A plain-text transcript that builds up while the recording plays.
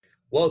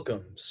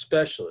Welcome,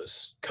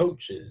 specialists,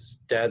 coaches,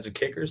 dads of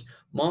kickers,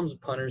 moms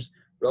of punters,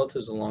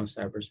 relatives of long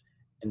snappers,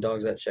 and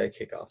dogs that check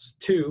kickoffs,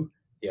 to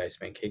the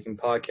Iceman Kicking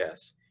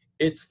Podcast.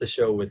 It's the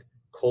show with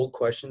cold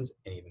questions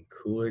and even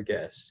cooler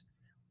guests.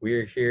 We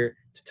are here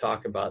to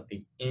talk about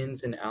the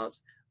ins and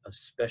outs of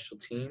special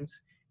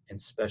teams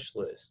and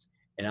specialists,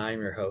 and I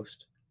am your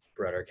host,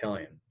 Brett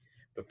Arkelian.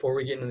 Before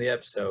we get into the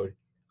episode,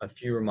 a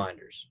few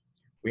reminders.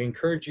 We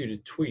encourage you to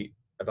tweet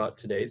about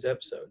today's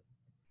episode.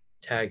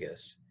 Tag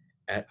us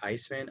at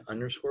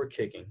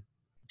Iceman_kicking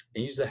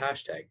and use the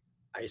hashtag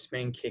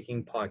Iceman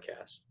Kicking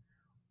Podcast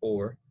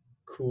or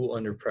Cool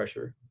Under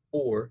Pressure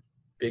or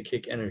Big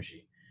Kick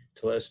Energy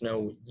to let us know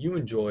what you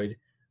enjoyed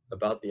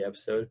about the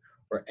episode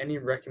or any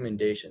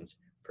recommendations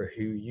for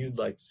who you'd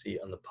like to see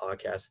on the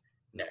podcast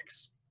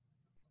next.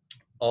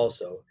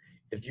 Also,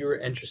 if you are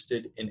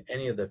interested in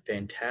any of the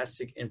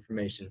fantastic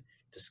information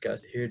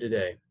discussed here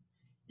today,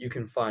 you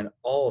can find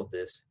all of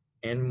this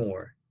and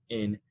more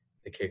in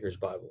the Kicker's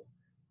Bible.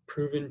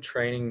 Proven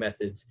training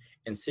methods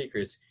and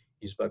secrets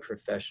used by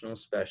professional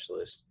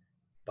specialists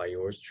by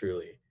yours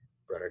truly,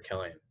 Brett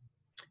Arkelian.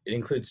 It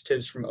includes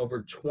tips from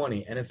over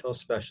 20 NFL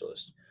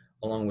specialists,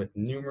 along with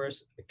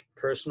numerous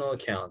personal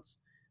accounts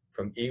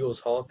from Eagles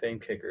Hall of Fame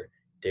kicker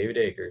David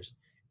Akers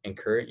and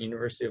current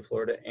University of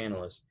Florida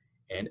analyst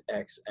and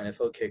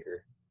ex-NFL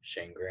kicker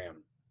Shane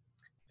Graham.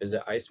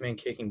 Visit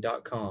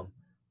IcemanKicking.com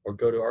or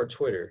go to our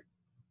Twitter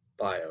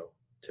bio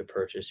to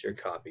purchase your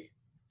copy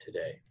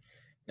today.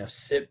 Now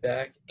sit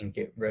back and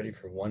get ready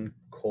for one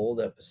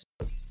cold episode.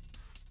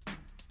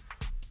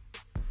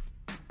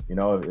 You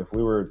know, if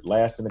we were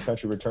last in the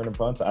country returning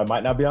punts, I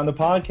might not be on the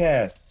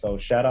podcast. So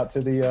shout out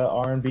to the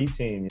R&B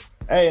team.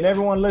 Hey, and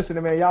everyone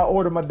listening, man, y'all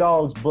order my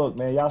dog's book,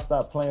 man. Y'all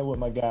stop playing with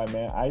my guy,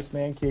 man.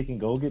 Iceman Kicking.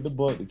 Go get the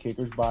book, The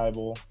Kicker's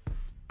Bible.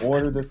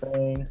 Order the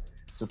thing.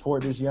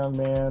 Support this young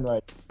man.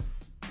 Right.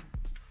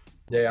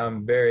 Today,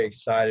 I'm very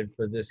excited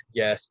for this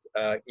guest,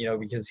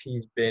 because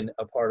he's been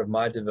a part of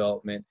my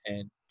development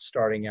and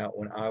starting out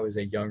when I was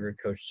a younger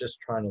coach,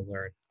 just trying to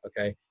learn,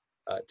 okay?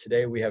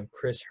 Today, we have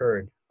Chris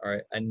Hurd, all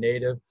right, a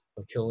native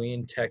of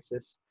Killeen,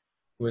 Texas,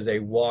 who is a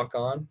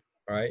walk-on,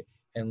 all right,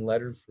 and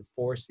lettered for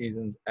 4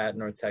 seasons at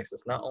North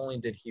Texas. Not only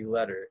did he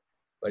letter,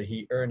 but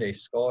he earned a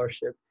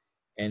scholarship,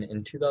 and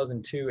in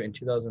 2002 and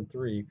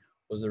 2003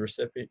 was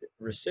the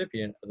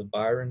recipient of the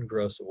Byron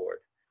Gross Award,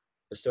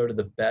 bestowed to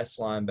the best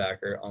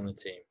linebacker on the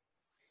team.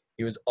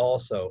 He was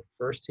also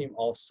first-team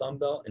All-Sun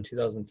Belt in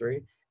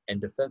 2003 and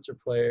Defensive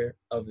Player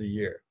of the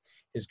Year.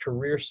 His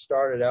career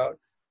started out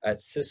at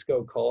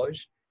Cisco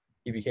College.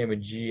 He became a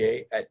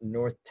GA at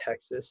North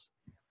Texas,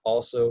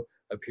 also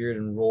appeared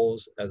in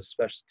roles as a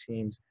special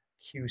teams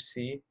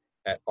QC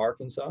at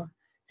Arkansas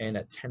and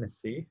at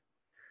Tennessee.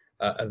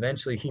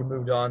 Eventually, he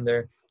moved on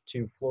there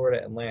to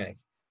Florida Atlantic.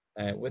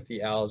 With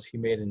the Owls, he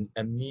made an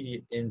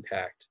immediate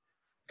impact,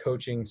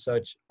 coaching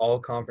such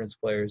all-conference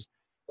players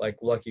like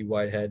Lucky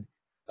Whitehead,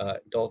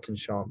 Dalton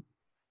Schomp,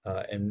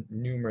 and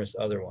numerous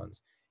other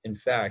ones. In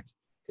fact,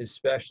 his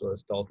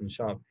specialist, Dalton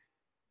Schomp,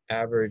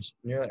 averaged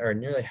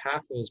nearly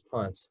half of his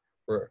punts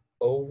were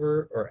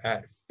over or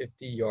at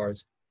 50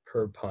 yards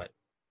per punt.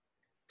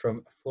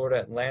 From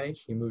Florida Atlantic,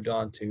 he moved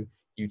on to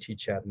UT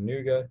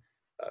Chattanooga,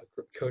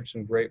 coached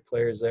some great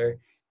players there,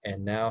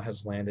 and now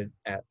has landed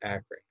at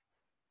Akron.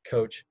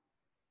 Coach,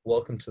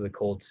 welcome to the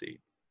cold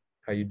seat.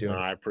 How you doing?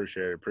 I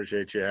appreciate it.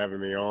 Appreciate you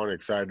having me on.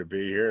 Excited to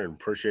be here and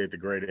appreciate the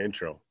great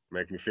intro.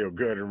 Make me feel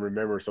good and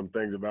remember some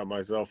things about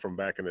myself from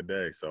back in the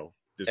day. So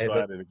just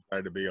glad and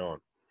excited to be on.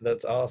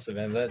 That's awesome.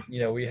 And that,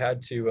 we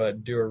had to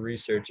do our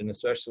research, and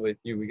especially with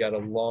you, we got a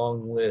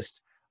long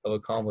list of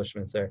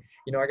accomplishments there.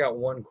 I got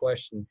one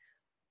question.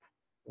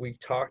 We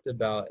talked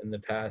about in the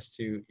past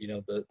too,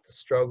 the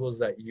struggles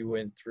that you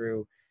went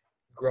through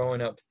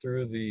growing up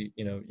through the,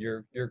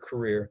 your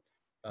career.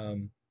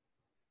 Can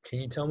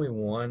you tell me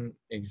one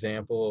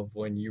example of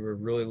when you were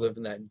really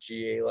living that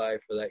GA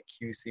life or that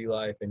QC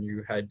life and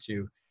you had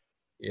to,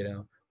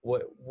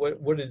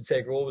 what did it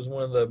take? What was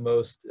one of the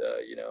most,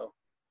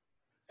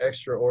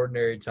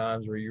 extraordinary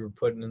times where you were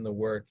putting in the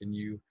work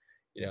and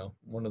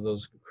one of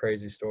those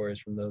crazy stories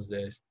from those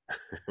days?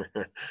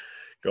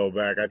 Go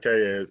back. I tell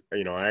you,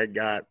 I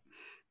got,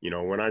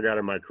 when I got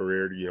in my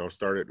career,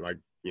 started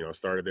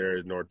there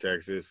at North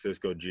Texas.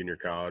 Cisco Junior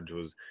College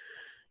was,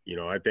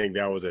 I think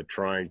that was a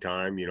trying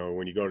time.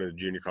 When you go to the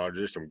junior college,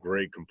 there's some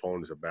great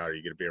components about it.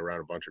 You get to be around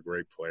a bunch of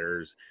great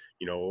players.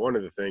 One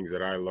of the things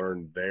that I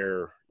learned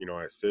there,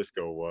 at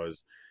Cisco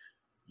was,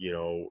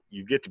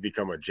 you get to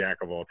become a jack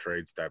of all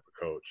trades type of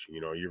coach.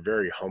 You're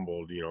very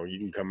humbled. You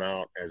can come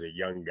out as a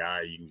young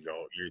guy,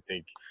 you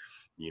think,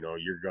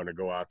 you're going to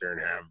go out there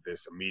and have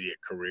this immediate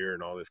career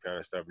and all this kind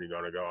of stuff. And you're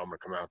going to go, I'm going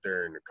to come out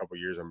there in a couple of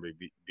years, I'm going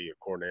to be a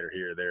coordinator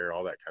here, there,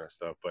 all that kind of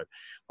stuff. But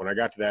when I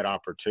got to that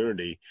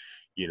opportunity,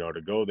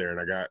 to go there, and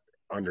I got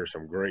under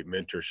some great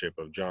mentorship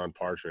of John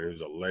Parchment,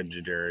 who's a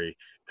legendary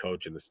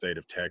coach in the state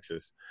of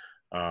Texas,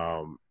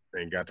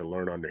 and got to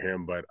learn under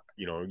him. But,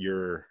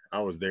 I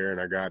was there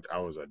and I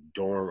was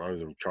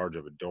in charge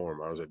of a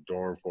dorm. I was a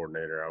dorm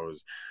coordinator. I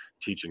was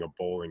teaching a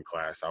bowling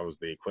class. I was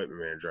the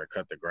equipment manager. I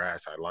cut the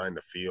grass. I lined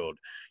the field.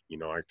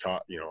 I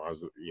taught, I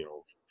was,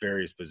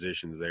 various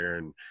positions there,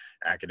 and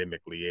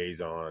academic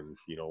liaison,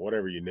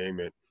 whatever you name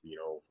it.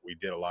 We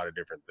did a lot of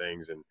different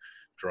things and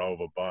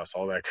drove a bus,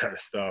 all that kind of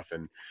stuff.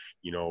 And,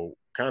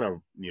 kind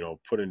of,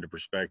 put into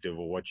perspective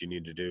of what you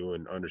need to do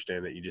and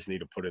understand that you just need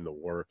to put in the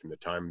work and the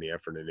time and the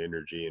effort and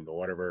energy and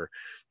whatever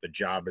the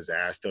job is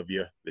asked of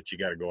you, that you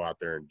got to go out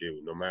there and do,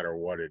 no matter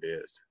what it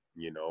is,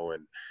 and,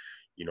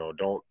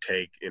 don't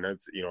take, and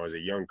it's, as a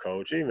young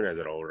coach, even as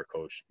an older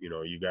coach,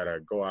 you got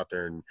to go out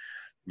there and,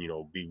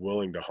 be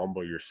willing to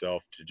humble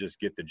yourself to just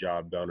get the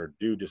job done or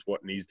do just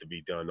what needs to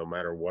be done, no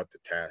matter what the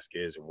task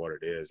is and what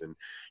it is. And,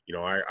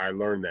 I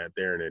learned that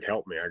there, and it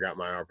helped me. I got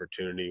my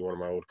opportunity. One of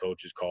my old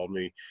coaches called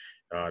me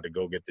to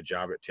go get the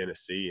job at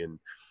Tennessee. And,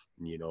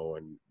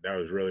 and that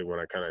was really when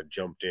I kind of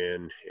jumped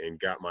in and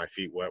got my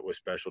feet wet with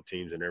special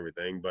teams and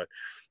everything. But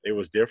it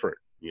was different.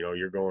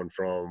 You're going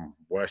from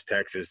West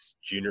Texas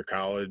junior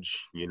college,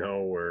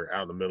 we're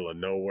out in the middle of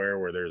nowhere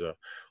where there's a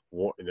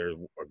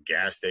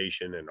gas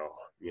station and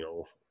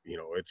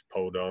it's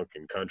podunk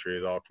and country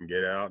as all can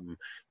get out, and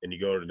then you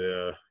go to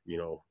the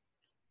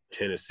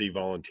Tennessee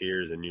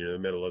Volunteers, and you're in the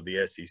middle of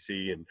the SEC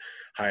and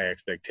high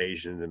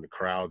expectations, and the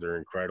crowds are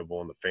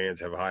incredible and the fans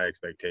have high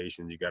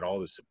expectations. You got all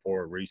the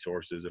support,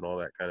 resources, and all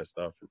that kind of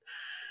stuff. And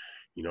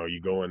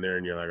you go in there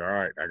and you're like, all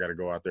right, I got to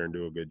go out there and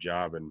do a good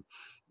job. And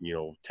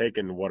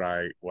taking what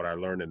I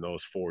learned in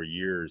those 4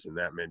 years and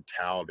that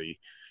mentality,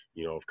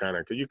 of kind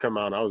of, because you come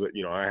out, I was,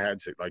 I had,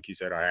 like you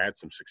said, I had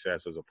some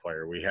success as a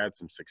player. We had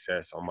some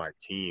success on my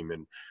team,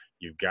 and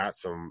you've got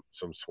some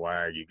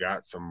swag, you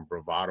got some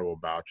bravado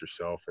about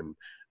yourself. And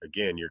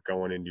again, you're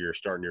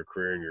starting your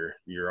career, and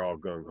you're all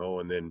gung ho.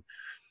 And then,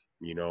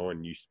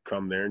 and you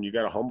come there and you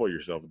got to humble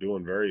yourself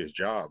doing various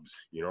jobs.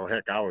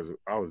 Heck, I was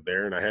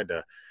there, and I had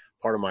to,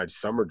 part of my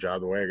summer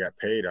job, the way I got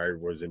paid, I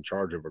was in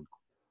charge of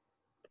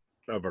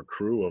a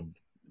crew of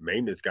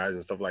maintenance guys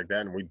and stuff like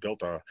that, and we built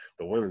the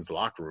women's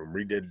locker room,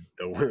 redid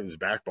the women's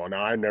basketball.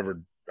 Now I'm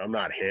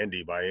not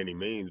handy by any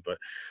means, but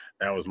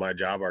that was my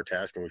job, our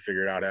task, and we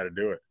figured out how to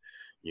do it.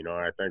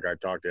 I think I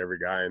talked to every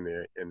guy in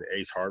the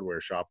Ace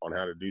Hardware shop on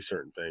how to do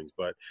certain things.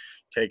 But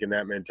taking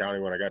that mentality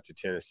when I got to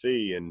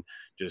Tennessee, and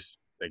just,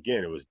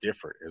 again, it was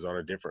different. It was on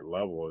a different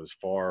level. It was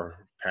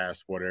far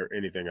past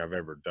anything I've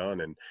ever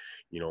done. And,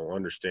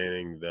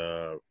 understanding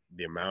the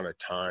amount of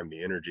time,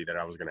 the energy that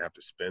I was going to have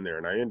to spend there.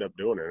 And I ended up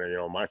doing it.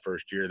 And, my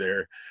first year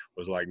there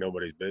was like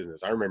nobody's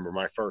business. I remember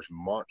my first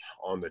month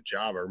on the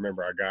job. I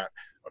remember I got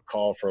a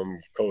call from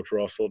Coach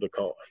Russell to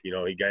call,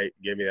 he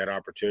gave me that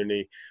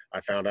opportunity.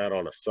 I found out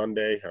on a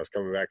Sunday. I was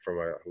coming back from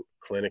a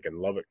clinic in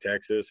Lubbock,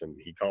 Texas, and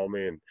he called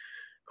me and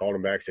called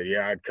him back, said,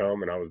 yeah, I'd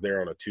come. And I was there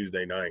on a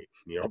Tuesday night,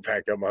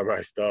 packed up my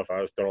stuff.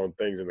 I was throwing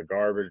things in the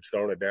garbage,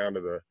 throwing it down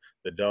to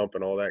the dump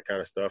and all that kind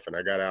of stuff. And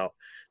I got out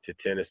to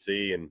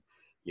Tennessee, and,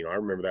 I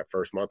remember that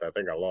first month, I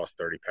think I lost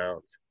 30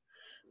 pounds,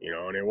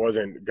 and it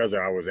wasn't because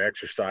I was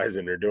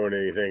exercising or doing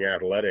anything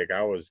athletic.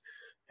 I was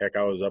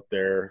up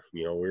there,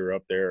 we were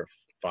up there at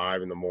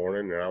 5 a.m,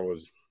 and I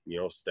was,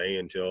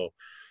 staying till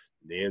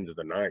the ends of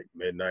the night,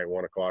 midnight,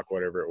 1 o'clock,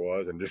 whatever it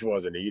was, and just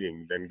wasn't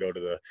eating. Then go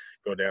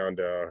down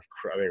to,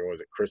 I think it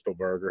was at Crystal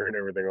Burger and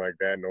everything like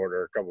that, and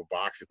order a couple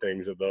box of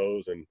things of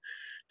those and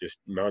just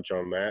munch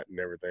on that and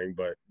everything.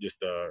 But just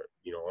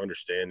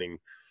understanding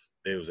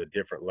there was a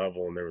different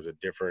level, and there was a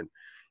different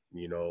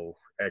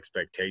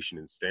expectation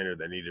and standard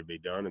that needed to be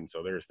done. And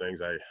so there's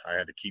things I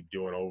had to keep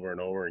doing over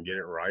and over and get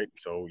it right.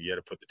 So you had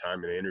to put the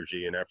time and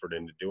energy and effort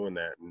into doing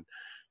that. And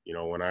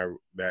when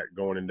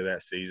going into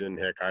that season,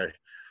 heck, I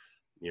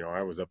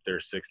was up there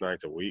 6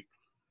 nights a week.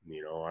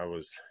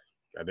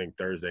 I think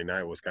Thursday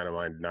night was kind of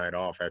my night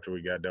off after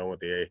we got done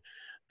with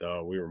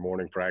we were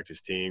morning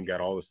practice team,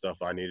 got all the stuff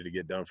I needed to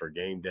get done for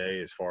game day,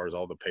 as far as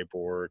all the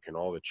paperwork and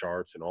all the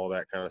charts and all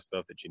that kind of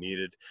stuff that you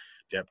needed,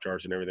 depth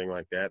charts and everything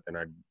like that. Then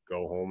I'd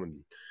go home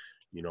and,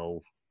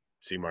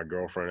 see my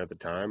girlfriend at the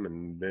time,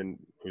 and then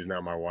who's now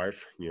my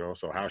wife,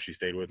 so how she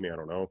stayed with me, I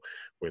don't know,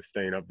 with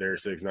staying up there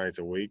 6 nights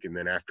a week. And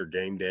then after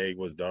game day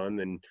was done,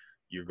 then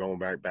you're going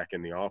back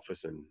in the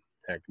office, and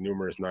heck,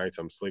 numerous nights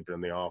I'm sleeping in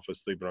the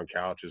office, sleeping on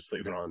couches,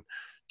 sleeping on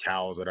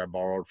towels that I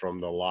borrowed from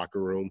the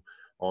locker room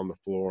on the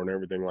floor and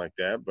everything like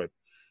that. But,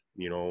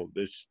 you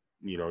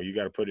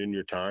got to put in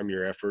your time,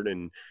 your effort.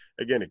 And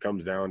again, it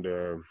comes down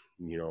to,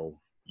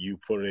 you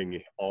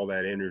putting all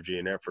that energy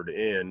and effort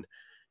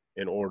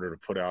in order to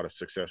put out a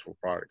successful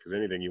product. Because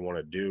anything you want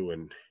to do,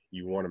 and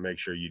you want to make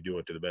sure you do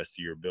it to the best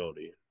of your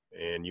ability.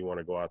 And you want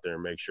to go out there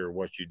and make sure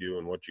what you do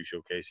and what you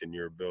showcase in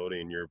your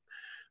ability and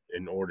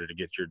in order to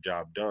get your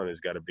job done, has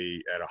got to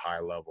be at a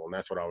high level. And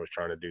that's what I was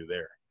trying to do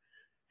there.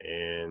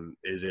 And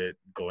is it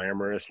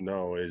glamorous?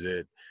 No. Is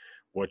it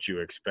what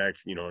you expect?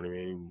 You know what I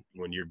mean?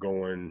 When you're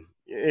going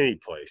any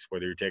place,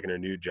 whether you're taking a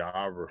new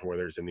job or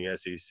whether it's in the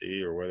SEC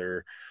or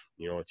whether,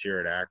 it's here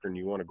at Akron,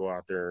 you want to go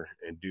out there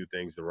and do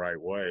things the right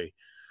way.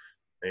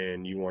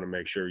 And you want to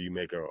make sure you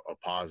make a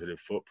positive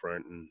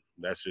footprint. And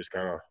that's just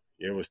kind of,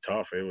 it was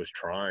tough. It was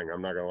trying.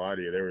 I'm not gonna lie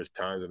to you. There was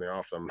times in the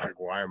office I'm like,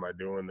 why am I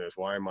doing this?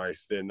 Why am I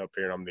sitting up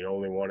here and I'm the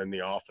only one in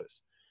the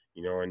office?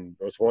 And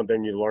that's one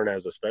thing you learn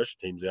as a special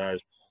teams guy.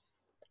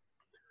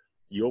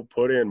 You'll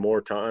put in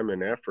more time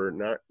and effort,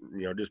 not,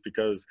 just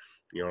because,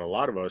 a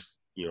lot of us,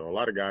 a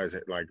lot of guys,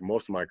 like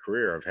most of my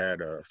career, I've had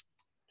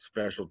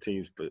special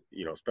teams, but,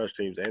 special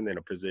teams and then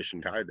a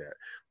position tied that.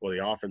 Well,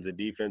 the offense and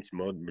defense,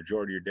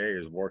 majority of your day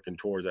is working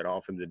towards that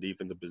offense and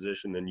defensive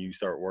position. Then you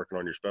start working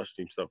on your special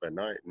team stuff at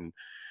night. And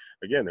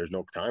again, there's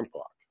no time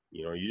clock.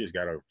 You just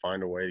got to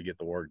find a way to get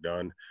the work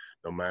done,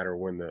 no matter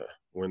when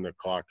the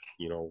clock,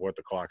 what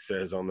the clock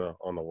says on the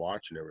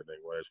watch and everything.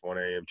 Whether it's 1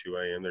 a.m., 2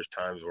 a.m. There's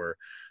times where,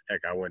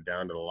 heck, I went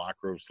down to the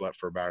locker room, slept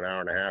for about an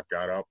hour and a half,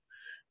 got up,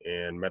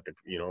 and met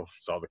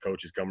saw the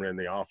coaches coming in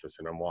the office,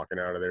 and I'm walking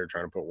out of there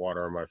trying to put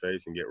water on my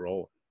face and get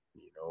rolling.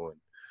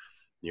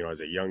 As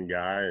a young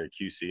guy, a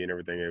QC and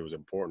everything, it was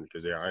important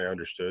because I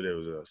understood it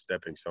was a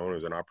stepping stone. It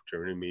was an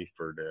opportunity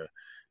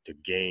to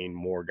gain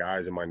more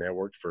guys in my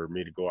network, for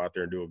me to go out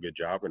there and do a good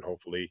job and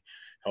hopefully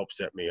help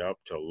set me up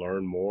to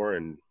learn more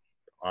and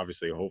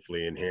obviously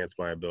hopefully enhance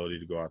my ability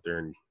to go out there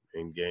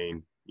and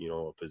gain,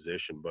 a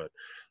position. But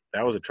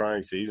that was a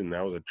trying season.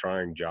 That was a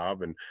trying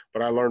job.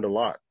 But I learned a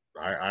lot.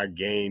 I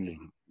gained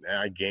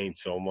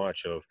so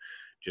much of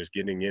just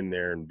getting in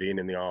there and being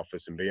in the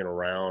office and being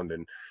around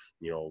and,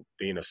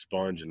 being a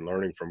sponge and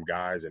learning from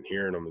guys and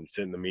hearing them and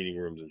sitting in the meeting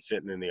rooms and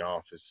sitting in the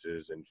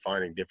offices and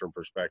finding different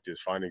perspectives,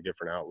 finding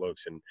different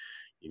outlooks. And,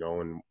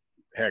 and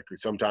heck,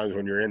 sometimes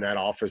when you're in that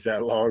office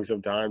that long,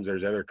 sometimes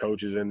there's other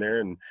coaches in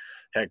there, and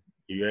heck,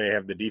 you may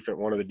have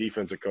one of the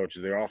defensive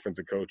coaches, the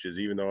offensive coaches,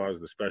 even though I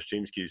was the special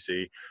teams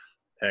QC,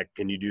 heck,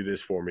 can you do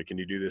this for me? Can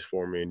you do this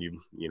for me? And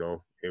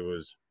it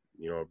was,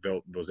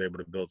 was able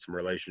to build some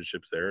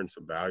relationships there and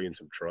some value and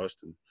some trust.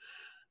 And,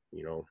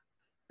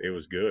 it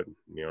was good.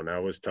 Now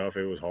it was tough.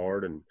 It was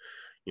hard. And,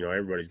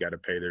 everybody's got to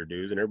pay their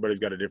dues and everybody's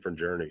got a different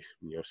journey.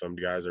 Some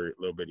guys are a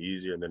little bit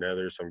easier than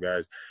others. Some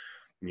guys,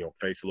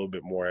 face a little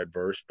bit more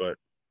adverse, but,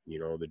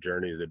 the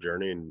journey is the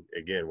journey. And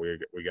again,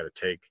 we got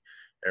to take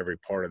every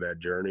part of that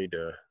journey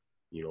to,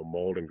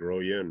 mold and grow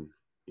you. And,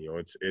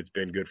 it's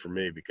been good for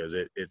me because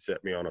it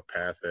set me on a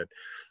path that,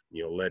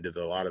 led to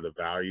a lot of the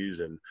values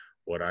and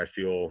what I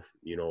feel,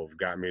 have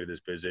gotten me to this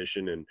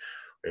position and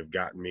have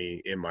gotten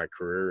me in my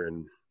career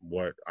and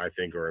what I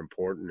think are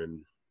important. And,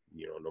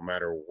 no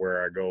matter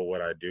where I go,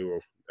 what I do,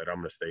 that I'm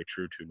going to stay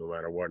true to no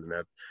matter what. And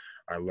that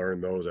I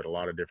learned those at a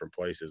lot of different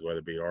places, whether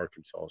it be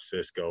Arkansas,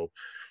 Cisco,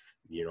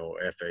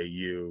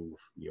 FAU,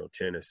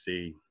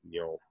 Tennessee,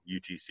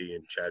 UTC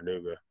and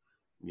Chattanooga.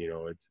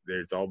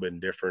 It's all been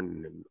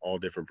different and all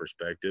different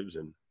perspectives.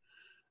 And,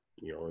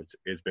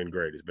 it's been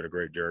great. It's been a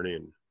great journey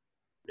and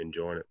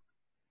enjoying it.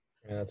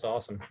 Yeah, that's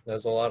awesome.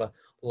 There's a lot of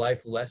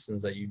life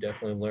lessons that you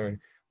definitely learned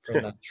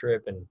from that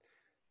trip.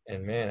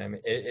 And man, I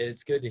mean,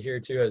 it's good to hear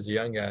too, as a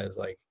young guy, is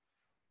like,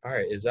 all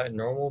right, is that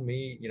normal?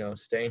 Me,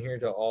 staying here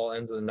till all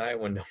ends of the night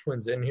when no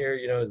one's in here,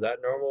 is that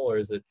normal? Or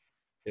is it,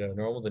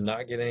 normal to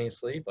not get any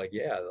sleep? Like,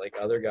 yeah, like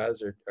other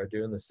guys are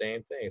doing the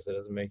same thing. So it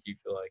doesn't make you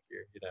feel like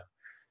you're,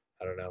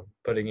 I don't know,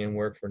 putting in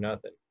work for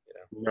nothing.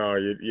 No,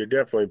 you're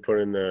definitely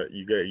putting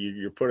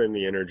you're putting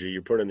the energy,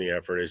 you're putting the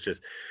effort. It's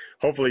just,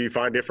 hopefully you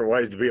find different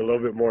ways to be a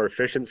little bit more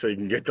efficient so you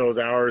can get those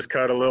hours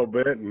cut a little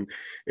bit and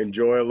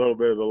enjoy a little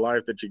bit of the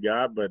life that you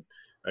got. But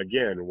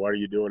again, what are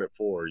you doing it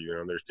for?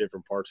 There's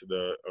different parts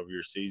of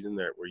your season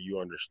where you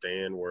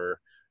understand where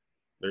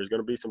there's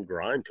going to be some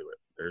grind to it.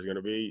 There's going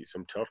to be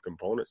some tough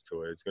components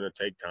to it. It's going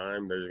to take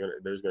time.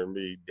 There's going to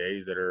be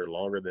days that are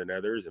longer than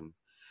others. And,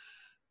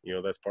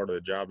 that's part of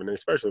the job. And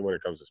especially when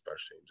it comes to special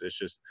teams, it's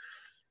just,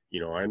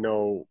 I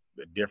know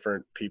that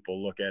different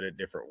people look at it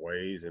different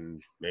ways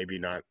and maybe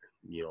not,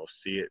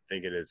 see it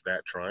thinking it's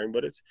that trying,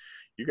 but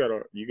you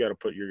gotta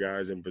put your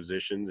guys in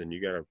positions and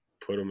you gotta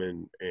put them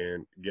in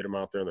and get them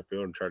out there on the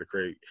field and try to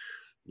create,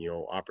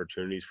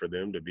 opportunities for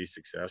them to be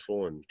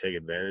successful and take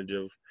advantage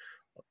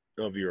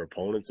of your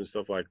opponents and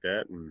stuff like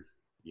that. And,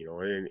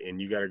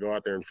 and you got to go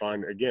out there and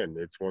find, again,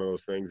 it's one of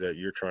those things that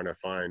you're trying to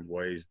find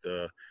ways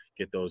to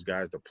get those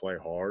guys to play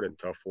hard and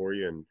tough for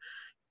you and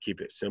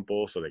keep it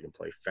simple so they can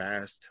play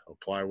fast,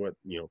 apply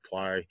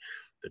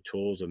the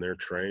tools in their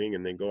training,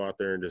 and then go out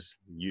there and just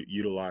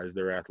utilize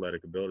their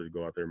athletic ability to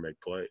go out there and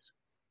make plays.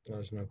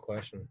 There's no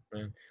question,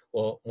 man.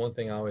 Well, one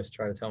thing I always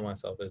try to tell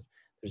myself is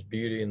there's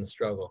beauty in the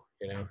struggle,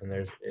 and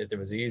if it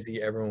was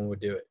easy, everyone would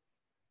do it.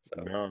 So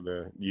no,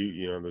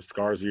 the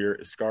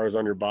scars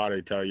on your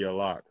body tell you a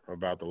lot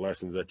about the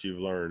lessons that you've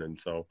learned. And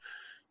so,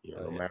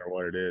 no matter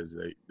what it is,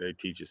 they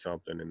teach you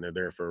something, and they're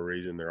there for a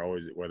reason. They're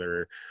always,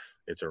 whether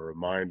it's a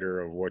reminder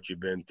of what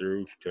you've been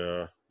through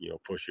to,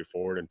 push you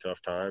forward in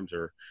tough times,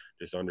 or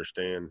just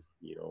understand,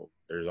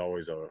 there's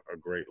always a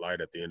great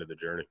light at the end of the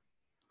journey.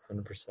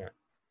 100%.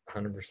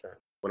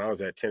 When I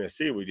was at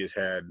Tennessee, we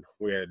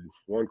had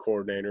one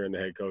coordinator and the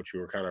head coach who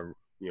were kind of,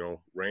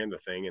 ran the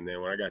thing. And then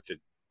when I got to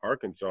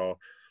Arkansas,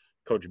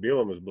 Coach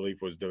Bielema's belief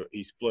was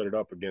he split it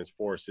up against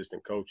 4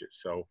 assistant coaches.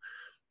 So,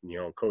 You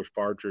know, Coach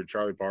Partridge,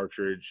 Charlie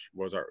Partridge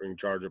was in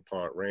charge of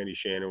punt. Randy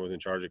Shannon was in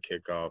charge of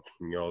kickoff.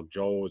 You know,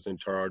 Joel was in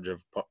charge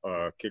of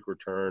kick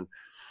return.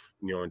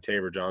 You know, and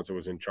Tabor Johnson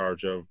was in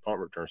charge of punt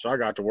return. So I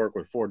got to work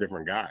with 4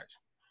 different guys,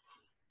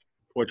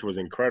 which was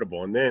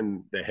incredible. And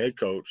then the head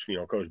coach, you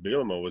know, Coach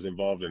Bielema, was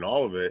involved in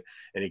all of it,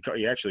 and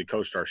he actually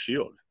coached our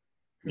shield,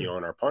 you know,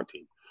 on our punt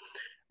team.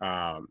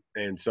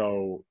 And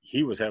so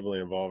he was heavily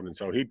involved. And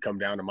so he'd come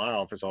down to my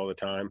office all the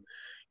time,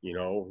 you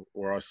know,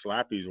 where us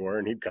slappies were,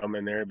 and he'd come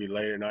in there and be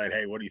late at night.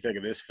 Hey, what do you think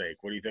of this fake?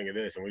 What do you think of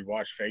this? And we'd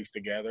watch fakes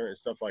together and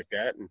stuff like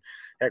that. And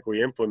heck,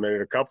 we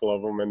implemented a couple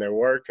of them and they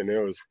worked, and it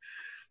was,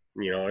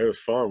 you know, it was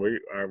fun.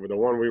 The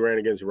one we ran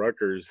against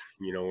Rutgers,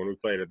 you know, when we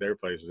played at their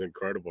place was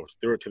incredible.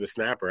 Just threw it to the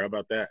snapper. How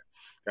about that?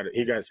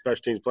 He got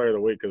special teams player of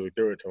the week because we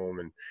threw it to him,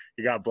 and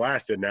he got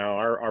blasted. Now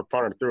our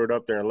punter threw it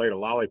up there and laid a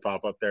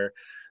lollipop up there,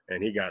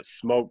 and he got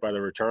smoked by the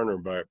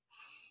returner. But,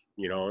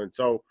 you know, and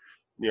so,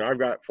 you know, I've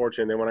got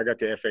fortunate. Then when I got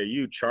to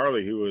FAU,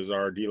 Charlie, who was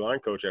our D-line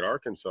coach at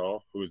Arkansas,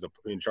 who was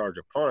in charge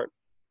of punt,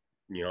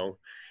 you know,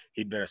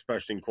 he'd been a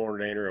special team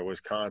coordinator at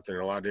Wisconsin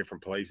and a lot of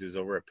different places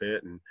over at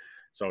Pitt. And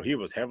so he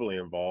was heavily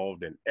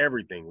involved in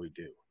everything we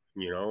do,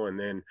 you know, and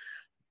then,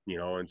 you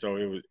know, and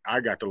so I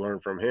got to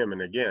learn from him.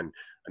 And again,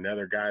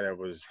 another guy that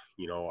was,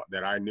 you know,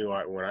 that I knew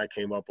when I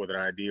came up with an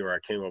idea or I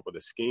came up with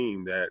a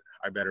scheme that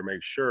I better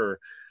make sure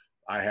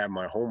I have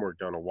my homework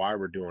done on why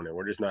we're doing it.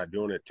 We're just not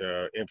doing it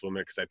to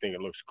implement because I think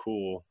it looks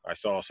cool. I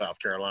saw South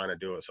Carolina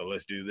do it, so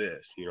let's do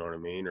this. You know what I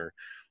mean? Or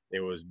it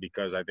was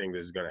because I think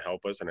this is going to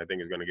help us, and I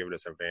think it's going to give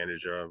us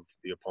advantage of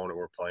the opponent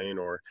we're playing,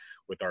 or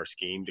with our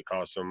scheme to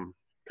cause some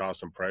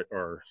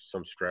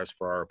stress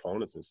for our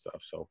opponents and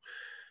stuff. So,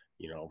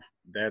 you know,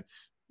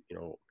 that's, you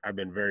know, I've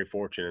been very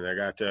fortunate. I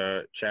got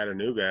to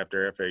Chattanooga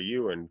after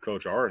FAU, and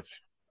Coach Arth.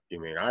 I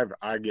mean,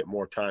 I get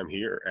more time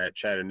here at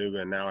Chattanooga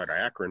and now at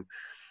Akron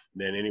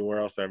than anywhere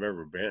else I've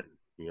ever been.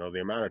 You know, the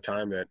amount of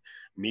time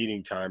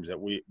meeting times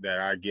that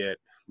I get,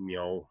 you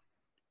know,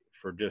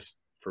 for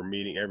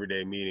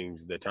everyday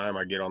meetings, the time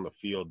I get on the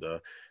field, the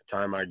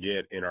time I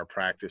get in our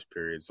practice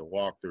periods, the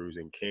walkthroughs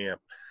in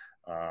camp,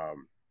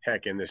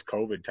 heck, in this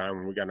COVID time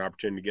when we got an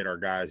opportunity to get our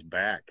guys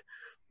back,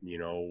 you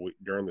know,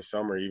 during the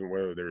summer, even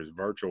whether there's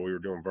virtual, we were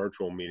doing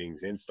virtual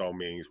meetings, install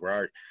meetings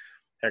where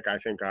I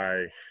think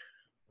I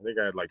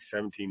had like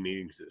 17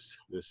 meetings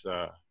this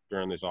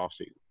during this off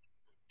season.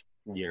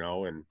 You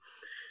know, and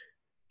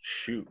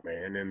shoot,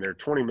 man, and they're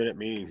 20-minute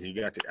meetings.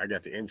 I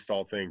got to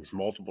install things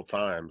multiple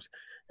times,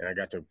 and I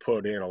got to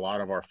put in a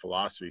lot of our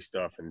philosophy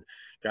stuff, and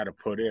got to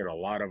put in a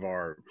lot of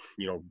our,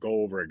 you know,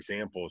 go over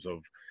examples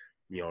of,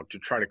 you know, to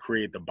try to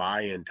create the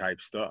buy-in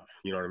type stuff.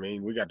 You know what I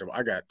mean?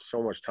 I got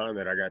so much time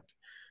that I got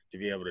to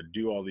be able to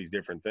do all these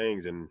different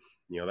things, and,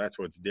 you know, that's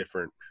what's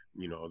different,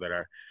 you know, that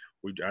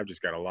I've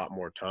just got a lot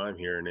more time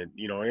here, and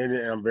you know, and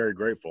I'm very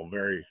grateful,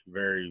 very,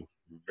 very,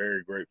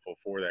 very grateful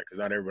for that, because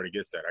not everybody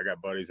gets that. I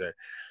got buddies that,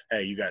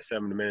 hey, you got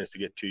 7 minutes to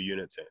get 2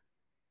 units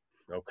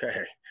in.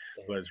 Okay,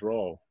 let's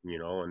roll. You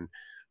know, and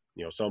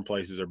you know, some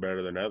places are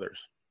better than others.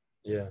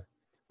 Yeah,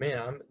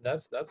 man,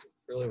 that's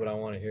really what I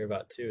want to hear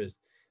about too. Is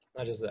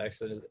not just the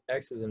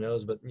X's and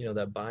O's, but you know,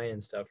 that buy-in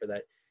stuff, or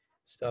that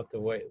stuff, the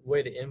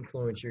way to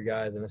influence your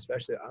guys, and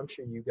especially I'm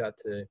sure you got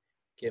to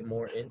get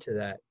more into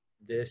that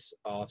this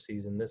off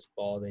season, this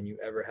fall, than you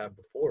ever have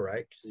before,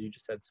 right? Because you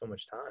just had so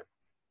much time.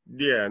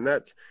 Yeah, and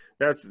that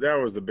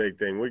was the big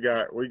thing. We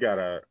got with,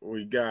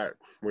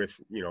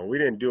 you know, we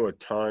didn't do a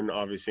ton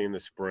obviously in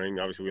the spring.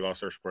 Obviously we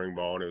lost our spring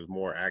ball, and it was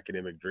more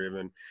academic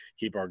driven,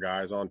 keep our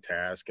guys on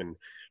task, and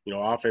you know,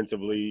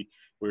 offensively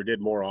we did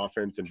more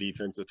offense and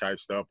defensive type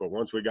stuff. But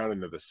once we got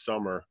into the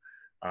summer,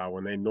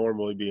 when they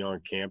normally be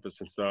on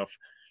campus and stuff,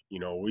 you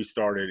know, we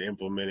started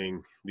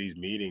implementing these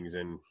meetings,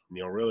 and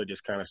you know, really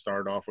just kind of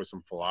started off with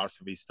some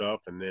philosophy stuff,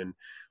 and then,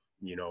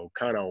 you know,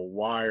 kind of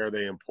why are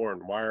they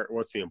important?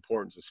 What's the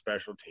importance of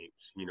special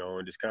teams? You know,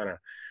 and just kind of,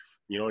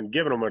 you know, and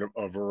giving them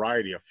a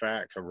variety of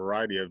facts, a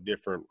variety of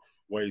different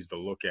ways to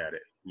look at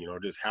it. You know,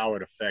 just how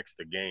it affects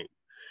the game.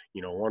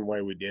 You know, one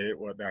way we did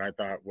it, that I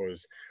thought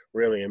was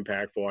really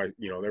impactful.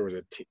 You know, there was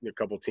a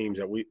couple teams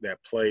that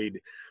played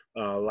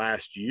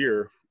last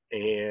year,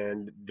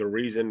 and the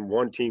reason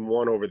one team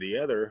won over the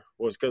other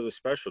was because of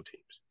special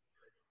teams.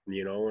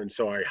 You know, and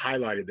so I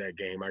highlighted that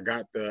game. I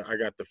got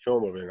the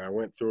film of it, and I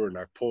went through it, and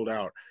I pulled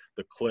out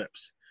the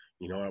clips.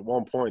 You know, at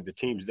one point this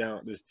team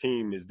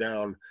is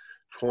down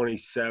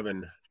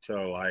 27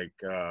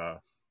 to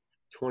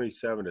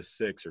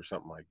 6 or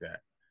something like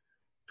that.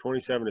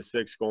 27 to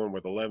 6 going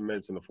with 11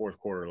 minutes in the fourth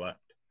quarter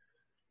left.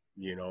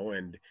 You know,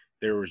 and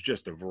there was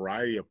just a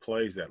variety of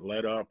plays that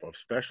led up, of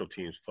special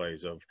teams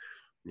plays, of,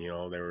 you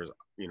know, there was,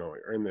 you know,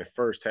 in the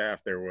first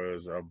half there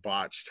was a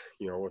botched,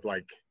 you know, with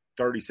like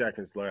 30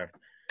 seconds left.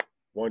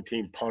 One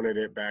team punted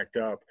it, backed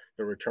up.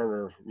 The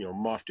returner, you know,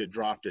 muffed it,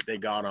 dropped it. They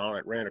got on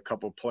it, ran a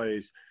couple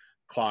plays,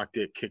 clocked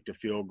it, kicked a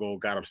field goal,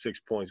 got them 6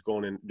 points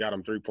going in, got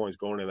them 3 points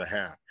going in the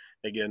half.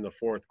 They get in the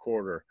fourth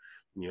quarter,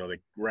 you know, they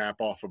wrap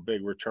off a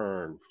big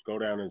return, go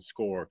down and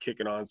score, kick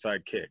an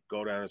onside kick,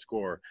 go down and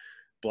score,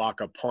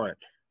 block a punt,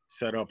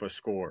 set up a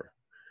score.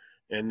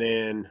 And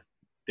then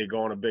they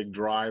go on a big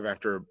drive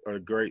after a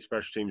great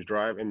special teams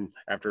drive and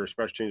after a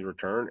special teams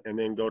return, and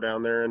then go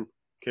down there and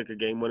kick a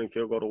game-winning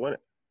field goal to win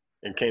it,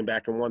 and came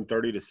back and won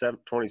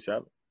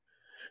 30-27.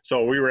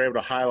 So we were able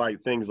to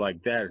highlight things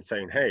like that and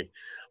saying, hey,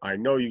 I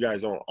know you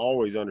guys don't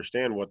always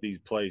understand what these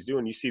plays do,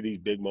 and you see these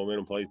big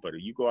momentum plays, but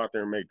you go out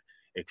there and make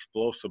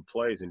explosive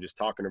plays. And just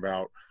talking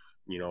about,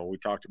 we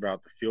talked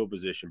about the field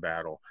position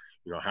battle,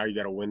 how you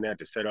got to win that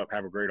to set up,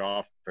 have a great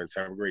offense,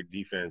 have a great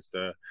defense.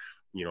 If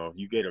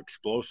you get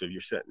explosive,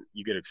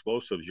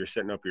 you're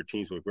setting up your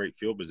teams with great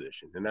field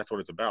position. And that's what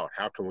it's about.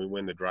 How can we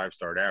win the drive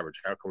start average?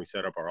 How can we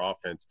set up our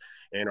offense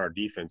and our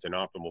defense in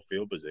optimal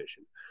field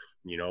position?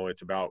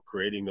 It's about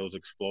creating those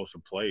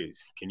explosive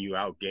plays. Can you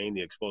outgain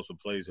the explosive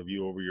plays of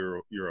you over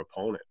your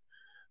opponent?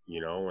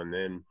 And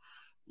then,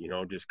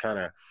 just kind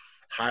of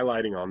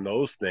highlighting on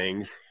those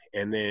things.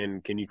 And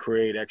then can you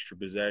create extra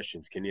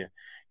possessions? Can you,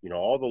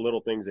 all the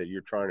little things that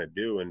you're trying to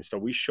do. And so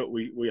we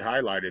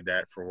highlighted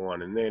that for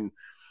one. And then,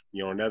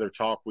 another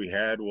talk we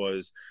had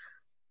was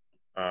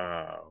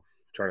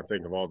trying to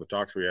think of all the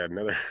talks we had.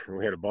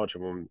 We had a bunch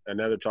of them.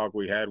 Another talk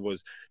we had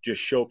was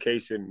just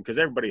showcasing, because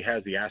everybody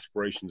has the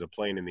aspirations of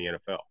playing in the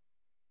NFL.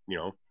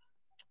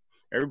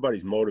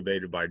 Everybody's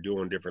motivated by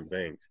doing different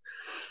things,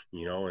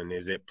 and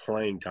is it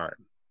playing time?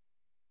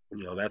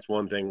 That's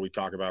one thing we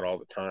talk about all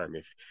the time.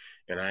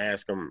 And I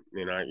ask them,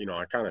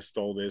 I kind of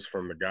stole this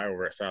from the guy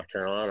over at South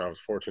Carolina. I was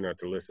fortunate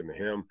to listen to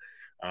him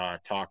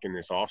talking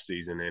this off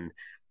season, and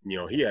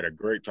he had a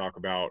great talk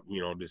about,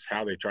 just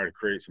how they try to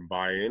create some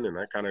buy-in. And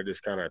I kind of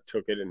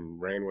took it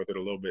and ran with it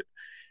a little bit,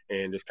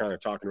 and just kind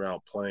of talking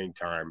about playing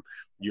time,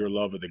 your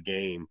love of the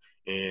game,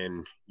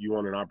 and you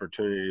want an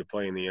opportunity to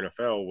play in the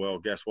NFL. Well,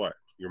 guess what?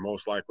 You're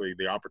most likely,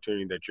 the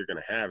opportunity that you're going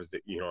to have is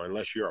that,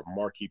 unless you're a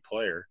marquee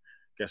player,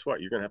 guess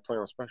what? You're going to have to play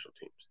on special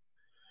teams.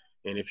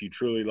 And if you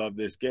truly love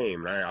this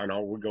game, and I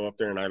know we go up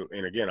there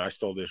and again, I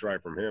stole this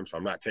right from him, so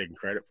I'm not taking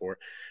credit for it.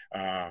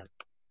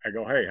 I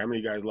go, hey, how many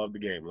of you guys love the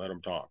game? Let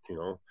them talk,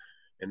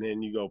 And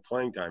then you go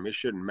playing time. It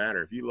shouldn't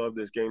matter. If you love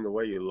this game the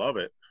way you love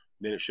it,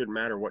 then it shouldn't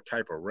matter what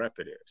type of rep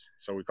it is.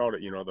 So we called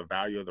it, the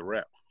value of the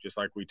rep. Just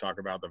like we talk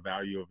about the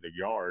value of the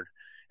yard,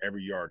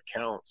 every yard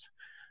counts.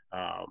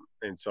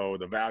 And so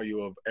the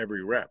value of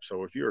every rep.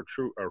 So if you're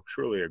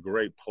truly a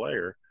great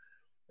player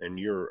and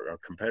you're a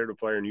competitive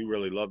player and you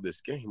really love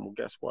this game, well,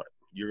 guess what?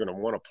 You're going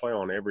to want to play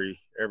on every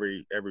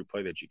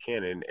play that you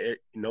can. And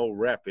no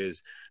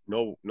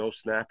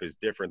snap is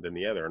different than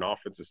the other. An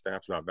offensive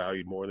snap's not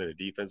valued more than a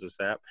defensive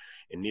snap,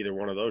 and neither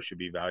one of those should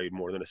be valued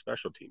more than a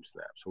special team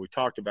snap. So we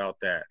talked about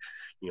that,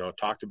 playing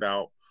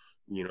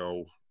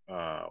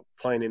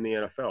in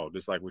the NFL,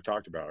 just like we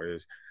talked about,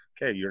 is,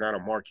 okay, you're not a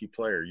marquee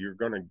player.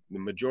 The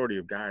majority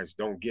of guys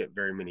don't get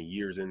very many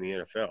years in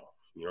the NFL.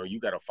 You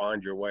got to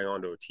find your way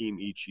onto a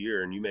team each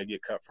year, and you may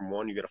get cut from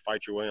one. You got to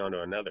fight your way onto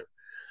another.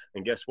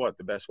 And guess what?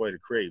 The best way to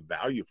create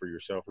value for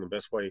yourself and the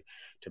best way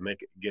to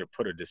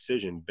put a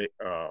decision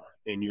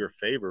in your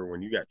favor when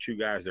you got two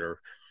guys that are,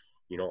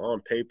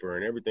 on paper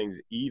and everything's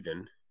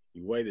even,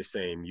 you weigh the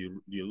same,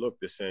 you look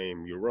the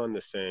same, you run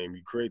the same,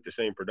 you create the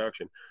same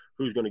production.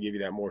 Who's going to give you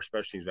that more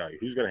special teams value?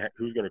 Who's going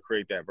to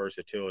create that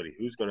versatility?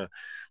 Who's going to,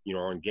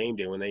 on game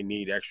day when they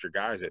need extra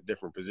guys at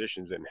different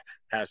positions and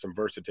has some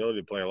versatility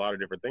to play a lot of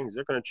different things,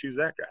 they're going to choose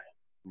that guy,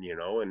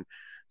 and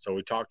so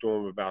we talked to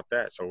them about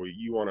that. So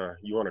you want to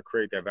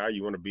create that value.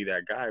 You want to be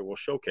that guy. We'll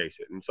showcase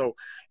it. And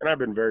I've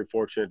been very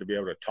fortunate to be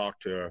able to talk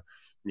to,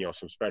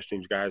 some special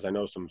teams guys. I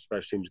know some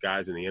special teams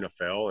guys in the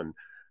NFL, and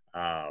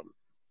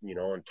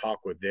and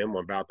talk with them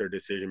about their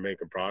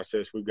decision-making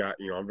process. We've got,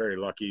 I'm very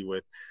lucky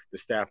with the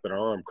staff that are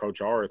on.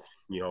 Coach Arth,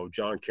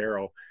 John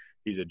Carroll,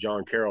 he's a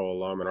John Carroll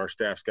alum, and our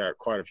staff's got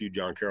quite a few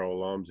John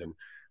Carroll alums, and,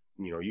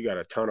 you got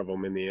a ton of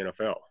them in the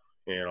NFL.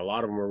 And a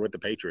lot of them are with the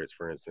Patriots,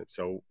 for instance.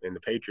 So, and the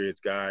Patriots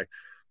guy,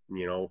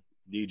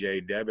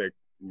 DJ Debick,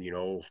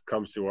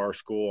 comes to our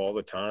school all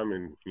the time,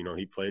 and,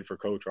 he played for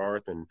Coach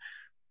Arth and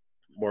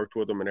worked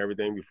with him and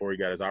everything before he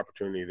got his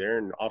opportunity there.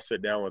 And I'll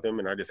sit down with him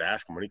and I just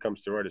ask him when he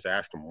comes through, I just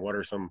ask him, what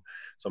are some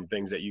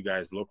things that you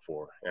guys look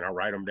for? And I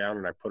write them down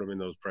and I put them in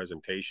those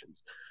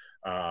presentations.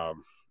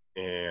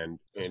 And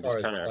just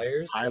kind of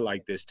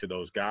highlight this to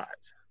those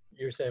guys.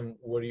 You're saying,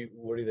 what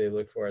do they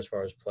look for as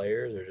far as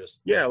players, or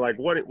just? Yeah. Like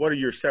what are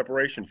your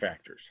separation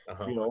factors?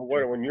 Uh-huh.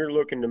 When you're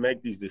looking to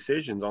make these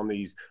decisions on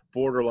these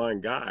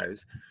borderline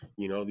guys,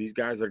 these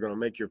guys are going to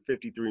make your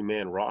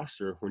 53-man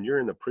roster. When you're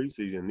in the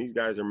preseason, these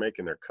guys are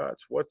making their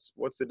cuts. What's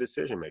the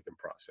decision-making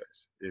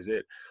process? Is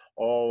it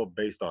all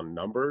based on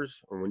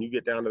numbers? And when you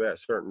get down to that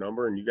certain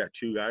number and you got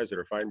two guys that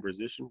are fighting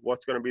position,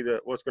 what's going to be the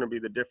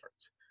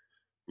difference?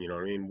 You know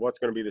what I mean? What's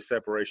going to be the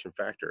separation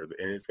factor?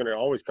 And it's going to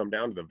always come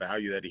down to the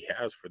value that he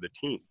has for the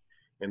team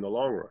in the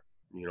long run.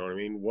 You know what I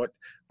mean? What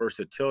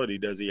versatility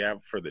does he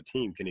have for the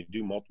team? Can he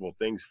do multiple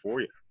things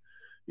for you?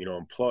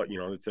 And plug,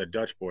 it's a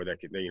Dutch boy that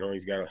can,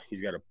 he's got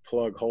to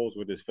plug holes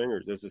with his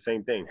fingers. That's the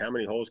same thing. How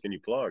many holes can you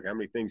plug? How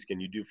many things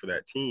can you do for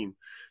that team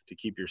to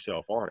keep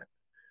yourself on it?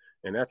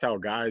 And that's how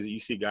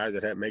you see guys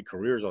that have made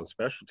careers on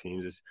special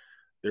teams, is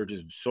they're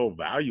just so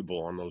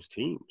valuable on those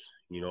teams.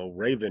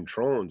 Ray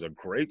Ventrone's a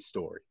great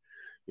story.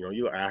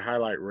 I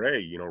highlight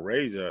Ray.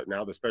 Ray's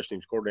now the special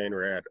teams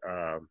coordinator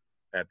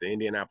at the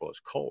Indianapolis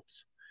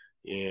Colts,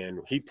 and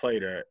he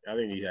played I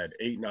think he had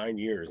 8-9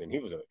 years, and he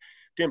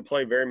didn't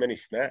play very many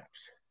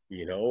snaps.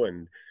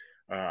 And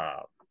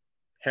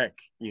heck,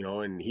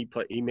 and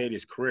he made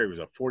his career. He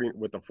was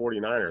with the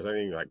 49ers. I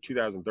think like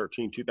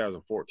 2013,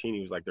 2014,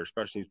 he was like their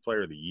special teams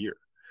player of the year.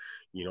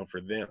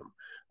 For them.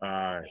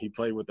 He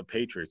played with the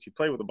Patriots. He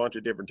played with a bunch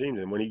of different teams,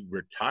 and when he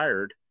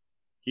retired,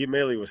 he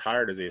immediately was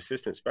hired as the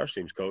assistant special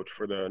teams coach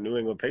for the New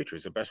England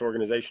Patriots, the best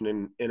organization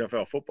in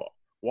NFL football.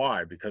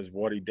 Why? Because of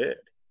what he did,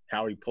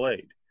 how he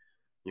played.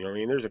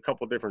 There's a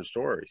couple different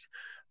stories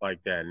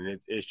like that, and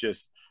it's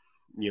just,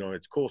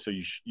 it's cool. So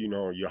we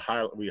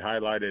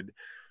highlighted,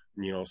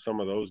 some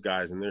of those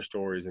guys and their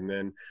stories, and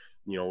then,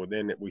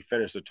 then we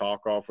finished the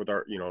talk off with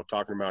our,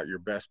 talking about your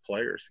best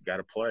players got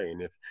to play,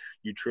 and if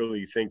you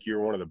truly think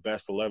you're one of the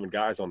best 11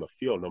 guys on the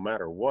field, no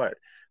matter what,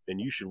 then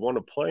you should want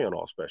to play on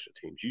all special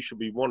teams. We should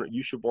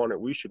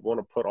want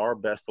to put our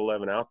best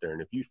 11 out there.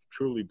 And if you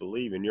truly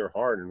believe in your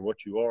heart and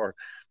what you are,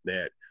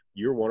 that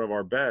you're one of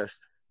our best,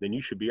 then you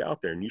should be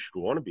out there and you should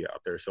want to be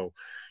out there. So,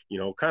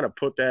 kind of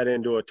put that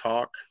into a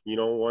talk,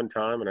 one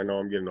time. And I know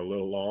I'm getting a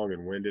little long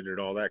and winded and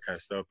all that kind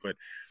of stuff, but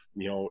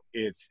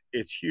it's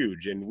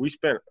huge. And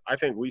I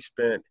think we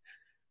spent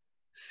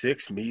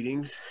 6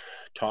 meetings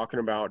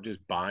talking about just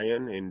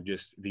buy-in and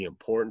just the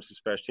importance of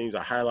special teams.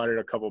 I highlighted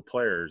a couple of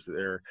players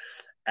there.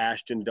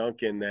 Ashton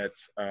Duncan,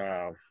 that's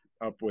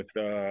up with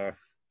the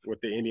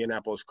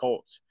Indianapolis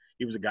Colts.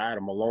 He was a guy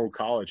at Malone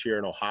College here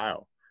in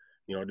Ohio,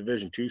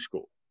 Division II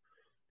school.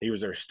 He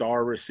was their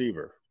star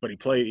receiver, but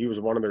he was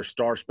one of their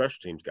star special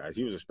teams guys.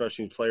 He was a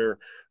special teams player,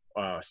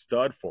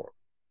 stud for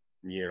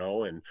him,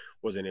 and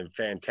was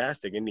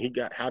fantastic. And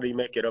how did he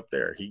make it up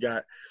there?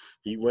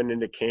 He went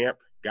into camp,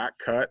 got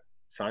cut,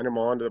 signed him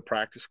on to the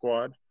practice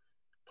squad,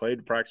 played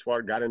the practice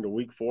squad, got into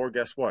week 4.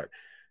 Guess what?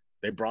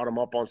 They brought him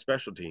up on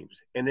special teams,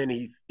 and then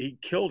he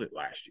killed it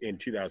in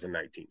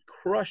 2019,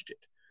 crushed it.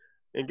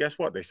 And guess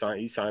what? He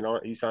signed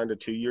a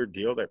 2-year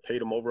deal that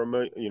paid him over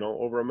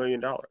 $1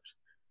 million,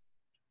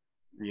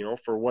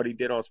 for what he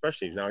did on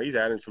special teams. Now he's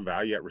adding some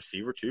value at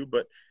receiver too,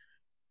 but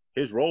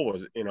his role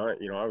was,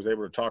 I was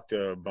able to talk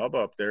to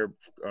Bubba up there,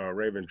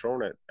 Ray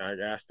Ventrone. I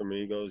asked him, and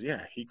he goes,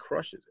 yeah, he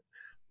crushes it.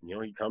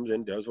 He comes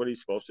in, does what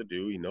he's supposed to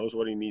do. He knows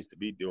what he needs to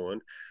be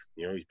doing.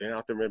 He's been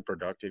out there, been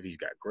productive. He's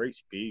got great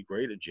speed,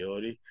 great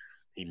agility.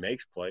 He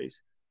makes plays.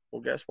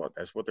 Well, guess what?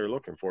 That's what they're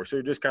looking for.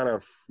 So just kind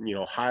of,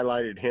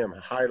 highlighted him,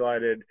 and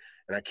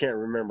I can't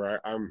remember.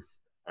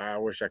 I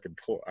wish I could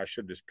I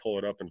should just pull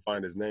it up and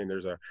find his name.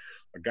 There's a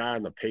guy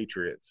on the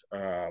Patriots.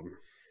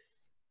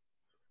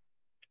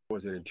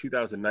 Was it in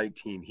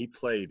 2019? He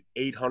played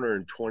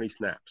 820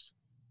 snaps.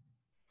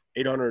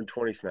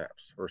 820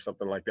 snaps or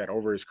something like that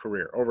over his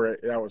career.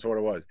 That was what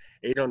it was.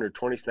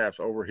 820 snaps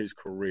over his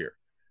career.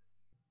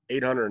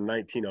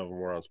 819 of them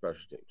were on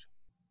special teams.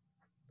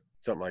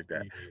 Something like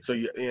that. So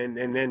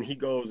and then he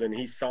goes and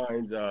he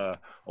signs a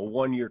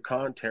 1-year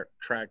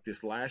contract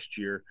this last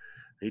year.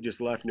 He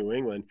just left New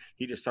England.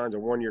 He just signs a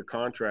 1-year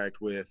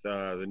contract with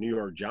the New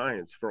York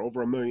Giants for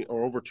over $1 million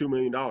or over $2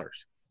 million.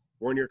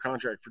 1-year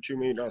contract for $2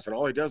 million, and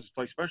all he does is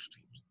play special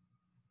teams.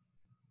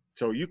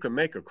 So you can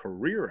make a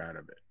career out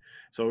of it.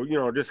 So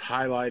just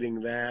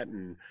highlighting that,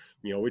 and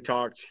we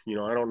talked.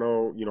 I don't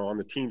know. On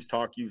the teams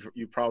talk, you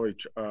probably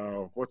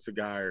what's the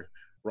guy,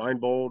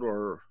 Reinbold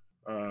or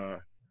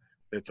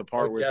it's a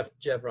part with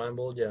Jeff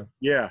Reinbold, yeah.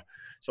 Yeah.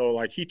 So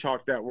like he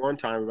talked that one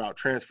time about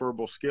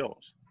transferable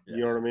skills. Yes.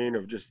 You know what I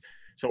mean?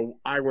 So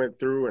I went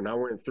through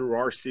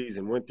our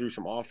season, went through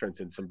some offense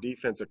and some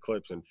defensive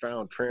clips and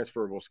found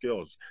transferable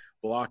skills,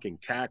 blocking,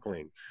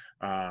 tackling,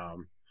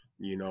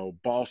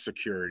 ball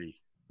security,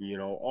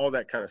 all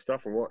that kind of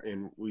stuff.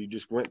 And we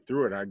just went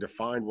through it. I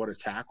defined what a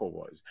tackle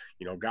was,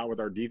 got with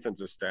our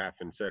defensive staff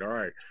and said, all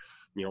right,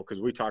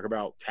 because we talk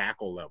about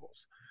tackle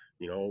levels.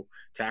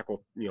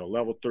 Tackle,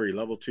 level 3,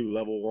 level 2,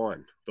 level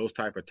 1, those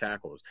type of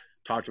tackles.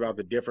 Talked about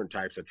the different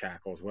types of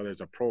tackles, whether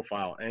it's a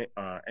profile,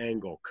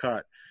 angle,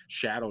 cut,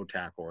 shadow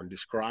tackle, and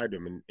described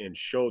them and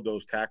showed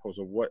those tackles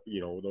of what,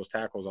 those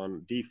tackles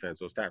on defense,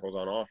 those tackles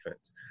on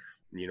offense,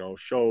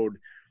 showed,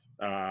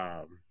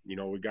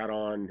 we got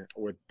on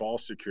with ball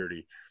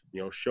security,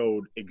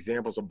 showed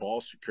examples of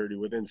ball security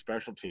within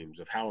special teams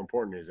of how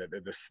important it is that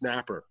the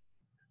snapper,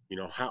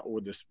 how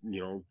would this,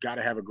 got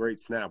to have a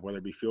great snap, whether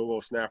it be field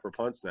goal snap or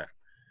punt snap.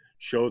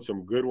 Showed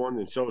some good ones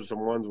and showed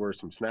some ones where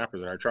some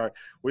snappers. And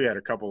we had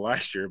a couple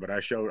last year, but I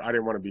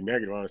didn't want to be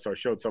negative on it. So I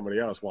showed somebody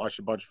else, watched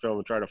a bunch of film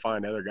and tried to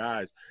find other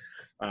guys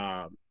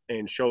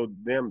and showed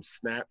them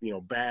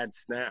bad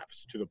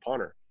snaps to the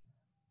punter.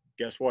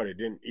 Guess what? It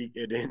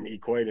didn't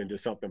equate into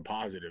something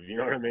positive. You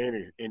know what I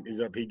mean? It ends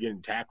up he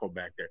getting tackled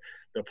back there.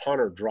 The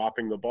punter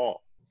dropping the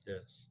ball.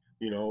 Yes.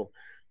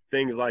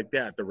 Things like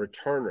that. The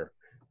returner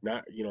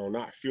not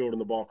fielding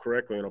the ball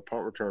correctly on a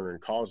punt returner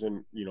and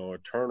causing, a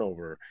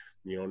turnover,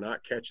 not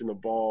catching the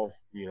ball,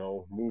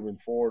 moving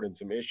forward and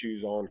some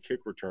issues on kick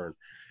return.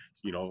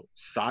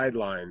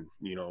 sideline,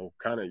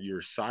 kind of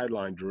your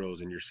sideline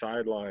drills and your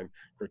sideline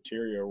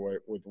criteria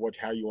with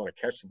how you want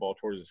to catch the ball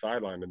towards the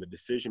sideline and the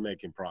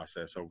decision-making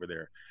process over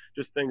there.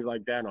 Just things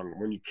like that on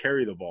when you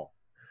carry the ball,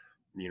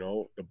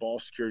 the ball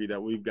security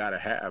that we've got to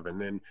have. And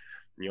then,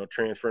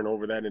 transferring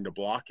over that into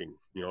blocking,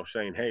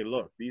 saying, hey,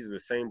 look, these are the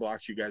same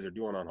blocks you guys are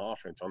doing on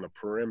offense, on the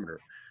perimeter,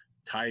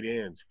 tight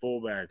ends,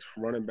 fullbacks,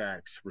 running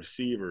backs,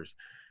 receivers.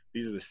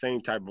 These are the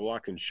same type of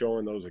block, and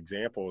showing those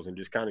examples and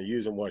just kind of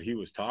using what he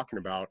was talking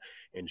about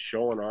and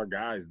showing our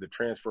guys the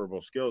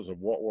transferable skills of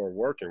what we're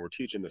working. We're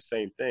teaching the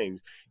same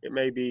things. It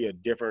may be a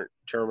different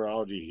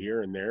terminology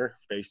here and there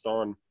based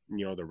on,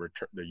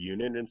 the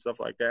unit and stuff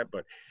like that,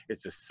 but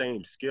it's the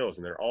same skills,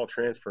 and they're all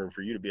transferring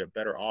for you to be a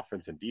better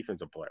offense and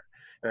defensive player.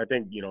 And I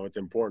think, it's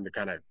important to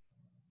kind of,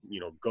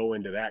 go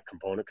into that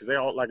component because they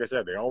all, like I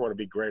said, they all want to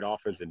be great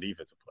offense and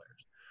defensive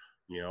players,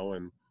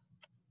 and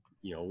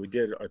we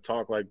did a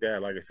talk like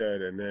that, like I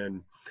said, and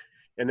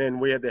then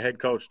we had the head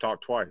coach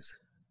talk twice.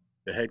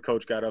 The head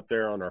coach got up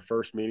there on our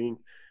first meeting,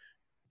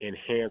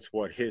 enhance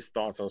what his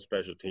thoughts on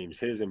special teams,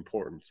 his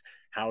importance,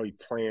 how he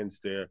plans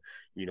to,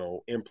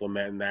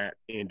 implement that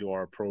into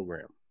our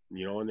program,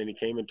 and then he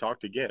came and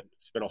talked again.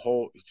 It's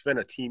been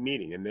a team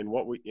meeting. And then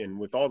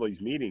with all these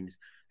meetings,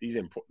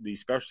 these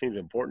special teams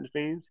importance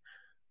meetings,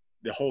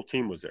 the whole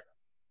team was there.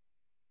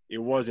 It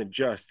wasn't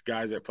just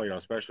guys that played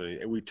on special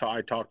teams.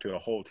 I talked to the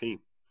whole team.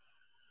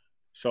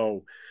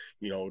 So,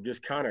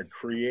 just kind of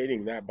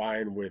creating that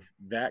buy-in with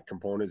that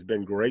component has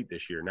been great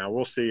this year. Now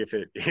we'll see if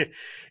it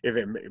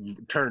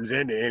turns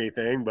into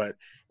anything,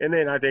 and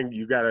then I think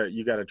you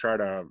gotta try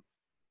to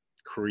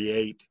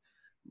create,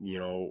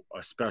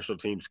 a special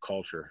teams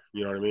culture.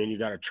 You know what I mean? You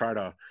got to try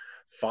to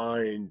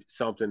find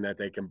something that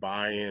they can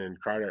buy in and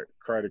try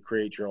to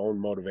create your own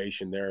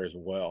motivation there as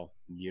well.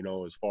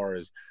 As far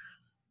as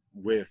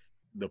with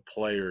the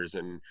players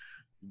and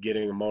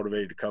getting them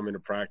motivated to come into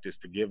practice,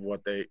 to give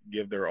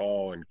their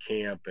all in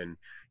camp. And,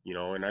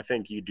 and I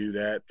think you do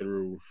that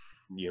through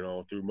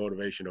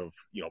motivation of,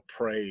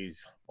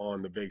 praise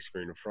on the big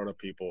screen in front of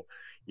people,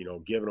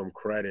 giving them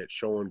credit,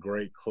 showing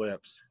great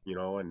clips,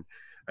 and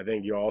I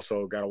think you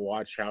also got to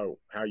watch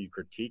how you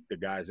critique the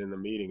guys in the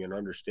meeting and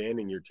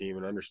understanding your team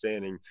and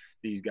understanding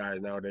these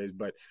guys nowadays.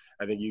 But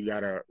I think you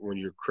got to, when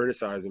you're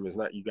criticizing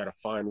them, you got to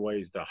find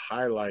ways to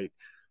highlight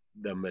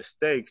the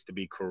mistakes to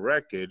be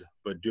corrected,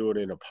 but do it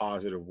in a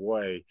positive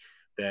way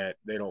that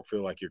they don't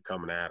feel like you're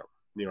coming at them.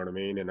 You know what I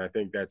mean? And I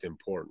think that's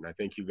important. I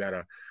think you got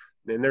to,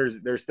 and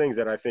there's things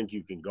that I think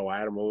you can go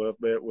at them a little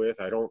bit with.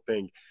 I don't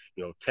think,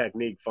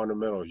 technique,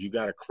 fundamentals, you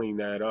got to clean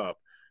that up.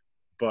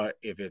 But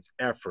if it's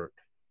effort,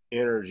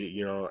 energy,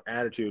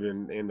 attitude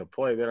in the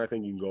play, then I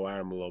think you can go at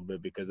them a little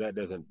bit, because that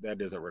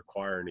doesn't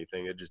require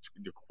anything. It just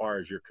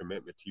requires your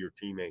commitment to your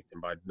teammates.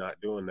 And by not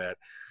doing that,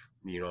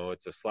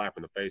 it's a slap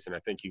in the face, and I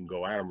think you can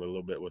go at them a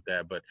little bit with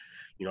that. But,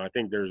 I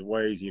think there's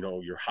ways,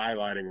 you're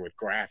highlighting with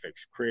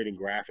graphics, creating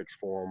graphics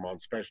for them on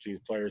special teams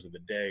players of the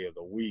day, of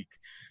the week.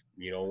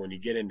 When you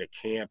get into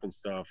camp and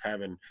stuff,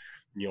 having,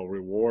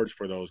 rewards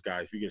for those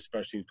guys. If you get a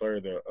special teams player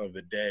of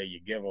the day, you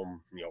give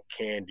them,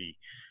 candy,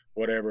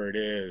 whatever it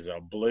is,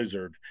 a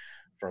Blizzard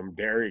from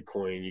Dairy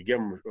Queen. You give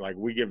them,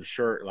 we gave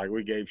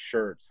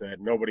shirts that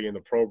nobody in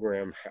the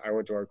program. I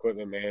went to our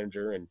equipment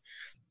manager and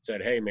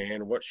said, hey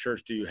man, what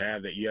shirts do you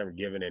have that you haven't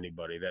given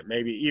anybody, that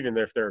maybe even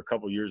if they're a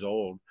couple years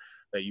old,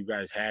 that you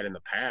guys had in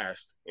the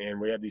past? And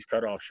we have these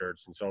cutoff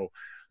shirts. And so,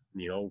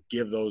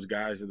 give those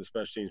guys to the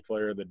special teams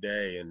player of the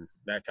day and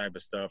that type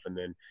of stuff. And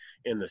then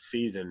in the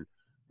season,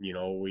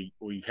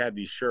 we had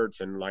these shirts,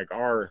 and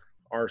our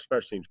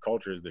special teams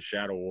culture is the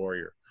Shadow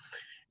Warrior.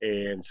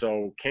 And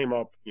so came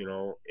up, I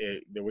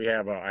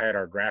had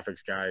our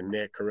graphics guy,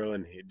 Nick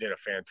Carillon. He did a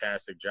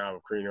fantastic job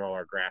of creating all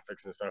our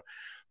graphics and stuff.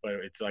 But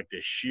it's like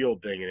this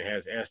shield thing, and it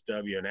has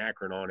SW and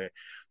Akron on it.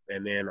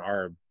 And then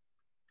our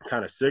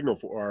kind of signal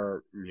for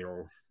our,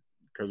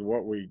 because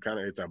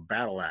it's a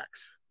battle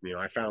axe.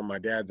 I found my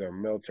dad's a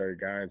military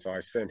guy, and so I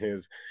sent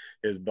his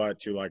butt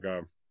to like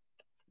a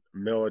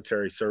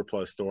military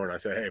surplus store, and I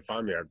said, hey,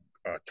 find me a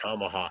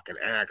tomahawk, an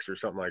axe or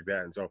something like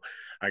that. And so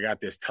I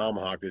got this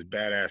tomahawk, this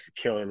badass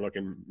killing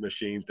looking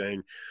machine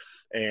thing.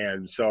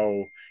 And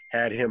so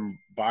had him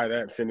buy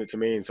that and send it to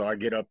me. And so I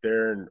get up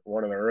there in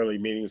one of the early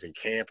meetings in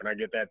camp, and I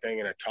get that thing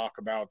and I talk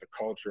about the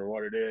culture and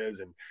what it is.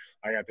 And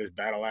I got this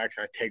battle axe,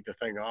 and I take the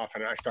thing off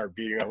and I start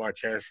beating on my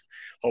chest,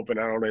 hoping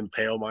I don't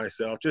impale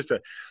myself,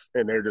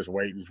 and they're just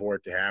waiting for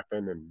it to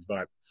happen.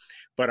 But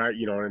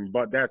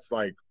that's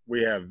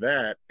we have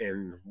that.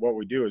 And what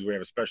we do is we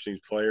have a special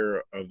teams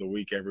player of the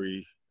week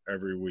every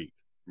week,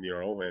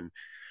 and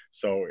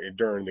so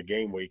during the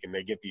game week, and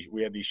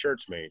we have these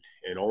shirts made,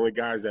 and only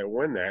guys that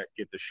win that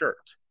get the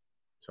shirts.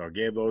 So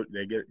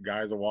they get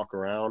guys to walk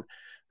around,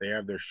 they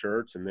have their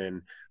shirts, and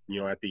then,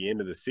 at the end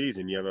of the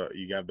season, you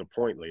have the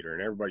point leader,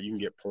 and everybody, you can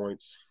get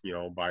points,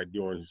 by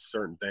doing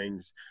certain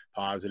things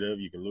positive.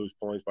 You can lose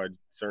points by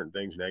certain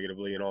things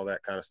negatively and all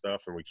that kind of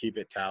stuff. And we keep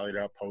it tallied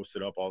up,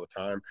 posted up all the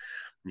time,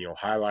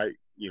 highlight,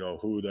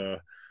 who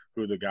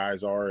the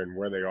guys are and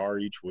where they are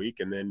each week.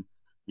 And then,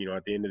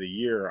 at the end of the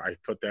year, I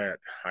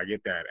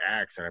get that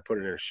axe and I put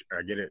it in,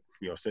 I get it,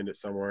 send it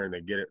somewhere and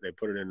they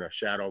put it in a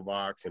shadow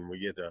box and we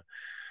get a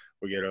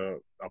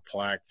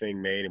plaque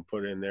thing made and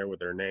put it in there with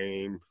their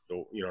name,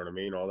 you know what I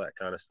mean? All that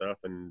kind of stuff.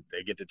 And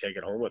they get to take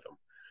it home with them.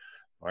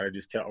 I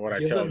just tell what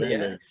I tell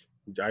them.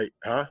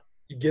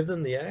 You give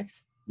them the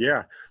axe?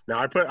 Yeah. Now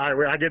I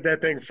get that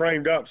thing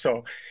framed up.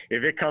 So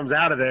if it comes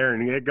out of there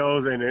and it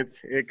goes and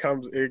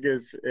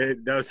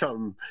it does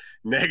something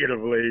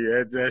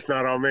negatively, that's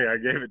not on me. I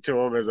gave it to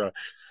them as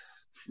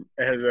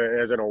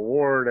an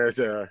award, as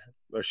a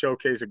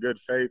showcase of good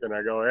faith. And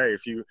I go, hey,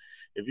 if you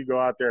go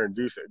out there and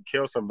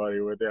kill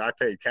somebody with it, I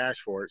paid cash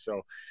for it.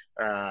 So,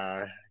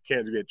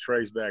 can't get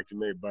traced back to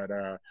me,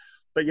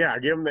 but yeah, I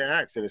give them the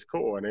axe and it's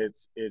cool. And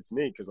it's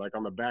neat. Cause like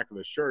on the back of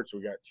the shirts,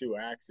 we got 2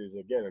 axes,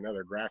 again,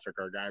 another graphic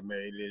our guy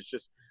made.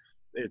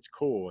 It's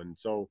cool. And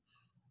so,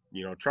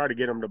 try to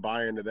get them to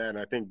buy into that. And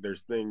I think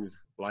there's things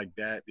like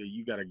that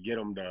you got to get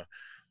them to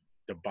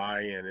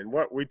buy in. And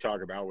what we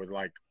talk about with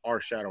like our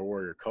Shadow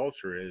Warrior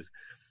culture is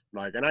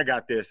like, and I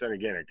got this, and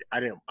again,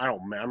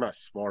 I'm not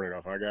smart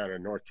enough. I got a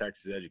North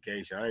Texas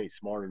education. I ain't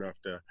smart enough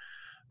to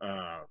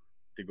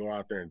go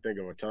out there and think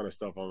of a ton of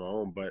stuff on my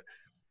own. But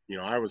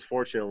I was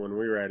fortunate when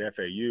we were at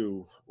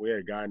FAU, we had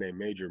a guy named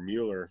Major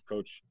Mueller,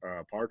 Coach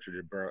Partridge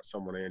had brought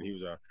someone in. He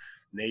was a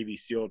Navy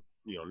SEAL,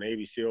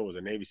 Navy SEAL, was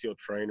a Navy SEAL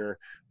trainer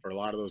for a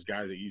lot of those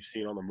guys that you've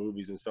seen on the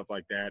movies and stuff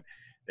like that,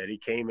 that he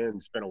came in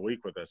and spent a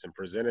week with us and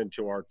presented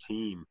to our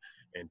team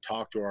and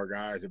talked to our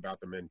guys about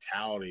the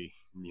mentality,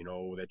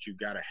 that you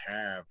got to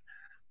have,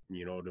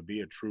 to be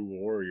a true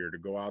warrior, to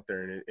go out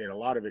there. And a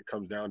lot of it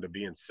comes down to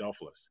being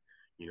selfless.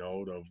 And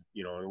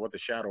what the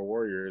Shadow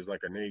Warrior is,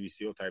 like a Navy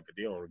SEAL type of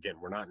deal. And again,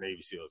 we're not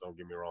Navy SEALs, don't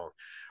get me wrong.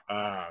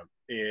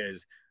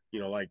 Is,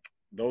 like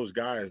those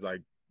guys,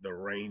 like the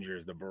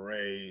Rangers, the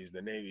Berets,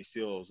 the Navy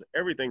SEALs,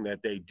 everything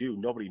that they do,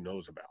 nobody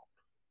knows about.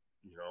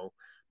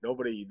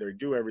 They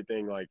do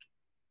everything like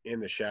in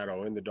the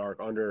shadow, in the dark,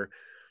 under,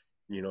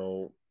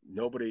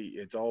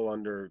 it's all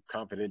under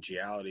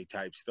confidentiality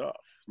type stuff,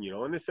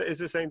 and it's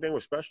the same thing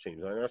with special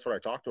teams. And that's what I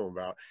talked to them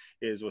about,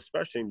 is with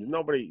special teams,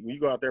 you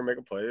go out there and make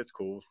a play, that's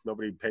cool.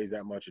 Nobody pays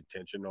that much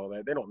attention, all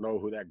that. They don't know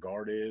who that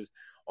guard is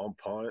on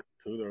punt,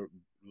 who the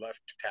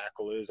left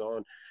tackle is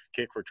on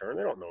kick return.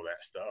 They don't know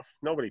that stuff.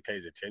 Nobody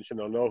pays attention.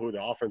 They'll know who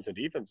the offense and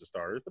defensive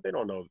starters, but they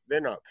don't know.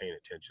 They're not paying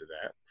attention to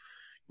that.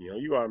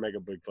 You got to make a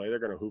big play. They're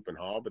going to hoop and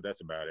haul, but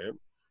that's about it.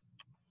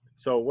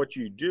 So what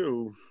you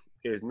do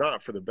is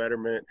not for the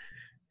betterment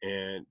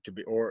and to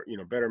be, or,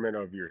 betterment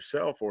of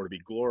yourself or to be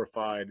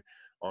glorified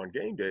on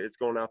game day. It's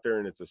going out there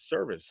and it's a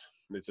service.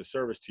 It's a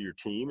service to your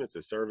team. It's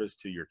a service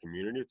to your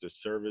community. It's a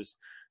service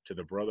to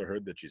the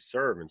brotherhood that you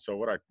serve. And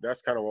so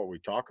that's kind of what we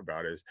talk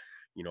about is,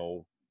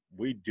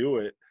 we do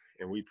it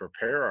and we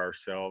prepare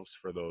ourselves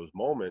for those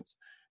moments,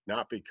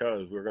 not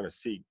because we're going to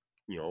seek,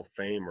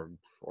 fame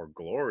or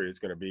glory. It's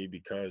going to be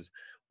because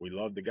we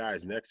love the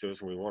guys next to us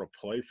and we want to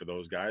play for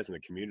those guys in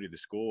the community, the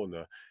school, and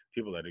the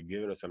people that have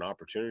given us an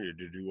opportunity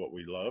to do what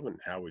we love and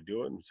how we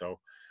do it. And so,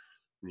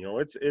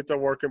 it's a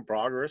work in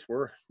progress.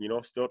 We're,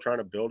 still trying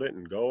to build it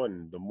and go.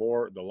 And the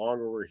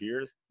longer we're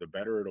here, the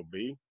better it'll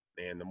be.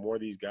 And the more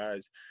these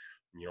guys,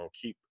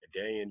 keep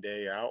day in,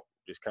 day out,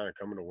 just kind of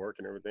coming to work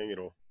and everything,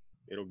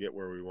 it'll get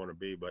where we want to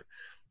be. But,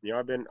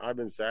 I've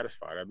been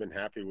satisfied. I've been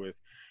happy with,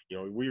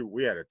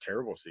 we had a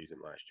terrible season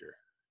last year.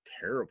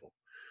 Terrible.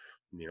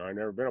 I've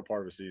never been a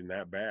part of a season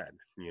that bad,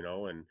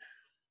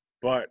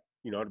 but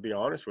to be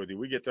honest with you,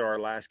 we get to our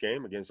last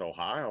game against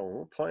Ohio and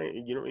we're playing,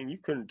 and you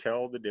couldn't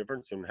tell the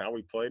difference in how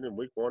we played in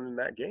week 1 in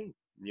that game.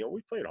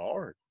 We played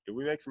hard. Did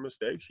we make some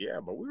mistakes? Yeah,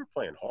 but we were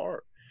playing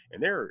hard.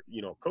 And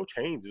Coach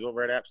Haynes is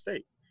over at App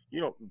State.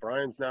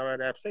 Brian's now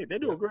at App State. They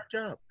do a great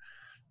job.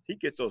 He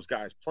gets those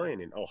guys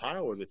playing. And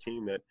Ohio is a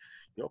team that,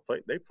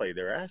 they play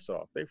their ass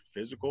off. They're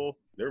physical.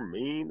 They're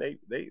mean. They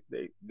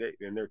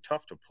and they're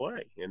tough to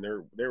play. And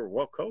they're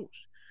well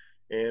coached.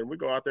 And we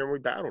go out there and we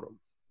battled them.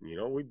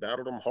 We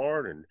battled them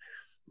hard, and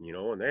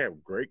and they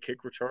have great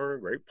kick returner,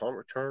 great punt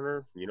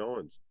returner.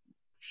 And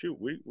shoot,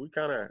 we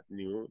kind of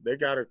they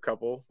got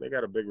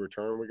a big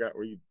return.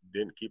 We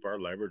didn't keep our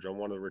leverage on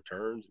one of the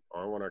returns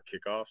on one of our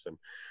kickoffs, and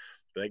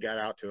they got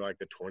out to like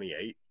the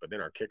 28. But then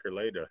our kicker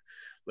laid a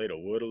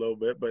wood a little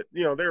bit. But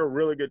they're a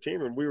really good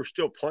team, and we were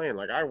still playing.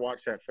 Like I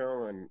watched that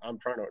film, and I'm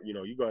trying to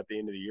you go at the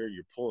end of the year,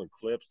 you're pulling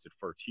clips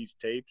for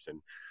tapes,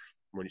 and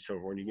when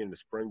you get into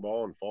spring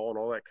ball and fall and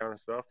all that kind of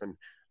stuff, and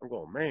I'm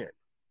going, man.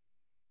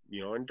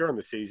 And during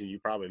the season, you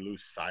probably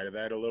lose sight of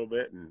that a little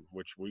bit, and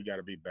which we got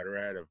to be better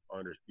at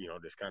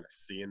just kind of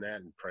seeing that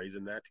and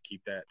praising that to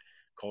keep that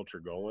culture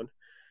going,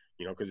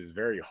 because it's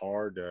very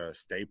hard to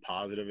stay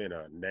positive in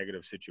a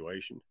negative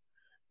situation.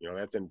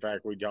 That's, in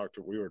fact, we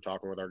were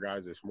talking with our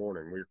guys this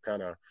morning. We're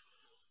kind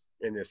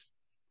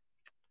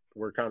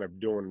of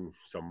doing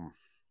some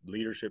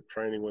leadership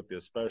training with the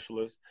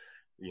specialists.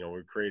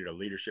 We created a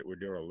leadership. We're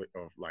doing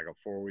like a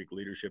 4-week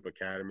leadership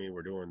academy.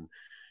 We're doing,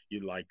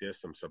 you'd like this,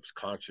 some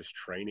subconscious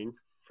training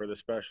for the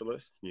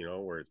specialist,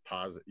 where it's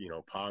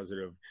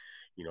positive,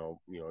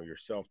 your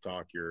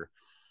self-talk, your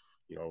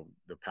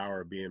the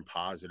power of being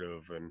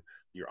positive and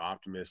your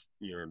optimist,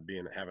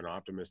 have an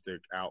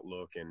optimistic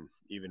outlook, and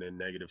even in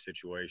negative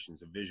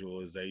situations, a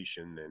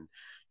visualization and,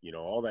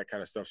 all that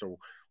kind of stuff. So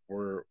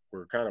we're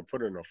kind of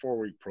putting a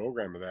 4-week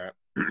program of that.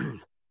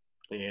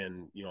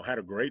 And, had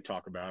a great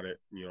talk about it,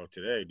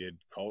 today.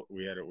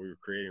 We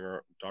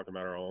were talking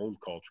about our own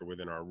culture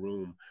within our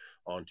room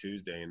on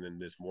Tuesday. And then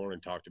this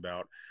morning talked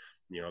about,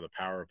 the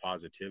power of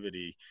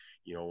positivity,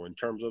 in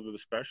terms of the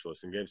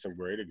specialists, and gave some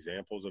great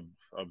examples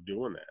of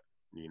doing that,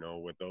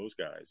 with those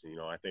guys.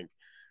 I think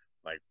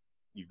like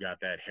you got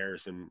the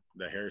Harrison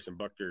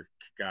Butker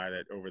guy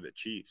that over the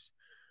Chiefs.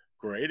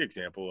 Great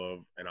example of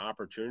an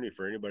opportunity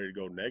for anybody to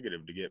go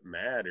negative, to get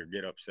mad or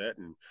get upset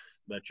and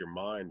let your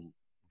mind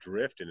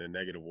drift in a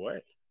negative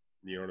way.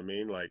 You know what I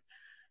mean? Like,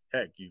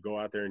 heck, you go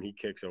out there and he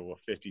kicks a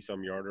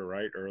 50-some yarder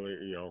right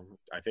early,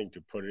 I think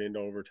to put it into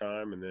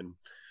overtime, and then,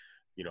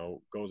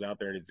 goes out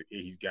there and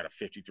he's got a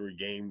 53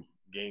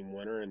 game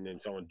winner, and then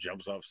someone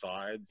jumps off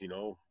sides, they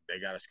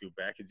got to scoot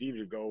back. It's easy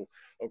to go,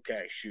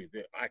 okay, shoot,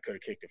 I could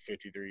have kicked a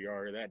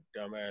 53-yarder. That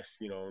dumbass,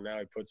 now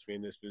he puts me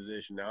in this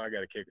position. Now I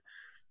got to kick.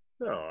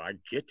 No, I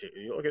get to,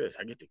 look at this.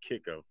 I get to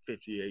kick a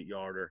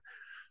 58-yarder,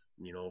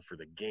 for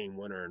the game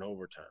winner in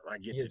overtime. I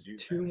get to do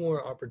two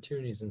more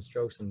opportunities and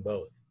strokes in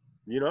both.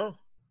 Yeah.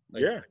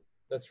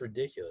 That's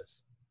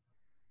ridiculous.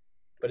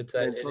 But it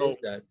is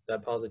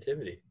that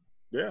positivity.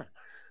 Yeah.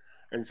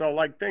 And so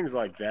like things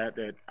like that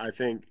I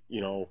think,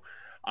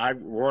 I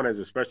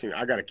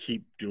got to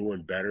keep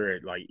doing better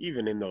at, like,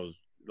 even in those,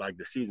 like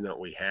the season that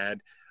we had,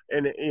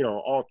 and,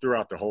 all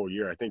throughout the whole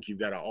year, I think you've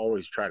got to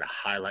always try to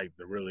highlight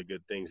the really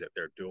good things that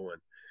they're doing.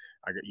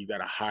 You got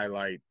to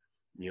highlight,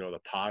 the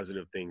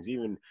positive things,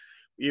 even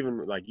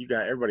like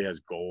everybody has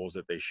goals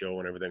that they show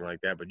and everything like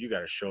that, but you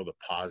got to show the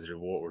positive,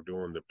 what we're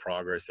doing, the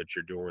progress that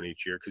you're doing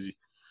each year. Cause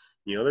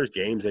there's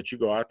games that you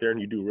go out there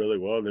and you do really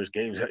well, and there's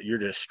games that you're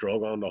just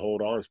struggling to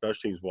hold on,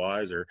 special teams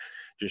wise, or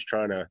just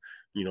trying to,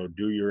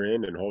 do your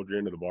end and hold your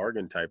end of the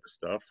bargain type of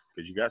stuff.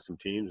 Cause you got some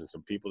teams and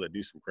some people that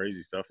do some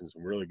crazy stuff and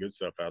some really good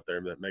stuff out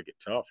there that make it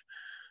tough.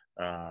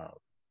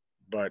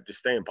 But just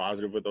staying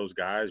positive with those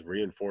guys,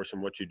 reinforcing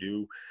what you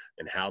do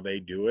and how they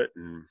do it,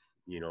 and,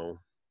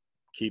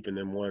 keeping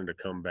them wanting to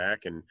come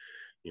back and,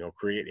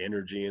 create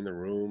energy in the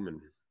room. And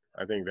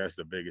I think that's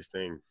the biggest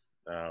thing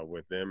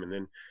with them. And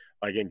then,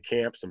 like in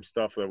camp, some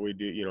stuff that we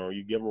do,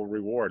 you give them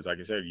rewards. Like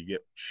I said, you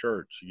get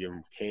shirts, you give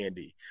them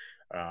candy,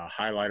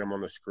 highlight them on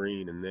the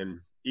screen. And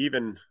then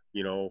even,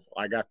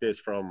 I got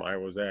this I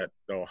was at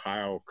the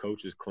Ohio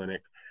Coaches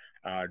Clinic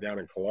down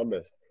in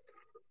Columbus.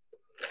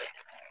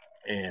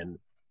 And,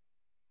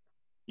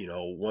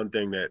 one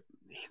thing that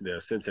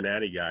the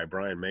Cincinnati guy,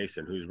 Brian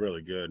Mason, who's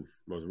really good,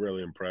 was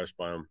really impressed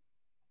by him.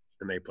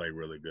 And they played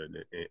really good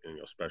in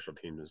special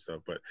teams and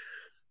stuff, but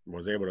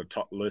was able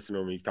to listen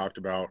to him. He talked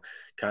about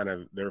kind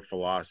of their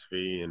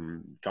philosophy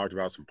and talked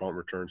about some punt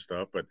return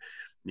stuff. But,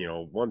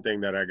 one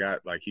thing that I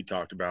got, like, he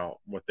talked about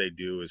what they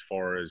do as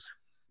far as,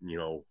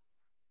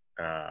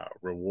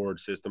 reward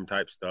system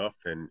type stuff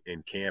and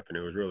in camp. And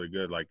it was really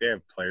good. Like, they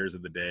have players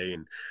of the day,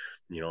 and,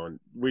 and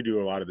we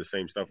do a lot of the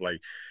same stuff.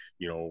 Like,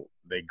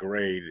 they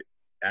grade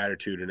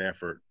attitude and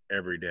effort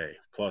every day,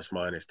 plus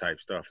minus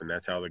type stuff. And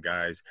that's how the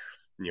guys,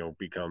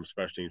 become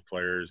special teams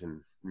players.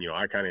 And,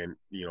 I kind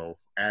of,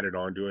 added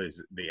on to it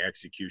is the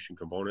execution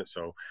component.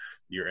 So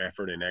your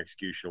effort and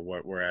execution of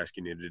what we're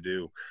asking you to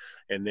do.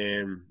 And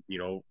then,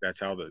 that's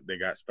how they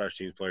got special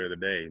teams player of the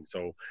day. And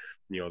so,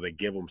 they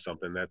give them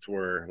something. That's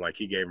where, like,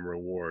 he gave them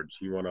rewards.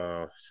 You want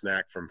to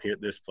snack from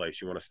this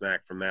place. You want to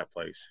snack from that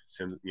place.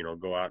 Send,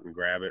 go out and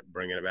grab it,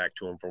 bring it back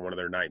to them for one of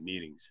their night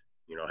meetings.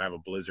 Have a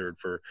blizzard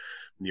for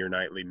your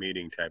nightly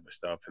meeting type of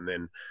stuff. And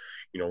then,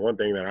 one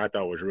thing that I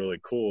thought was really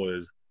cool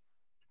is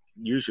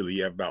usually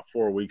you have about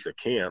 4 weeks of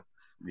camp,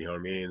 you know what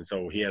I mean? And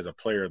so he has a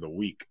player of the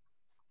week.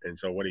 And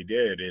so what he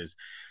did is,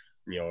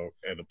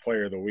 the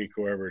player of the week,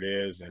 whoever it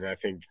is, and I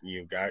think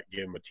give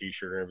him a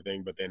t-shirt and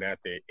everything. But then at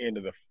the end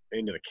of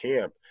the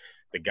camp,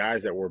 the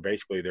guys that were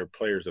basically their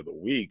players of the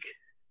week,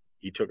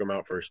 he took them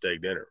out for a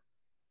steak dinner.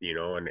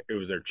 And it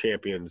was their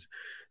champions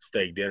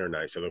steak dinner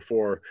night. So the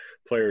 4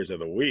 players of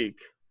the week,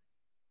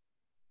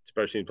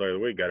 especially player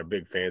of the week, got a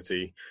big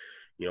fancy,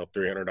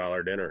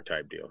 $300 dinner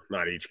type deal.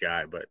 Not each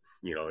guy, but,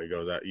 he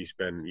goes out,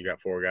 you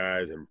got 4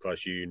 guys, and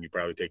plus you, and you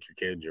probably take your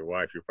kids, your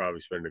wife, you're probably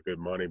spending good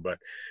money, but,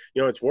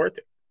 it's worth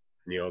it.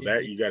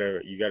 That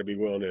you gotta be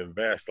willing to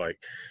invest. Like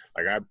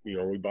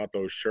we bought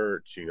those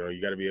shirts,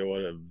 you gotta be able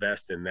to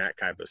invest in that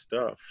type of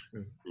stuff.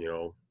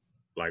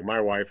 Like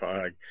my wife,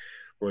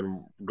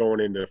 when going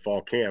into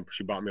fall camp,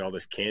 she bought me all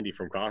this candy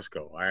from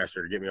Costco. I asked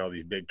her to get me all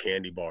these big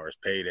candy bars,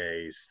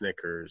 Paydays,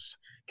 Snickers,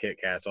 Kit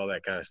Kats, all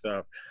that kind of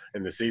stuff.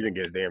 And the season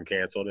gets damn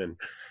canceled, and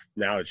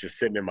now it's just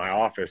sitting in my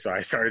office. So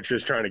I started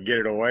just trying to get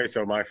it away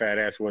so my fat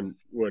ass wouldn't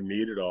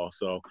need it all.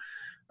 So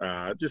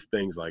just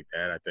things like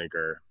that I think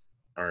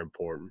are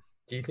important.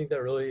 Do you think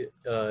that really,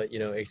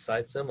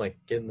 excites them, like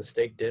getting the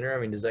steak dinner? I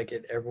mean, does that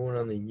get everyone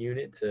on the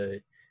unit to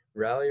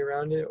rally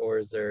around it, or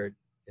is there,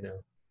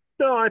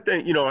 No, I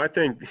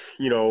think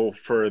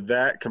for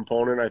that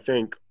component, I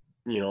think,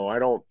 I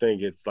don't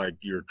think it's like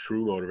you're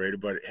true motivated,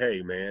 but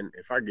hey, man,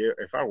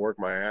 if I work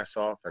my ass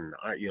off and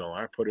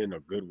I put in a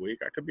good week,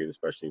 I could be the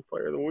special teams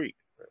player of the week.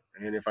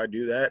 And if I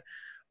do that,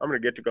 I'm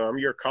going to get to go.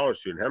 You're a college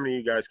student. How many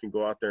of you guys can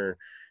go out there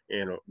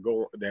and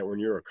go that when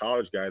you're a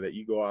college guy that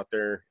you go out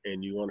there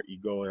and you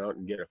go out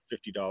and get a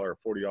 $50 or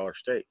 $40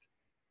 steak,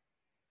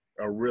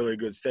 a really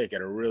good steak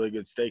at a really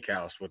good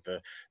steakhouse with the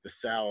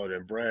salad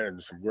and bread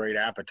and some great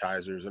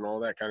appetizers and all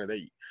that kind of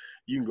thing.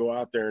 You can go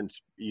out there and,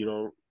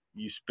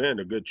 you spend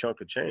a good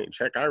chunk of change.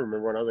 Heck, I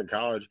remember when I was in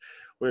college,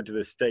 we went to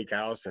this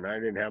steakhouse and I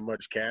didn't have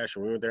much cash,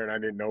 and we went there and I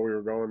didn't know we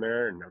were going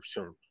there. And I'm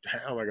sure,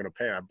 how am I going to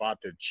pay? I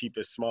bought the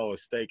cheapest,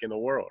 smallest steak in the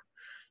world,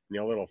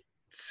 a little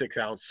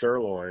 6-ounce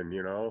sirloin,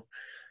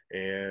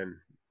 and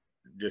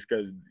just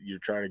because you're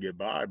trying to get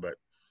by. But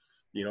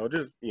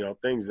just,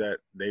 things that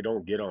they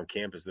don't get on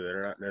campus that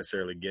they're not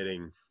necessarily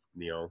getting,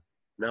 now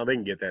they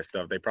can get that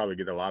stuff. They probably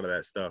get a lot of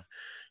that stuff,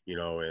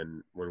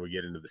 and when we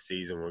get into the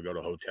season, when we go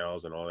to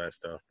hotels and all that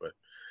stuff. But,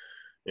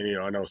 and,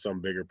 I know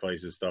some bigger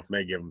places stuff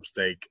may give them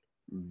steak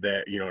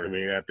that, you know what I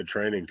mean, at the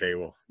training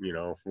table,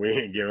 we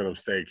ain't giving them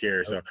steak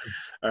here. So,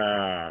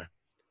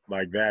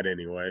 like that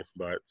anyway.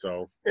 But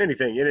so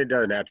anything, and it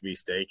doesn't have to be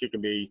steak. It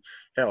can be,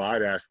 hell,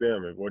 I'd ask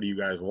them, what do you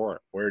guys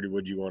want?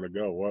 Would you want to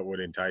go? What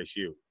would entice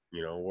you?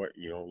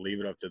 Leave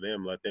it up to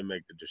them. Let them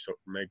make the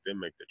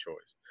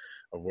choice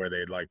of where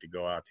they'd like to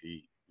go out to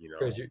eat.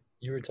 Because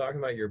you were talking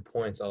about your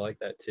points. I like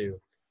that too.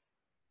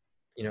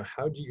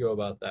 How'd you go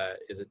about that?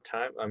 Is it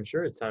time? I'm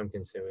sure it's time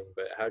consuming,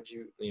 but how'd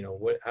you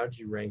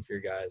rank your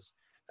guys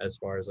as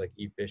far as like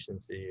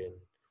efficiency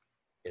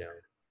and,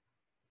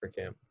 for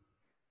camp?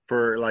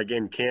 For like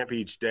in camp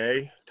each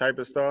day type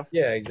of stuff?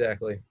 Yeah,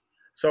 exactly.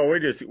 So we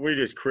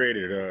just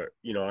created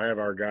I have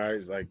our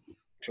guys like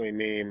between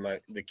me and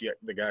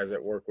the guys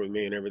that work with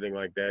me and everything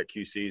like that,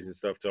 QCs and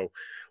stuff. So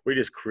we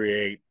just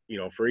create,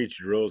 for each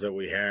drills that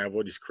we have,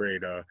 we'll just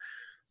create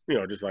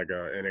just like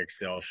an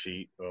Excel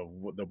sheet of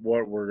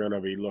what we're going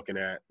to be looking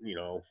at, we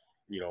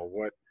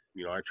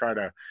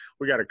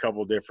got a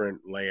couple different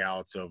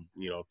layouts of,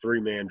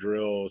 3-man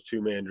drills,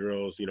 2-man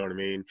drills, you know what I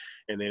mean?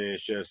 And then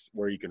it's just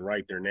where you can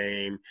write their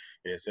name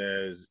and it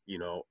says,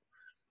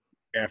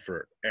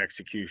 effort,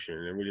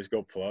 execution, and we just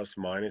go plus,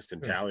 minus,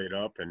 and tally it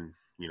up, and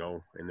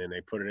and then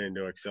they put it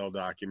into Excel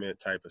document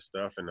type of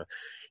stuff. And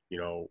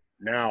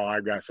now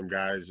I've got some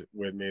guys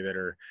with me that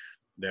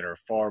are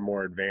far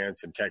more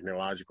advanced and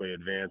technologically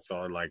advanced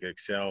on like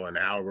Excel and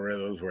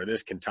algorithms where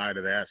this can tie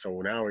to that.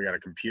 So now we got a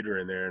computer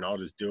in there, and I'll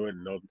just do it,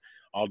 and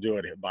I'll do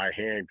it by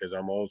hand because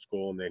I'm old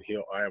school, and then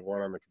I have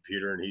one on the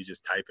computer and he's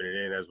just typing it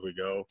in as we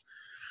go.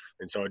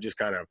 And so it just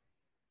kind of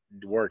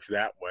works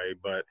that way.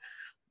 But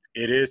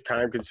it is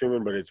time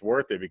consuming, but it's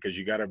worth it because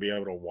you got to be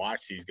able to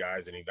watch these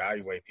guys and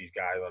evaluate these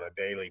guys on a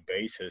daily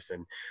basis.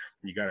 And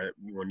you got to,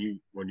 when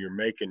you're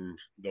making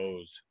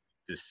those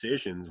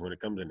decisions, when it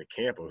comes into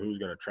camp of who's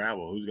going to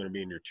travel, who's going to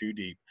be in your 2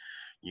 deep,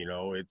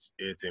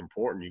 it's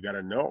important. You got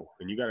to know,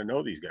 and you got to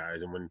know these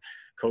guys. And when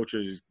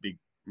coaches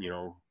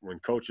when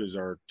coaches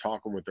are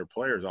talking with their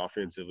players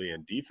offensively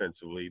and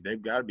defensively,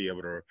 they've got to be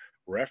able to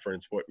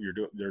reference what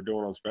they're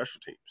doing on special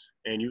teams.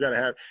 And you got to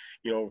have,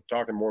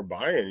 talking more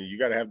buy-in, you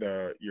got to have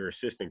your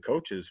assistant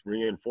coaches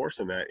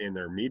reinforcing that in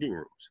their meeting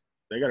rooms.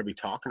 They got to be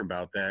talking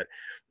about that,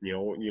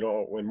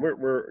 when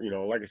we're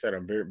like I said,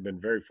 I've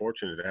been very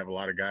fortunate to have a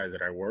lot of guys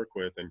that I work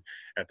with and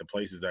at the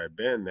places that I've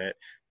been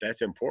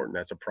that's important.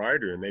 That's a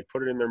priority. And they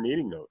put it in their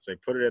meeting notes. They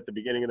put it at the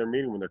beginning of their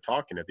meeting when they're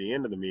talking, at the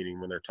end of the meeting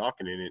when they're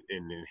talking in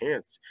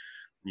enhance.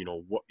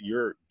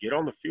 Get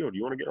on the field.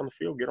 You want to get on the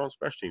field, get on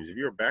special teams. If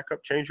you're a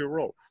backup, change your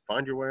role.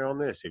 Find your way on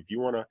this. If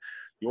you want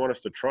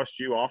us to trust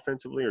you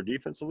offensively or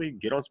defensively,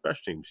 get on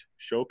special teams.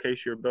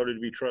 Showcase your ability to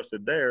be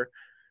trusted there,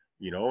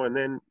 and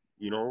then,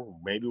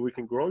 maybe we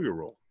can grow your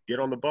role. Get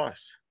on the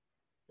bus.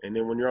 And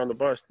then when you're on the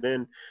bus,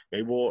 then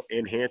maybe we'll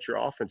enhance your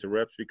offensive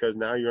reps because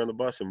now you're on the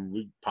bus and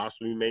we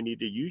possibly may need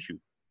to use you.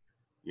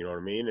 You know what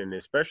I mean? And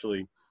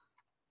especially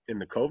in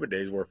the COVID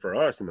days where for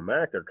us in the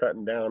MAC, they're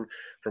cutting down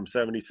from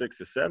 76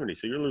 to 70.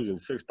 So you're losing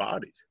 6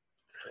 bodies.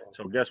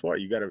 So guess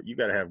what? You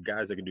gotta have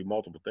guys that can do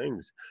multiple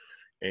things.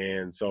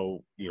 And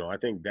so, I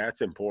think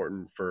that's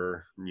important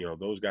for,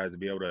 those guys to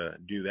be able to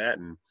do that.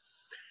 And,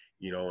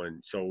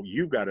 and so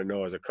you've got to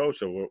know as a coach.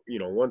 So,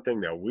 one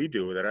thing that we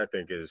do that I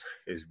think is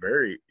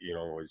very,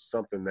 is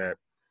something that,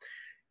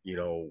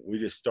 we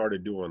just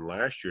started doing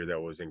last year that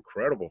was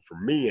incredible for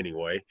me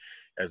anyway,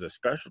 as a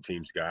special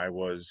teams guy,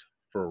 was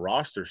for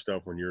roster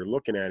stuff when you're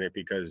looking at it,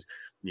 because,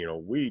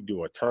 we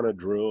do a ton of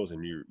drills,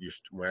 and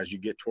as you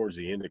get towards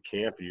the end of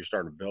camp and you're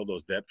starting to build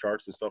those depth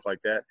charts and stuff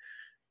like that,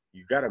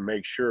 you got to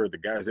make sure the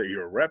guys that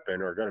you're repping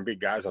are going to be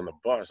guys on the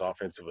bus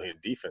offensively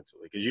and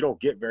defensively, because you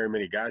don't get very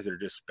many guys that are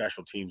just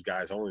special teams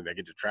guys only that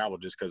get to travel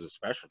just because of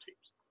special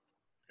teams.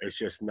 It's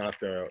just not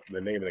the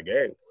name of the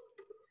game.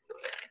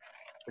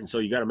 And so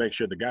you got to make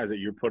sure the guys that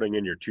you're putting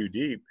in your 2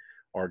 deep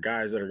are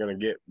guys that are going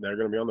to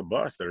be on the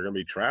bus, that are going to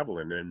be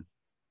traveling.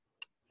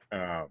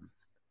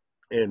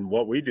 And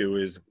what we do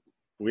is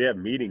we have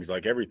meetings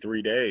like every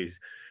 3 days,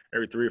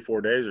 every 3 or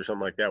 4 days or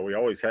something like that, we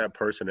always have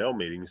personnel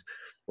meetings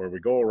where we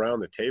go around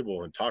the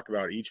table and talk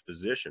about each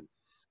position.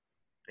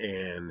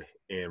 And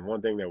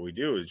one thing that we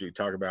do is we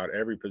talk about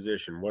every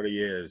position, what he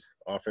is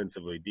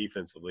offensively,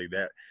 defensively,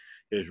 that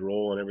his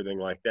role and everything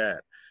like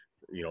that.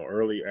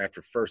 Early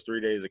after first 3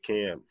 days of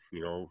camp,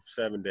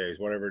 7 days,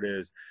 whatever it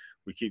is,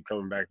 we keep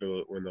coming back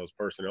to when those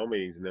personnel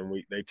meetings, and then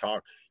they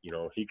talk.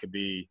 He could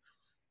be,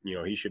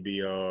 he should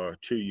be a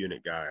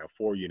 2-unit guy,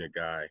 a 4-unit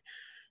guy.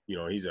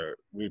 We're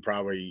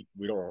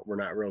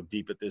not real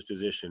deep at this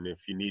position. If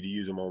you need to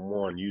use him on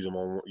one, use him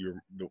on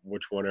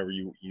which whenever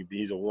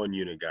he's a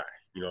 1-unit guy,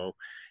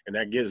 and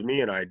that gives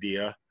me an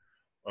idea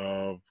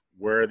of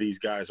where these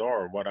guys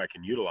are and what I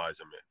can utilize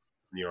them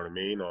in. You know what I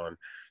mean? On,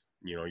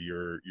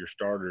 your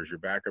starters, your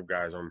backup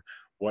guys, on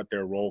what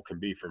their role can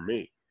be for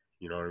me.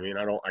 You know what I mean?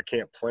 I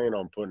can't plan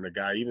on putting a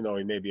guy, even though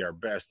he may be our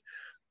best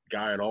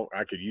guy and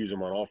I could use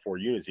him on all 4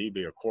 units. He'd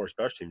be a core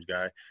special teams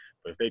guy.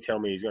 But if they tell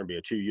me he's going to be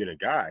a 2-unit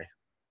guy,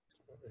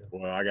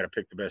 well, I got to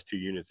pick the best 2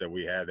 units that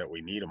we have that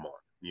we need him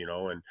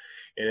on,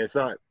 and it's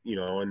not,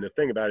 and the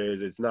thing about it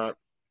is it's not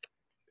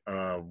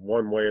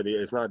one way or the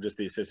other. It's not just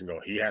the assistant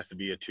go, he has to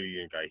be a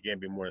 2-unit guy. He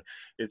can't be more.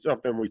 It's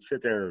something we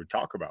sit there and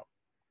talk about.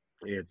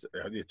 It's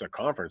a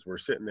conference. We're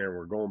sitting there and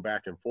we're going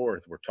back and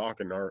forth. We're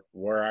talking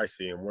where I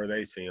see him, where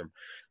they see him.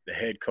 The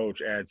head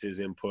coach adds his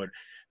input.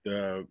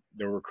 The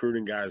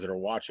recruiting guys that are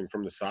watching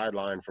from the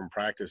sideline from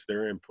practice,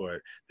 their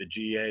input. The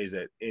GAs,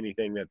 that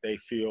anything that they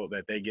feel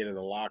that they get in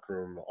the locker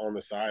room, on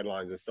the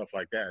sidelines and stuff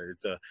like that.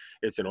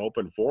 It's an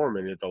open forum,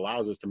 and it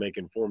allows us to make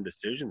informed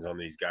decisions on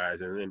these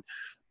guys. And then,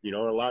 it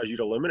allows you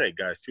to eliminate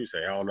guys too.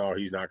 Say, oh no,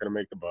 he's not going to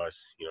make the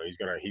bus.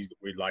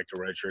 We'd like to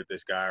redshirt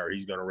this guy, or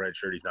he's going to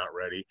redshirt. He's not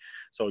ready.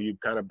 So you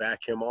kind of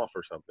back him off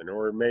or something.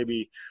 Or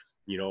maybe,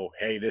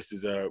 hey, this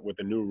is with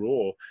the new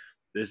rule,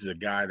 this is a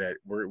guy that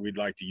we'd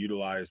like to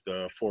utilize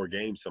the 4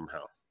 games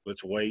somehow.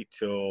 Let's wait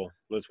a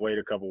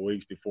couple of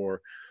weeks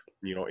before,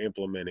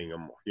 implementing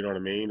them. You know what I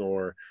mean?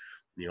 Or,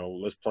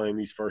 let's play in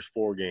these first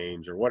 4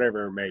 games or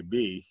whatever it may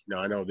be. Now,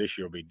 I know this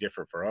year will be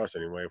different for us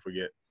anyway,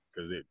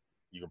 because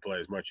you can play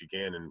as much as you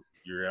can and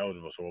you're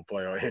eligible. So we'll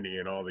play on any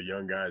and all the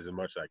young guys as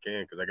much as I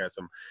can, because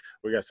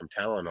we got some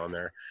talent on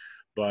there.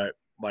 But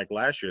like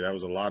last year, that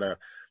was a lot of,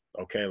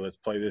 okay, let's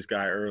play this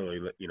guy early,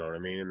 you know what I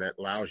mean? And that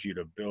allows you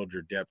to build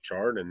your depth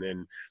chart. And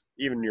then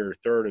even your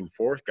 3rd and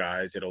 4th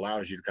guys, it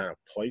allows you to kind of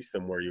place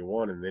them where you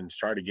want, and then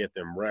try to get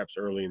them reps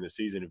early in the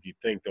season if you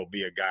think there'll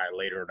be a guy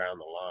later down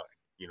the line,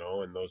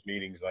 in those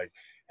meetings, like,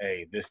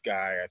 hey, this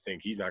guy, I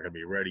think he's not going to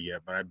be ready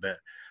yet, but I bet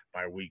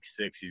by week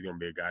 6 he's going to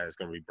be a guy that's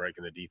going to be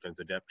breaking the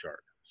defensive depth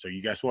chart. So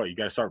you guess what? You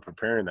got to start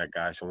preparing that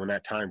guy, so when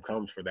that time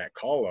comes for that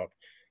call-up,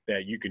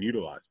 that you can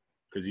utilize.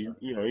 Because he's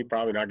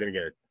probably not going to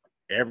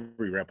get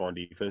every rep on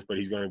defense, but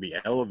he's going to be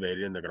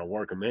elevated and they're going to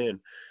work him in.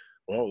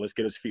 Well, let's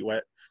get his feet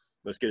wet.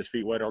 Let's get his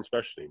feet wet on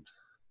special teams.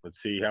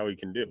 Let's see how he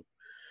can do,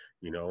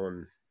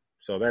 and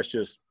so that's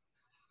just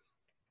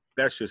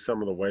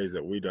some of the ways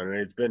that we've done it. And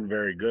it's been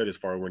very good as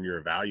far as when you're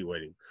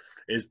evaluating.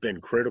 It's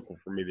been critical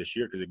for me this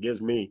year because it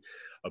gives me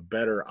a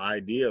better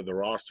idea of the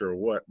roster, or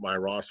what my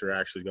roster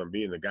actually is going to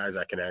be, and the guys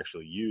I can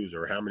actually use,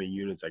 or how many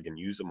units I can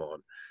use them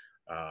on.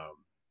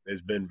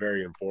 It's been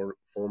very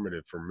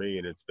informative for me,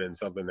 and it's been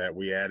something that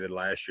we added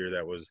last year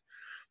that was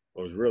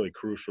really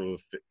crucial,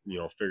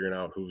 figuring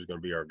out who was going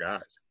to be our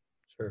guys.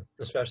 Sure,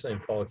 especially in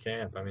fall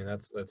camp. I mean,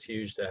 that's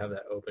huge to have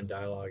that open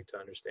dialogue to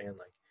understand,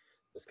 like,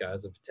 this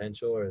guy's a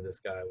potential, or this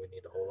guy we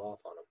need to hold off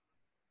on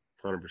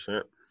him.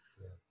 100%.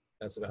 Yeah,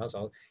 that's about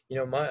all.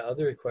 My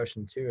other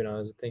question too, and I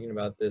was thinking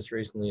about this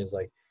recently, is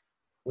like,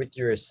 with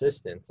your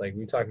assistants, like,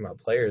 you're talking about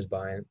players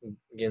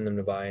getting them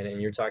to buy in,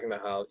 and you're talking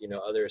about how,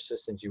 other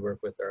assistants you work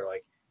with are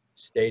like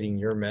stating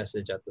your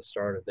message at the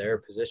start of their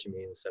position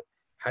meeting and stuff.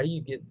 How do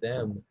you get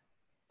them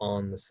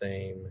on the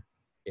same,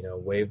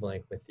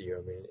 wavelength with you?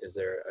 I mean, is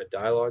there a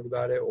dialogue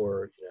about it,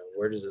 or,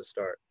 where does it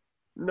start?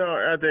 No,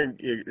 I think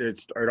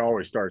it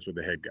always starts with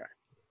the head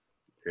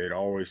guy. It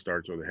always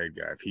starts with the head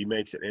guy. If he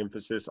makes an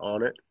emphasis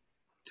on it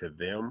to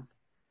them,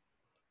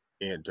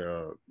 and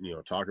to,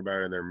 talk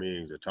about it in their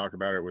meetings, to talk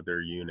about it with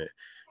their unit,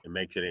 and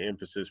makes it an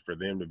emphasis for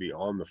them to be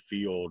on the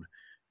field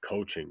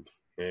coaching.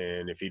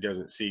 And if he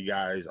doesn't see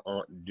guys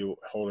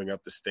holding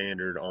up the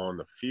standard on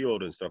the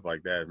field and stuff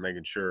like that,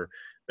 making sure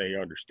they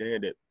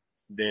understand it,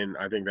 then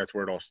I think that's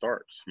where it all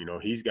starts.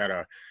 He's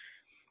got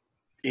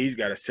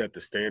to set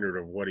the standard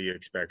of what he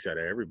expects out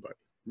of everybody.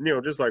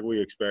 Just like we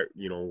expect,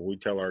 we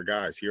tell our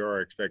guys, here are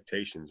our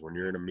expectations when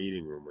you're in a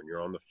meeting room, when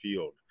you're on the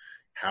field.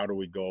 How do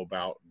we go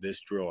about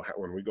this drill?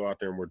 When we go out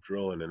there and we're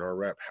drilling in our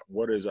rep,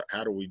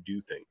 how do we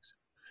do things?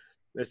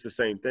 It's the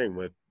same thing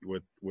with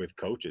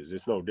coaches.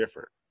 It's no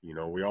different.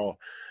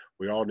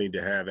 We all need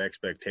to have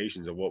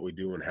expectations of what we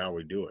do and how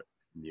we do it,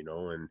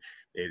 and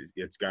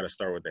it's got to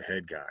start with the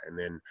head guy. And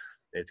then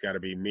it's got to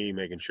be me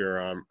making sure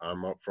I'm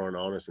upfront,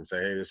 honest, and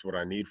say, hey, this is what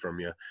I need from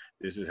you.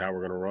 This is how we're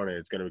going to run it.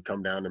 It's going to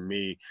come down to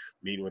me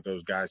meeting with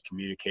those guys,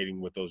 communicating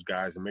with those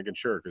guys, and making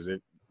sure, because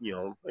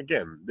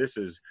again, this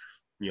is,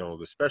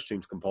 the special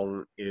teams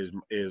component is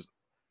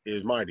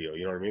is my deal.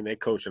 You know what I mean? They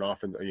coach an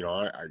often,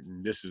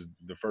 this is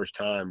the first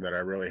time that I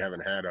really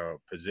haven't had a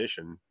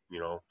position,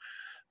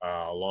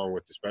 along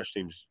with the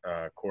special teams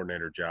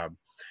coordinator job,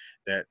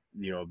 that,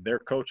 they're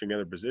coaching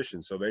other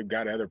positions. So they've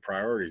got other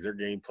priorities. They're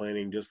game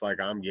planning just like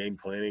I'm game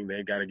planning.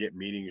 They got to get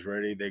meetings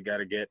ready. They got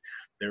to get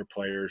their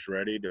players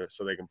ready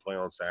so they can play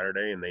on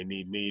Saturday. And they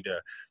need me to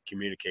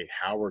communicate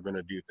how we're going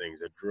to do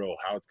things, a drill,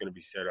 how it's going to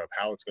be set up,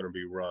 how it's going to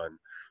be run,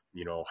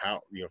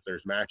 if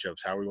there's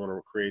matchups, how we want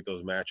to create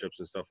those matchups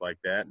and stuff like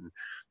that. And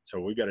so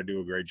we got to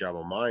do a great job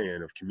on my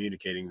end of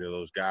communicating to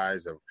those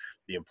guys of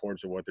the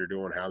importance of what they're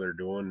doing, how they're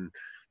doing.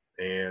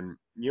 And,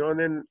 and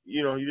then,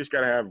 you just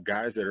got to have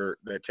guys that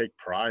take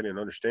pride and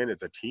understand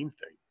it's a team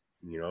thing,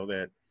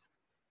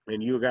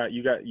 and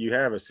you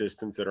have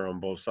assistants that are on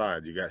both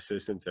sides. You got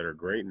assistants that are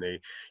great, and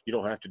you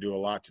don't have to do a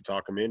lot to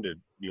talk them into,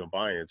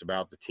 buying. It's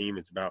about the team.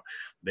 It's about,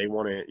 they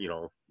want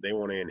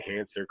to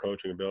enhance their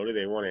coaching ability.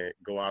 They want to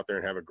go out there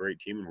and have a great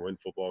team and win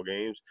football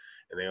games.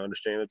 And they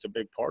understand it's a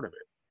big part of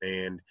it.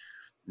 And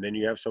then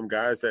you have some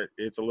guys that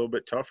it's a little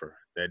bit tougher,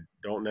 that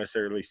don't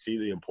necessarily see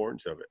the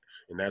importance of it.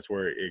 And that's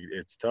where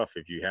it's tough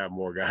if you have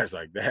more guys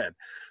like that,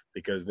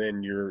 because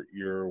then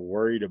you're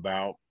worried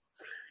about,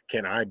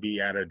 can I be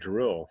at a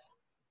drill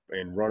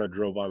and run a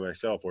drill by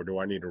myself, or do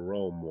I need to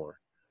roam more?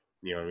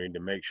 You know what I mean? To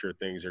make sure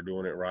things are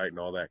doing it right and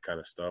all that kind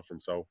of stuff.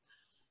 And so,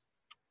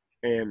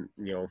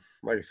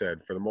 like I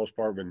said, for the most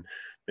part, been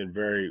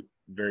very,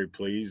 very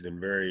pleased and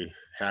very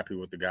happy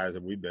with the guys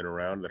that we've been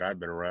around, that I've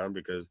been around,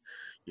 because,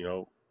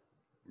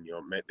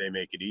 they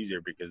make it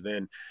easier, because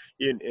then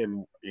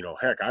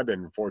heck, I've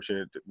been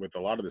fortunate with a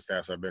lot of the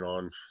staffs I've been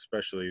on,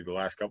 especially the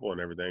last couple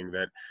and everything,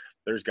 that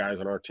there's guys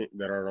on our team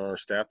that are on our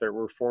staff that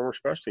were former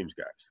special teams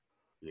guys.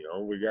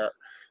 We've got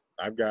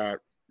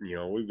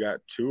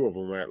two of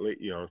them at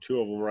least, two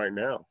of them right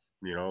now,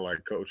 like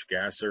Coach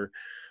Gasser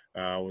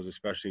was a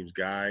special teams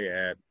guy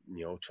at,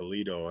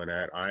 Toledo and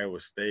at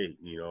Iowa State.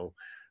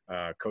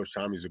 Coach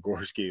Tommy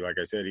Zagorski, like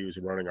I said, he was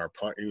running our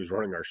punt, he was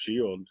running our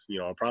shield,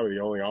 probably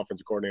the only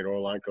offensive coordinator or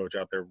line coach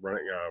out there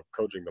running,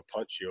 coaching the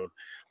punt shield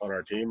on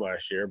our team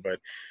last year. But,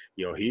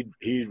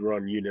 he'd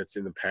run units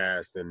in the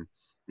past. And,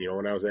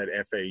 when I was at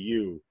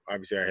FAU,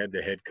 obviously I had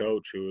the head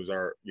coach who was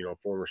our,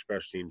 former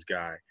special teams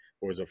guy,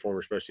 was a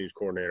former special teams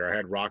coordinator. I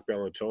had Rock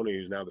Bellantoni,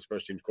 who's now the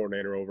special teams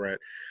coordinator over at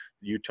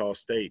Utah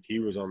State. He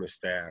was on the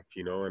staff,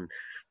 and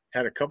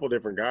had a couple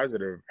different guys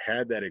that have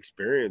had that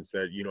experience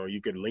that,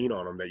 you could lean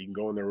on them, that you can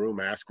go in their room,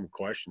 ask them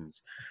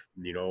questions.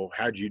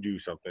 How'd you do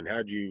something?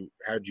 How'd you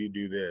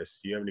do this?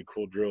 Do you have any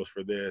cool drills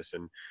for this?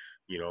 And,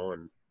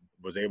 and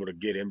was able to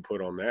get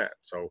input on that.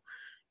 So,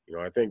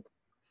 I think,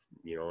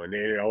 and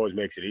it always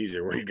makes it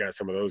easier when you got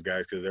some of those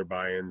guys, because they're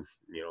buying,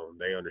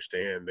 they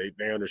understand,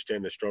 they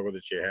understand the struggle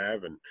that you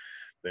have, and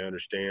they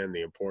understand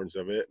the importance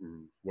of it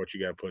and what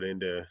you got to put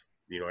into,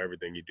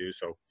 everything you do.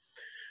 So,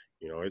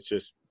 it's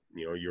just,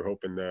 you're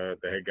hoping the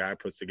head guy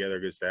puts together a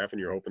good staff, and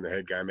you're hoping the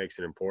head guy makes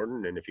it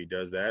important. And if he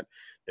does that,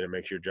 then it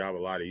makes your job a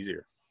lot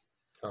easier.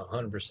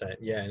 100%.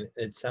 Yeah. And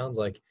it sounds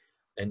like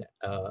an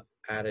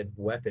added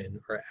weapon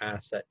or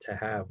asset to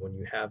have when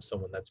you have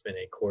someone that's been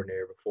a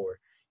coordinator before.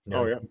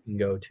 You can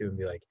go to and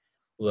be like,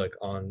 look,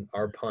 on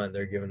our punt,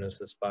 they're giving us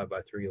this 5x3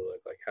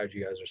 look. Like, how'd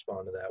you guys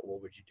respond to that?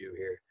 What would you do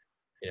here?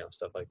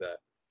 Stuff like that.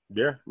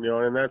 Yeah.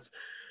 And that's,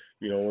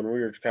 when we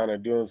were kind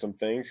of doing some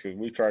things, because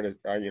we try to,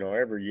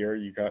 every year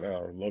you kind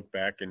of look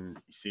back and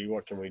see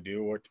what can we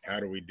do, how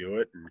do we do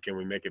it, and can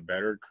we make it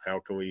better? How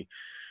can we,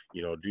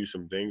 do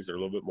some things that are a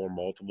little bit more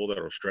multiple,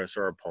 that will stress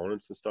our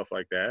opponents and stuff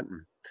like that.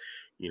 And,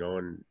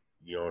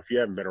 if you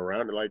haven't been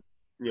around it, like,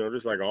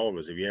 just like all of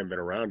us, if you haven't been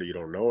around it, you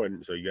don't know it.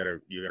 And so you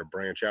gotta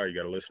branch out. You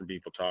gotta listen to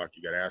people talk.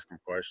 You gotta ask them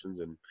questions.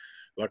 And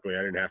luckily,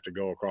 I didn't have to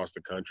go across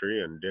the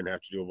country and didn't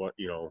have to do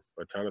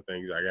a ton of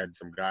things. I had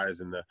some guys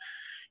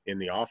in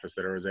the office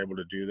that I was able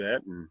to do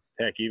that. And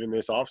heck, even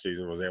this off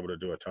season was able to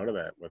do a ton of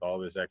that with all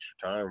this extra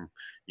time.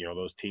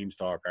 Those teams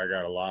talk, I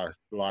got a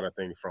lot of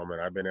things from it.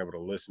 I've been able to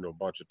listen to a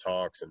bunch of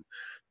talks, and,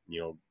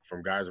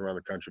 from guys around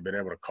the country, been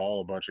able to call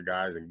a bunch of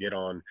guys and get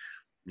on,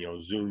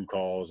 Zoom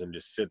calls and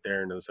just sit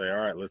there and say, all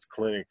right, let's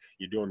clinic.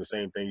 You're doing the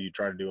same thing you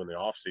try to do in the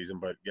off season,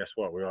 but guess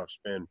what? We don't have to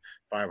spend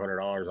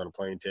 $500 on a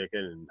plane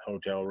ticket and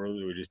hotel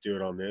rooms. We just do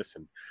it on this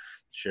and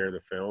share the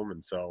film.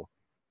 And so,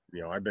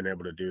 I've been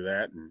able to do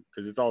that, and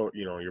because it's all,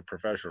 your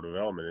professional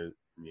development is,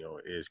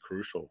 is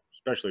crucial,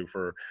 especially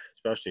for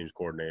special teams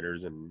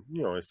coordinators, and,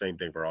 the same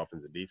thing for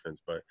offense and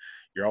defense, but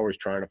you're always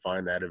trying to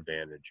find that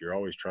advantage. You're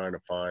always trying to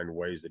find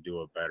ways to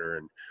do it better.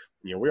 And,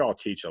 we all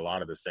teach a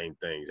lot of the same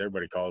things.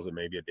 Everybody calls it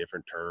maybe a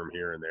different term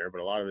here and there, but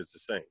a lot of it's the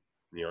same.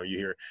 You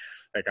hear,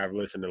 like, I've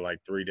listened to like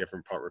 3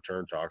 different punt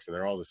return talks, and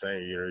they're all the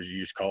same. You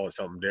just call it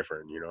something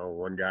different.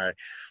 One guy,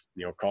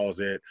 calls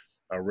it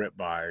a rip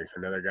by,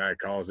 another guy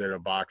calls it a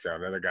box out,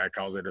 another guy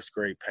calls it a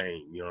scrape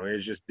paint.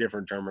 It's just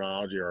different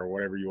terminology or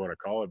whatever you want to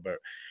call it. But,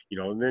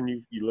 and then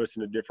you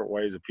listen to different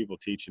ways of people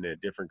teaching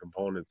it, different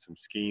components, some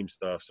scheme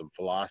stuff, some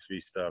philosophy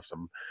stuff,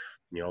 some,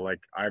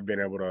 like I've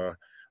been able to,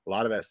 a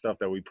lot of that stuff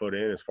that we put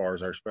in as far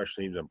as our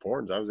special teams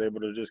importance, I was able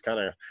to just kind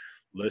of,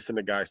 listen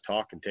to guys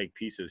talk and take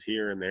pieces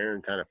here and there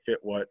and kind of fit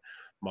what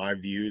my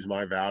views,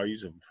 my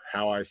values of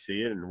how I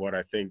see it and what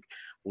I think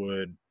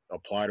would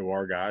apply to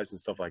our guys and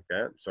stuff like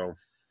that. So,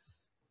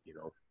 you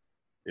know,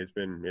 it's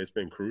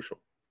been crucial.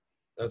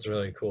 That's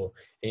really cool.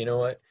 And you know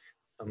what?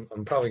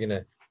 I'm probably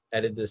gonna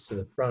edit this to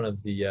the front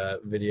of the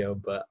video,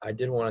 but I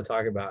did want to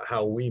talk about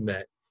how we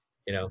met.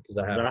 You know, because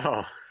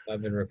No.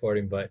 I've been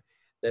recording, but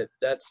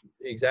that's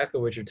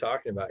exactly what you're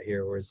talking about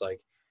here. Where it's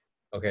like,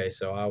 okay,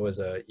 so I was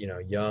a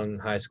young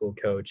high school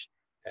coach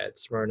at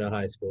Smyrna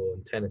High School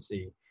in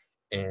Tennessee,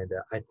 and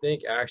I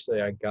think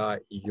actually I got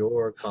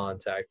your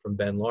contact from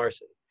Ben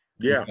Larson.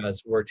 Yeah. You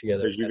guys worked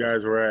together. Because you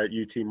guys were at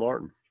UT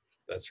Martin.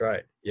 That's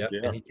right. Yep. Yeah.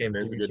 And he came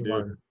Ben's to a good UT dude.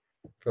 Martin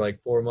for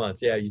like 4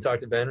 months. Yeah. You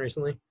talked to Ben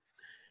recently?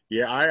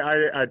 Yeah,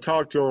 I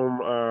talked to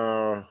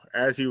him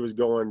as he was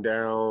going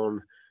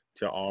down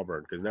to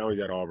Auburn because now he's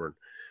at Auburn.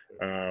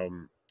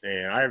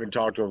 And I haven't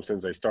talked to him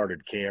since they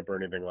started camp or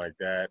anything like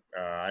that.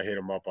 I hit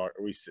him up.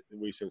 We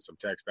sent some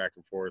texts back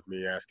and forth,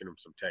 me asking him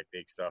some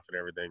technique stuff and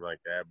everything like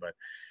that. But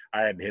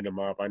I hadn't hit him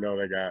up. I know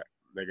they got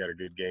a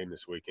good game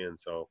this weekend,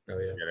 so Oh,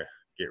 yeah. gotta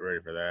get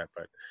ready for that.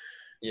 But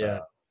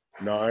Yeah.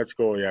 no, that's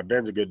cool. Yeah,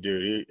 Ben's a good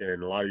dude.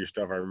 And a lot of your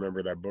stuff, I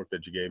remember that book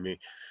that you gave me.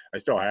 I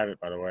still have it,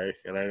 by the way.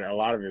 And a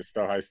lot of his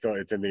stuff,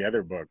 it's in the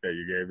other book that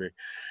you gave me,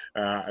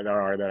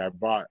 or that I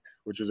bought,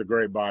 which was a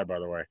great buy, by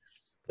the way.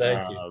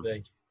 Thank you.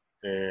 Thank you.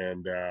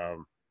 And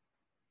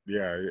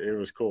yeah, it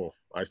was cool.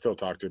 I still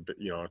talk to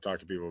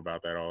people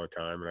about that all the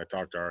time. And I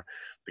talk to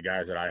the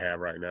guys that I have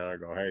right now. I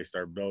go, hey,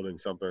 start building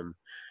something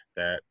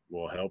that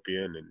will help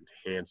you and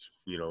enhance,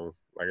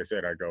 like I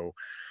said, I go,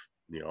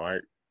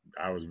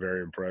 I was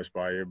very impressed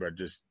by you, but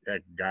just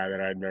that guy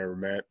that I'd never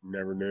met,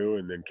 never knew,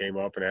 and then came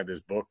up and had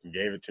this book and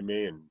gave it to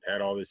me and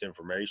had all this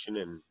information,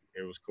 and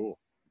it was cool.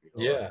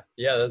 Yeah,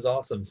 that's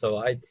awesome. So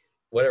I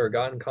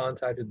got in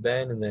contact with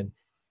Ben, and then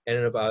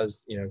ended up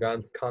got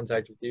in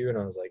contact with you, and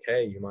I was like,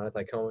 hey, you mind if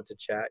I come up to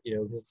chat?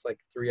 Because it's like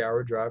a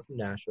 3-hour drive from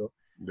Nashville.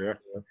 Yeah.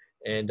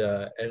 And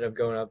ended up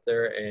going up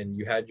there, and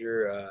you had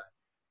your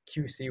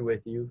QC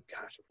with you.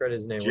 Gosh, I forgot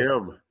his name.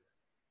 Jim.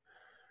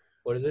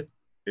 What is it?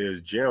 It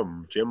was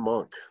Jim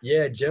Monk.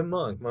 Yeah, Jim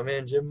Monk, my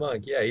man Jim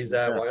Monk. Yeah, he's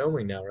at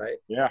Wyoming now, right?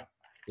 Yeah.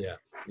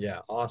 Yeah,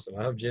 awesome.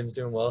 I hope Jim's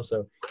doing well.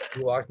 So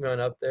he walked me on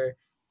up there,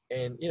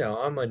 and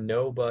I'm a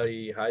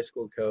nobody high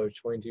school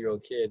coach,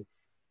 22-year-old kid,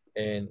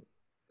 and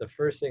the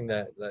first thing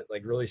that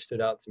like really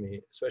stood out to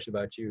me, especially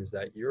about you, is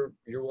that you're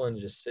willing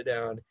to just sit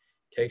down,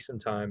 take some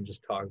time,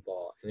 just talk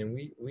ball, and then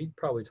we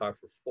probably talked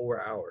for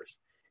 4 hours,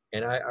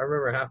 and I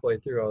remember halfway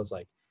through I was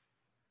like,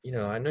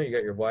 I know you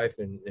got your wife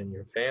and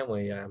your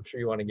family. I'm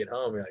sure you want to get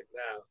home. You're like,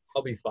 nah,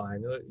 I'll be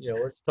fine.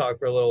 Let's talk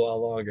for a little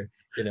while longer.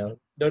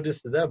 No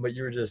diss to them, but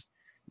you were just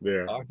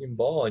talking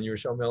ball, and you were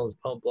showing me all this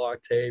punt block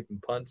tape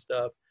and punt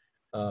stuff.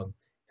 And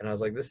I was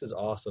like, this is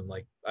awesome.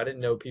 Like, I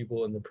didn't know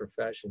people in the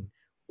profession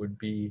would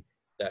be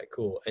that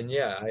cool. And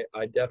yeah,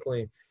 I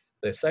definitely,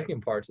 the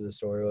second part to the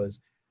story was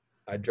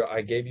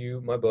I gave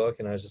you my book,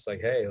 and I was just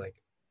like, hey, like,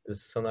 this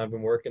is something I've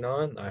been working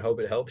on. I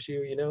hope it helps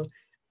you,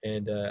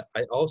 And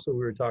we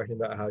were talking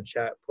about how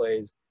Chat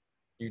plays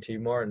UT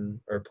Martin,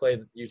 or played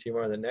UT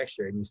Martin the next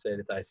year, and you said,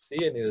 if I see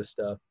any of this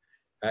stuff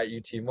at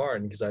UT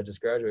Martin, because I just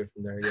graduated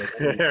from there, you're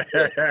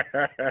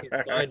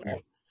find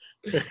me.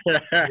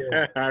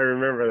 Yeah. I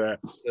remember that.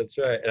 That's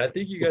right, and I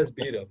think you guys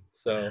beat them.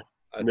 So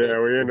we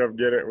end up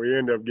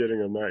getting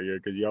them that year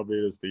because y'all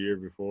beat us the year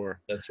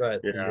before. That's right.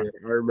 Yeah,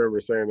 I remember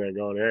saying that,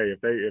 going, hey,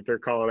 if they're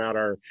calling out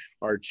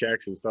our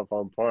checks and stuff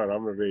on punt,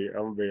 I'm gonna be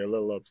a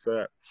little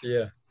upset.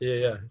 Yeah.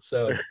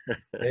 So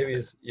maybe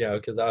it's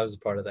because I was a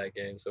part of that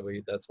game, so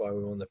that's why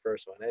we won the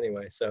first one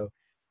anyway. So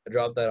I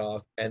dropped that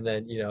off, and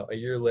then a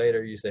year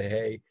later you say,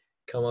 hey,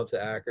 come up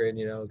to Akron,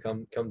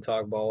 come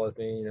talk ball with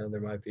me.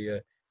 There might be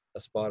a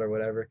spot or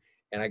whatever,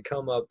 and I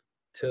come up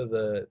to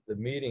the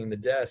meeting, the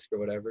desk or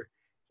whatever,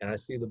 and I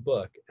see the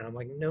book, and I'm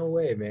like, no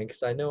way, man,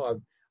 because I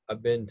know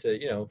I've been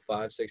to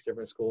 5-6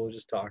 different schools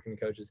just talking to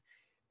coaches,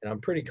 and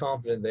I'm pretty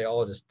confident they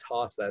all just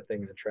toss that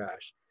thing in the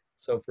trash.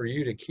 So for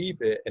you to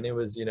keep it, and it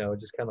was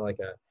just kind of like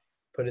a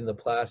put in the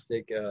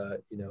plastic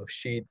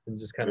sheets and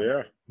just kind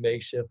of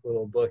makeshift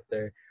little book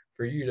there,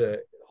 for you to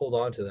hold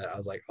on to that, I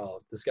was like,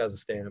 oh, this guy's a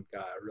stand-up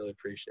guy. I really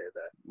appreciate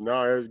that.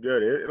 No, it was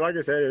good. Like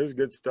I said, it was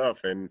good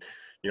stuff. And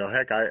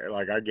heck,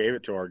 I gave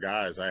it to our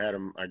guys. I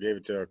gave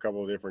it to a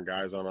couple of different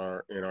guys in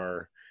our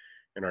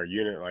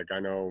unit. Like,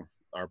 I know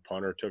our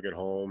punter took it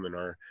home, and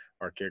our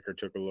kicker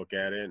took a look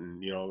at it,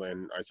 and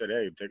and I said,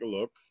 hey, take a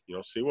look,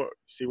 see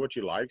what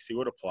you like, see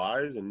what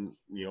applies, and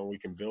we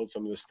can build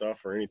some of this stuff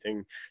or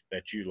anything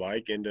that you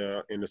like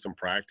into some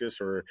practice,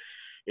 or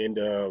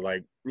into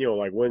like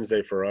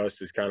Wednesday for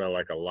us is kind of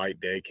like a light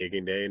day,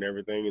 kicking day and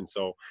everything. And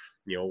so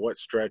what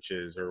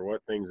stretches or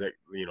what things that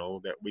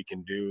that we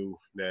can do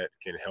that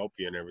can help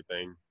you and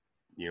everything,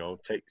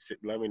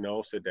 let me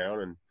know, sit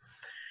down,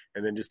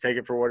 and then just take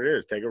it for what it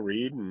is. Take a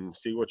read and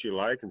see what you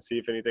like, and see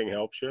if anything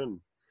helps you. And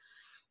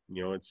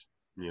it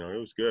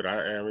was good.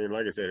 I mean,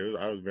 like I said,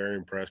 I was very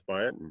impressed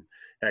by it. And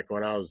heck,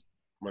 when I was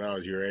when I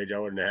was your age, I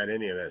wouldn't have had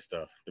any of that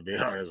stuff, to be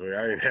honest with you.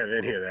 I didn't have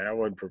any of that. I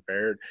wasn't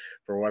prepared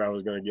for what I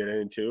was going to get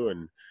into,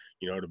 and,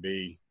 to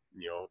be,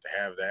 to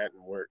have that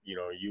and work,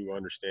 you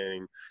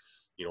understanding,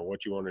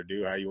 what you want to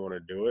do, how you want to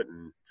do it.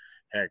 And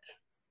heck,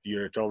 you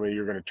would have told me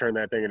you're going to turn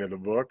that thing into the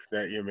book,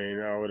 I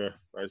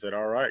said,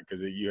 all right.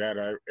 Cause you had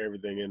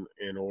everything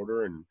in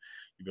order, and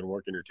you've been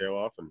working your tail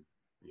off, and,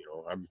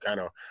 I'm kind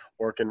of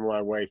working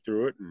my way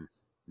through it. And,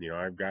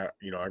 I've got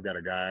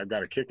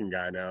a kicking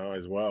guy now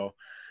as well.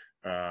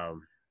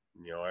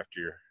 After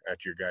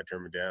your guy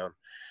turned me down,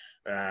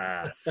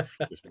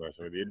 just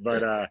messing with you,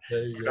 but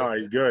no,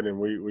 he's good. And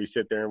we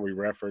sit there and we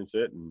reference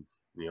it, and,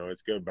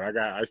 it's good. But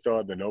I still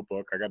have the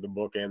notebook. I got the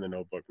book and the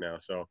notebook now.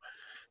 So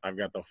I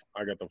got the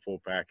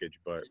full package.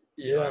 But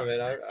yeah,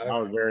 man, I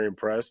was very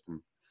impressed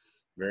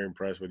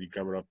with you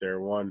coming up there.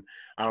 One,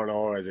 I don't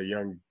know, as a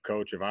young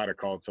coach, if I'd have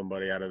called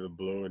somebody out of the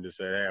blue and just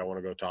said, hey, I want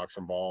to go talk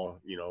some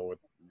ball, with,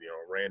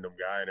 a random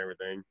guy and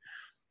everything.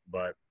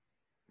 But,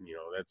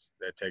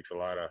 that takes a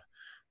lot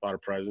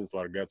of presence, a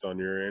lot of guts on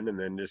your end, and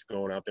then just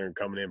going out there and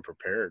coming in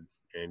prepared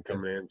and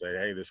coming in and say,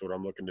 hey, this is what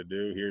I'm looking to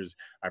do.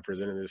 I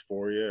presented this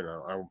for you, and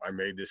I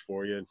made this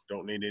for you.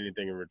 Don't need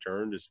anything in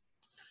return. Just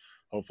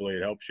hopefully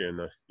it helps you. And,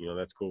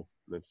 that's cool.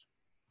 That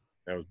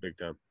was big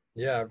time.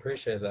 Yeah, I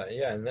appreciate that.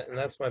 Yeah, and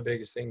that's my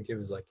biggest thing too,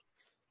 is like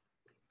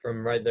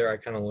from right there I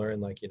kind of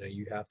learned, like,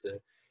 you have to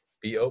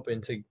be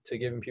open to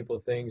giving people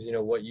things,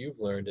 what you've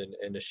learned,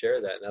 and to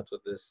share that. And that's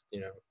what this,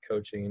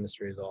 coaching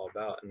industry is all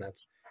about. And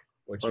that's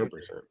what you 100%.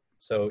 do.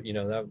 So,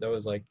 that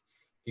was like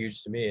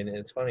huge to me. And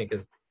it's funny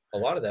because a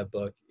lot of that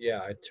book,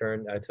 yeah, I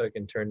took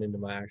and turned into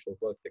my actual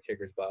book, The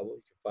Kicker's Bible.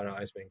 You can find it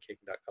on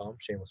icemankicking.com,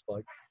 shameless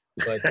plug.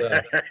 But,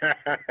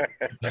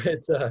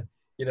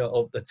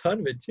 a ton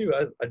of it too,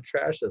 I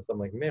trashed this. I'm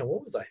like, man,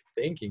 what was I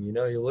thinking?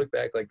 You look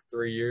back like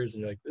 3 years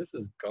and you're like, this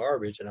is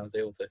garbage. And I was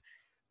able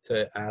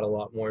to add a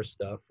lot more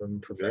stuff from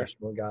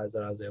professional guys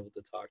that I was able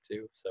to talk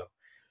to. So,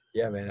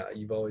 yeah, man,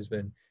 you've always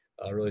been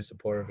really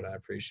supportive, and I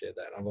appreciate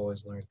that. I've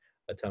always learned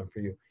a ton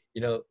from you.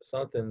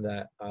 Something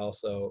that I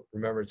also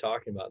remember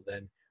talking about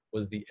then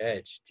was the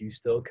edge. Do you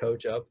still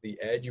coach up the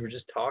edge? You were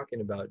just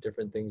talking about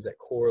different things that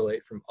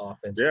correlate from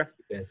offense to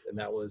defense, and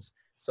that was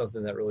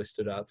something that really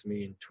stood out to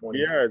me in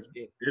 2017.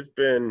 Yeah,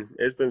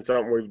 it's been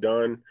something we've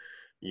done,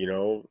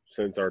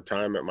 since my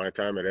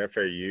time at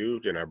FAU,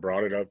 and I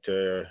brought it up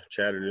to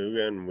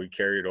Chattanooga, and we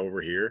carried it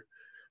over here,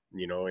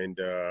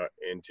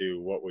 into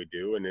what we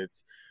do. And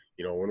it's,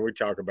 when we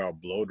talk about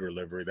blow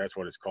delivery, that's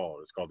what it's called.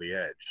 It's called the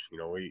edge.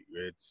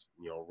 It's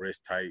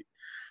wrist tight,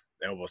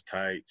 elbows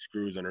tight,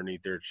 screws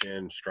underneath their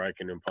chin,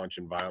 striking and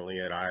punching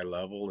violently at eye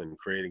level and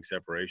creating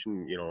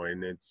separation,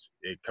 and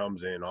it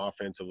comes in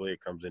offensively,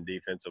 it comes in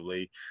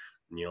defensively,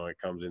 it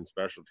comes in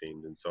special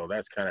teams. And so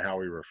that's kind of how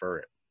we refer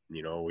it.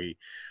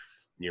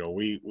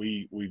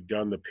 We've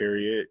done the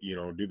period,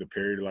 do the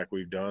period like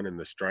we've done, in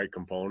the strike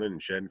component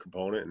and shedding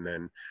component. And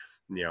then,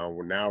 now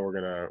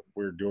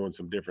we're doing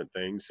some different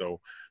things. So,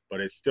 but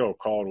it's still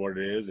called what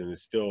it is. And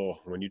it's still,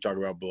 when you talk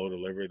about blow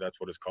delivery, that's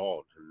what it's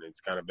called. And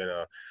it's kind of been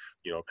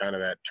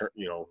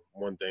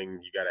one thing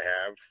you got to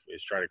have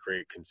is try to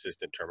create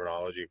consistent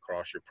terminology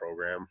across your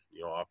program,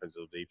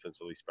 offensively,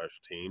 defensively, special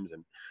teams.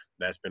 And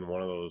that's been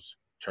one of those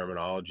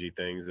terminology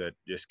things that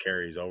just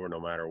carries over no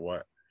matter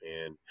what.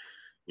 And,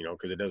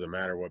 because it doesn't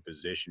matter what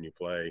position you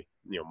play,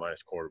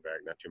 minus quarterback,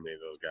 not too many of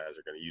those guys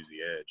are going to use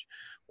the edge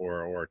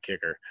or a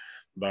kicker.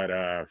 But,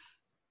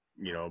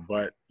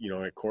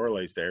 it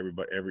correlates to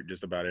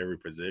just about every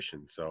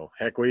position. So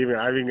heck, I've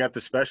even got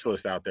the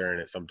specialist out there in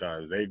it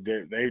sometimes. They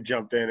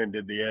jumped in and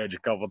did the edge a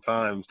couple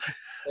times.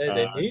 Hey,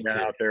 they need got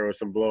to. out there with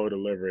some blow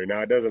delivery.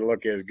 Now it doesn't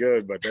look as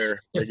good, but they're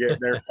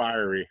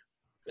fiery.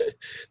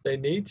 They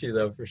need to,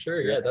 though, for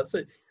sure. Yeah,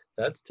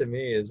 that's to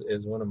me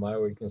is one of my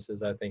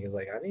weaknesses. I think is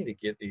like, I need to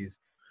get these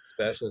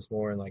specialists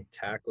more in like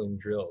tackling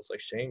drills. Like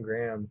Shane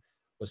Graham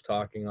was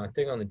talking, I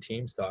think, on the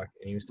Teams Talk,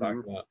 and he was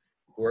talking about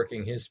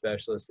working his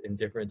specialists in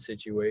different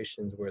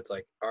situations where it's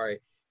like, all right,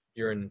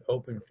 you're in an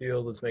open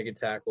field, let's make a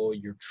tackle.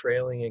 You're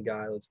trailing a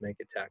guy, let's make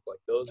a tackle. Like,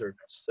 those are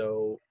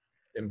so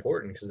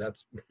important because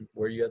that's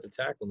where you have to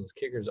tackle. And those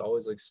kickers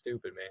always look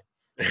stupid, man.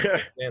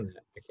 I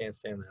can't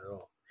stand that at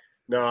all.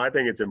 No, I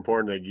think it's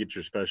important to get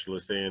your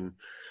specialists in.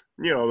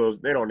 Those,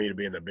 they don't need to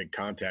be in the big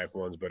contact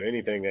ones, but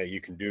anything that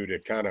you can do to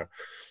kind of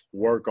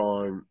work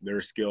on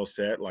their skill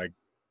set. Like,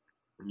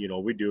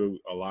 we do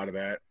a lot of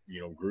that,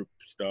 group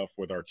stuff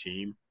with our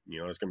team.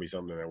 It's going to be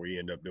something that we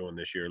end up doing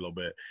this year a little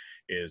bit,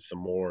 is some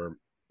more,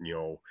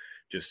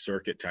 just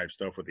circuit type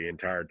stuff with the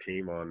entire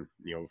team on,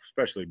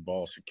 especially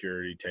ball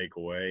security,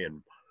 takeaway,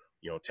 and,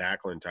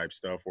 tackling type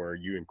stuff where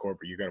you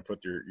incorporate, you got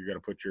to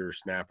put your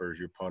snappers,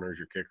 your punters,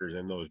 your kickers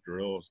in those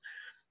drills.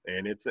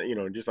 And it's,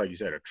 just like you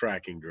said, a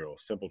tracking drill,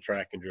 simple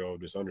tracking drill,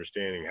 just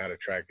understanding how to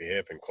track the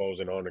hip and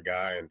closing on the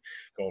guy and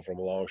going from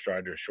a long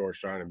stride to a short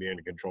stride and being in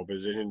a control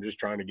position, just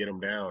trying to get them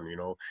down,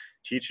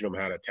 teaching them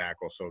how to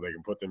tackle so they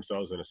can put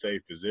themselves in a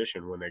safe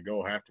position when they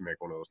have to make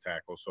one of those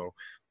tackles so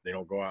they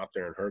don't go out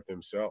there and hurt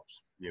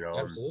themselves,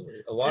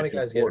 Absolutely. A lot of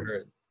guys get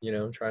hurt,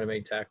 trying to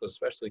make tackles,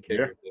 especially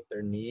kickers with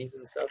their knees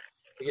and stuff.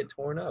 they get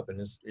torn up, and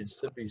it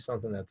should be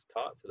something that's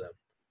taught to them.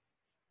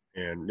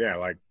 And yeah,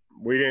 like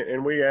we didn't,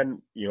 and we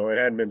hadn't, it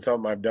hadn't been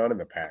something I've done in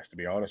the past, to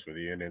be honest with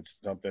you. And it's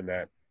something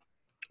that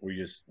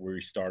we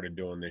started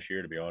doing this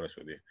year, to be honest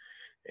with you.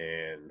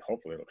 And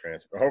hopefully it'll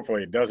transfer.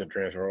 Hopefully it doesn't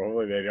transfer.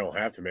 Hopefully they don't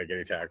have to make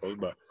any tackles,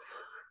 but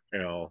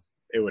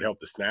it would help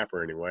the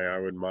snapper anyway. I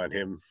wouldn't mind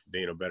him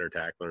being a better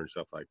tackler and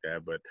stuff like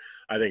that. But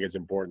I think it's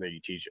important that you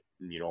teach,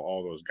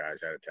 all those guys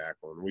how to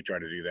tackle. And we try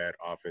to do that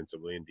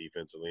offensively and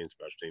defensively and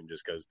special teams,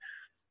 just because,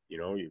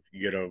 if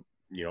you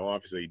get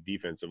obviously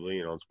defensively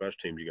and on special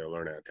teams, you got to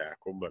learn how to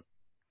tackle. But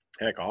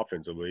heck,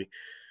 offensively,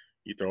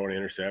 you throw an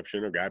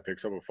interception, a guy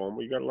picks up a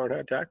fumble, you got to learn how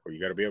to tackle. You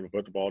got to be able to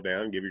put the ball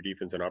down and give your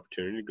defense an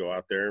opportunity to go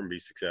out there and be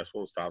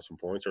successful and stop some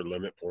points or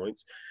limit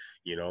points,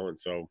 and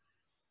so,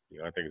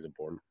 I think it's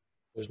important.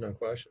 There's no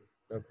question.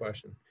 No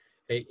question.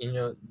 Hey,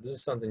 this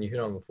is something you hit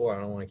on before. I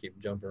don't want to keep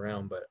jumping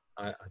around, but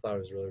I thought it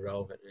was really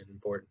relevant and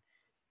important.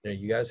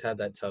 You guys had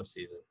that tough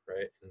season,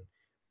 right?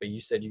 But you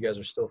said you guys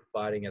are still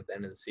fighting at the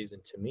end of the season.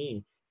 To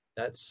me,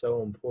 that's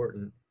so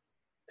important.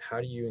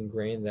 How do you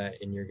ingrain that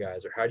in your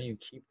guys, or how do you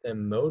keep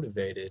them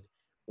motivated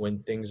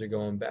when things are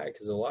going bad?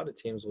 Because a lot of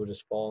teams will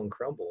just fall and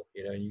crumble,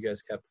 and you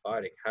guys kept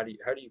fighting. How do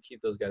you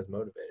keep those guys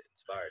motivated,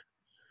 inspired?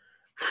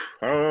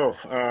 I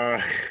don't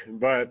know,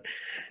 but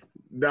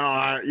no,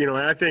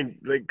 I think,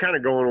 like, kind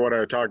of going what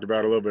I talked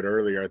about a little bit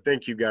earlier, I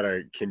think you got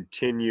to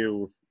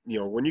continue,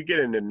 when you get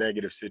into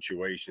negative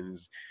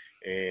situations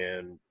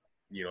and,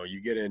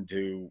 you get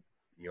into,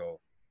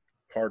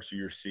 parts of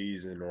your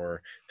season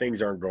or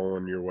things aren't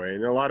going your way.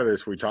 And a lot of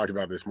this we talked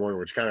about this morning,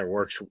 which kind of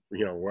works,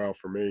 well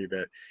for me,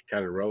 that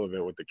kind of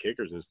relevant with the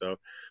kickers and stuff,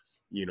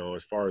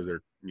 as far as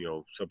their,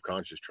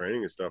 subconscious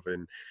training and stuff.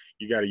 And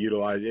you got to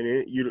utilize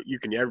it.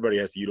 Everybody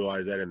has to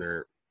utilize that in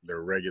their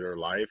regular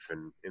life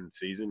and in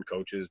season.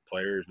 Coaches,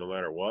 players, no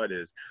matter what,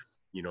 is,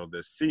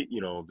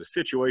 the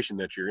situation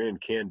that you're in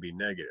can be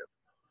negative,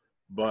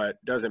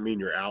 but doesn't mean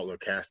your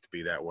outlook has to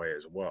be that way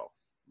as well.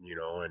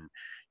 And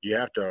you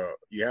have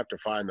to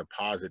find the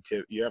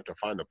positive. You have to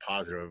find the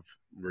positive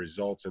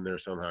results in there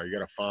somehow. You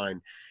got to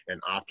find an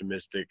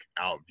optimistic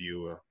out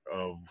view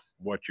of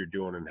what you're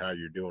doing and how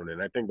you're doing.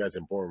 And I think that's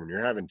important when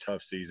you're having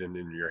tough season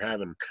and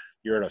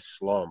you're in a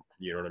slump.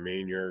 You know what I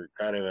mean? You're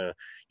kind of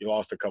you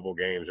lost a couple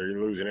games, or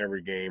you're losing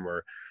every game,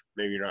 or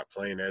maybe you're not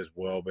playing as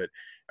well. But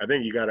I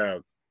think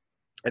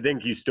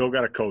you still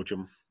got to coach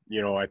them.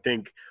 I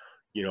think,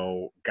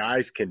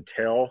 guys can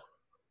tell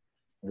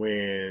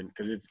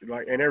because it's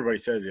like, and everybody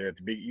says it,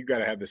 you got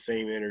to have the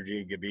same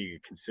energy, to be a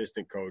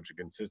consistent coach, a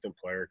consistent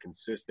player,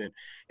 consistent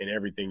in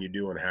everything you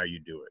do and how you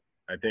do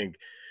it. I think,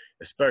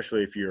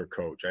 especially if you're a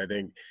coach, I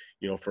think,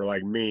 for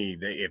like me,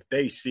 if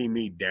they see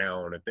me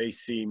down, if they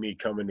see me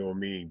coming to a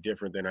meeting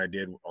different than I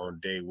did on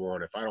day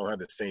one, if I don't have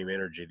the same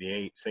energy,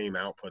 the same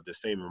output, the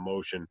same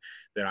emotion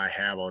that I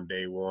have on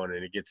day one,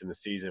 and it gets in the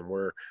season,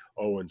 we're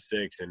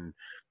 0-6 and,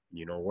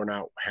 we're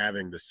not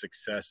having the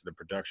success, the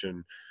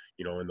production,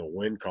 in the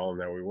win column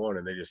that we want,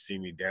 and they just see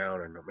me down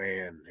and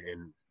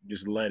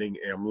just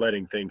I'm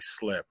letting things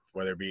slip,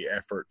 whether it be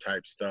effort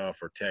type stuff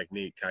or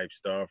technique type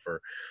stuff or,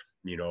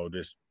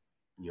 just,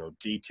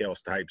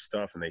 details type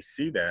stuff. And they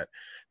see that,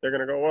 they're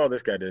going to go, well,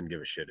 this guy doesn't give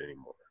a shit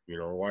anymore.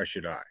 Why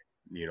should I?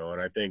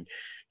 And I think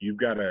you've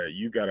got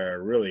to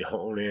really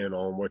hone in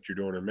on what you're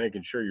doing and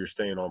making sure you're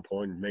staying on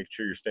point and making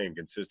sure you're staying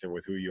consistent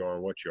with who you are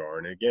and what you are.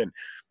 And again,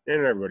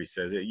 and everybody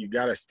says it, you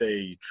got to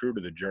stay true to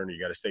the journey.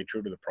 You got to stay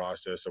true to the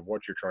process of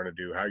what you're trying to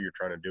do, how you're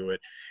trying to do it.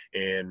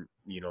 And,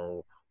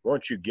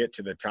 once you get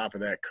to the top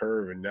of that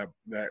curve and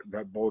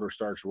that boulder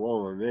starts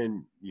rolling,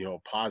 then,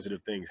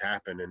 positive things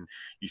happen and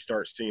you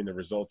start seeing the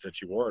results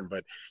that you want.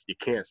 But you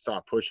can't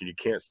stop pushing. You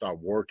can't stop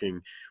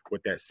working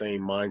with that same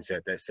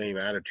mindset, that same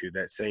attitude,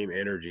 that same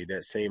energy,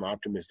 that same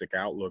optimistic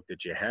outlook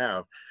that you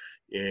have,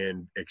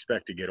 and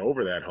expect to get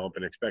over that hump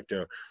and expect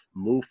to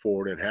move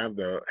forward and have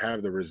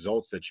the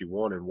results that you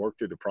want and work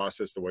through the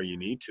process the way you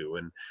need to.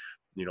 And,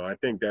 I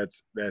think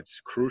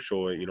that's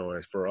crucial,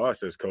 as for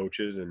us as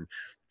coaches, and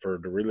to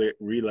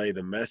relay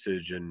the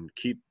message and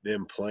keep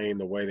them playing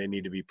the way they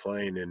need to be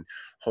playing and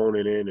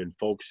honing in and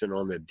focusing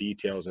on the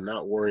details and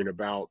not worrying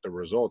about the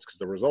results, because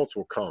the results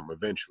will come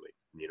eventually.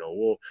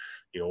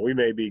 We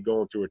may be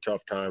going through a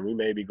tough time. We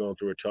may be going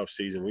through a tough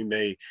season. We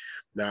may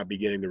not be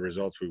getting the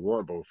results we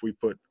want, but if we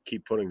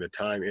keep putting the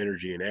time,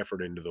 energy, and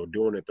effort into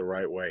doing it the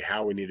right way,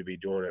 how we need to be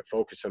doing it,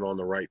 focusing on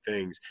the right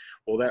things,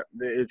 well, that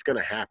it's going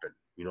to happen.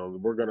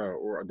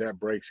 That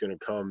break's going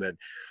to come,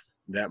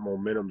 that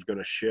momentum's going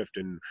to shift,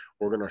 and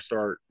we're going to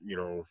start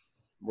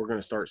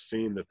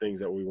seeing the things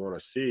that we want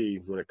to see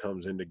when it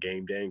comes into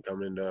game day and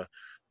come into,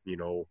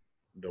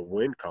 the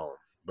win column.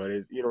 But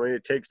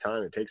it takes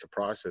time, it takes a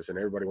process, and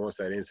everybody wants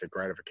that instant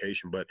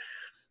gratification, but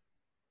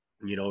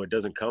it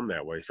doesn't come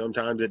that way.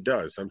 Sometimes it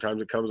does.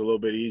 Sometimes it comes a little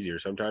bit easier.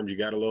 Sometimes you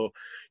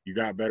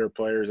got better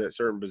players at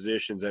certain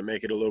positions that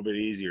make it a little bit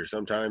easier.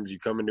 Sometimes you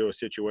come into a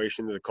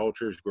situation that the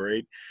culture is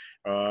great,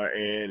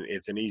 and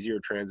it's an easier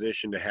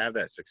transition to have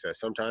that success.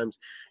 Sometimes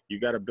you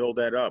got to build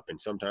that up,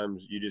 and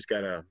sometimes you just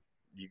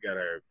you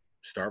gotta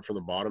start from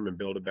the bottom and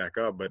build it back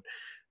up. But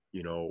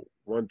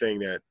one thing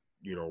that,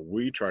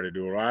 we try to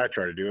do, or I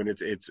try to do, and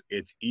it's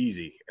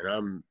easy.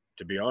 And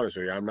to be honest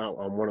with you, I'm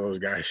one of those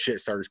guys, shit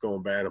starts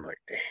going bad. I'm like,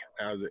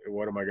 damn,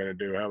 what am I going to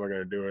do? How am I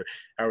going to do it?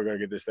 How are we going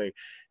to get this thing?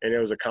 And it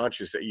was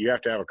you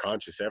have to have a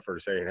conscious effort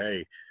of saying,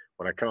 hey,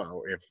 when I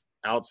come, if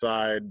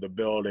outside the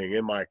building,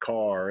 in my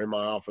car, in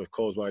my office,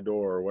 close my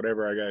door, or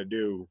whatever I got to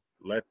do,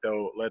 let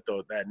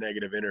that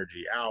negative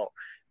energy out.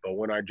 But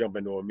when I jump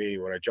into a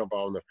meeting, when I jump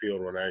out on the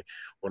field,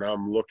 when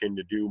I'm looking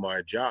to do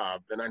my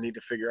job, then I need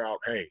to figure out,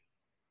 hey,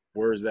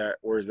 where's that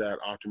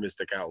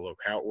optimistic outlook?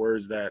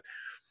 Where's that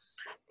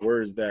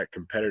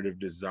competitive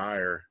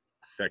desire,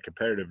 that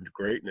competitive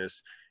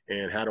greatness,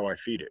 and how do I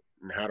feed it?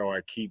 And how do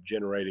I keep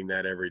generating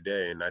that every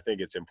day? And I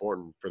think it's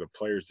important for the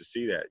players to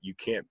see that you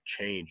can't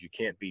change, you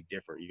can't be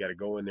different. You got to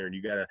go in there and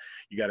you got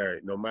to,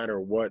 no matter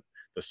what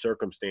the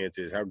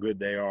circumstances, how good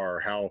they are,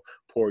 how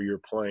poor you're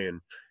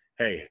playing,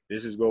 hey,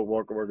 this is what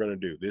we're going to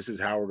do. This is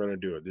how we're going to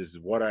do it. This is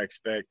what I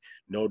expect.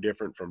 No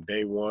different from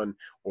day one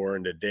or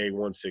into day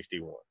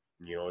 161.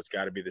 It's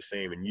got to be the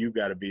same, and you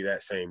got to be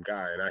that same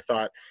guy. And I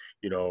thought,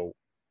 we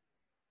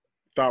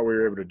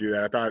were able to do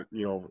that. I thought,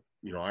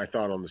 I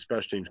thought on the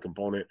special teams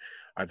component,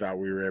 I thought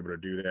we were able to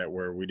do that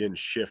where we didn't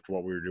shift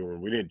what we were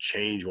doing. We didn't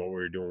change what we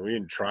were doing. We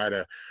didn't try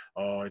to,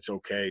 oh, it's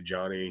okay,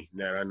 Johnny,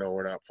 that I know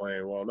we're not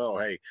playing well. No,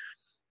 hey,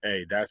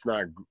 that's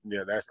not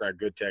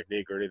good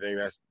technique or anything.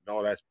 That's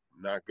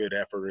not good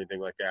effort or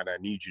anything like that. I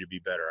need you to be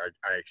better.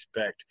 I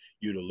expect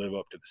you to live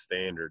up to the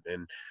standard.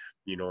 And,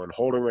 and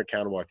holding them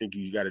accountable, I think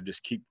you got to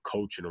just keep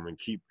coaching them and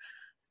keep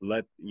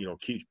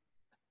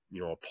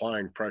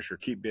applying pressure,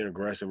 keep being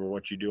aggressive in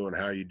what you do and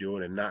how you do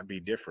it, and not be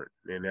different.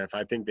 And if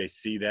I think they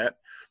see that,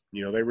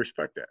 they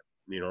respect that,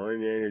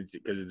 and it's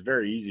because it's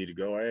very easy to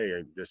go,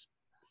 hey, just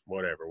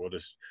whatever. We'll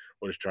just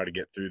try to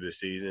get through this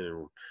season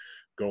and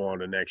go on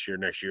to next year.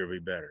 Next year will be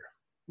better.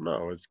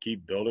 No, let's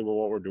keep building on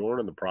what we're doing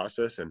in the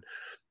process and,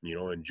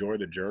 enjoy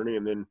the journey.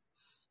 And then,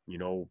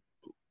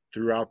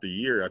 throughout the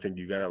year, I think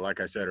you got to, like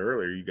I said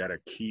earlier, you got to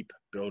keep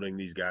building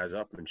these guys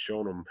up and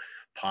showing them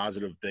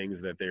positive things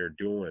that they're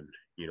doing.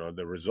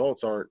 The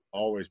results aren't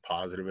always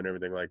positive and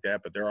everything like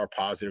that, but there are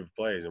positive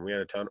plays. And we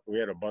had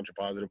a bunch of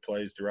positive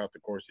plays throughout the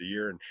course of the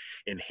year, and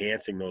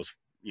enhancing those.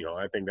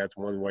 I think that's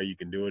one way you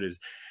can do it is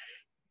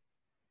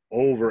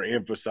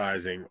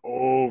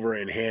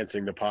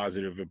over-enhancing the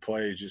positive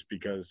plays, just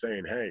because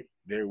saying, hey,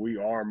 we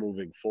are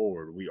moving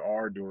forward. We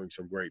are doing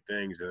some great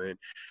things, and then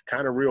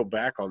kind of reel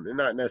back on,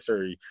 not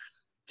necessarily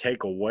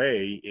take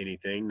away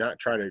anything, not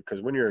try to,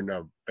 because when you're in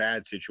a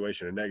bad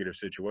situation, a negative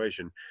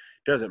situation,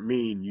 doesn't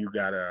mean you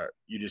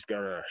just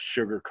gotta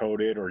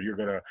sugarcoat it, or you're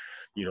gonna,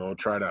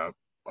 try to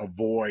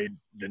avoid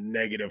the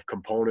negative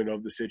component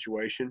of the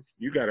situation.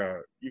 You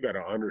gotta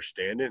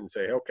understand it and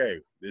say, okay,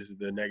 this is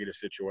the negative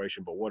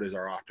situation, but what is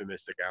our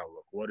optimistic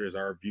outlook? What is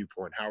our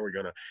viewpoint? How are we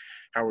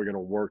gonna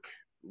work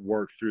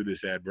through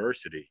this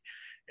adversity?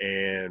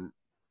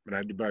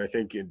 But I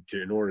think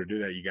in order to do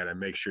that, you got to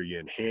make sure you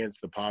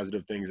enhance the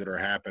positive things that are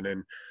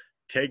happening,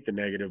 take the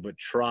negative, but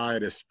try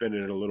to spin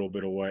it a little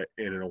bit away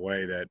in a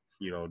way that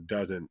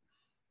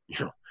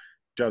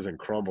doesn't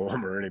crumble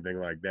them or anything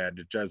like that.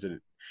 It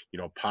doesn't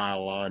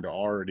pile on to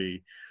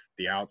already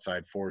the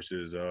outside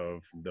forces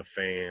of the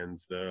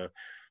fans, their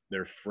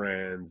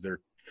friends,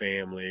 their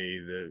family,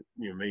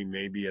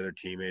 maybe other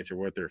teammates, or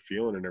what they're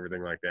feeling and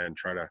everything like that, and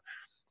try to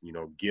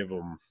give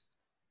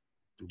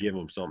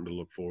them something to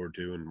look forward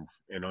to,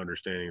 and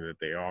understanding that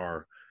they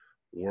are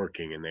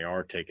working and they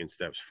are taking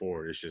steps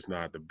forward. It's just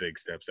not the big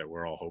steps that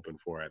we're all hoping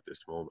for at this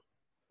moment.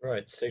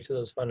 Right. Stick to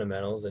those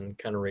fundamentals and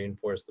kind of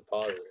reinforce the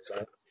positives.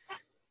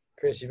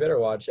 Chris, you better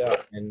watch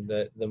out. And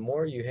the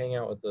more you hang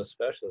out with those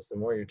specialists, the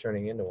more you're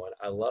turning into one.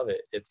 I love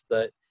it. It's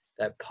that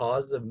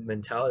positive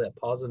mentality, that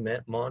positive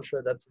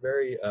mantra. That's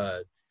very,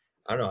 I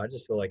don't know. I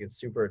just feel like it's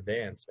super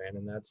advanced, man.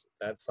 And that's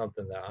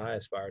something that I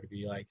aspire to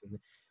be like. And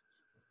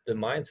the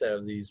mindset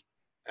of these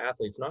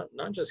athletes, not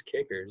just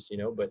kickers,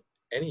 but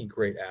any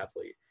great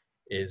athlete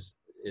is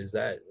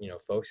that,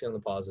 focusing on the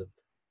positive,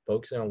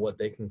 focusing on what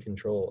they can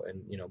control,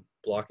 and,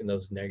 blocking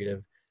those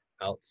negative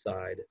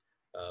outside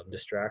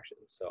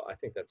distractions. So I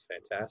think that's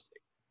fantastic.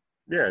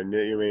 Yeah. And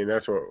I mean,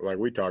 that's what, like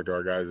we talked to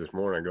our guys this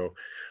morning, I go,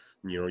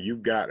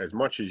 you've got, as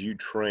much as you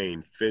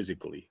train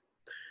physically,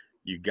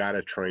 you got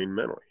to train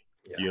mentally.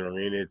 Yeah. You know what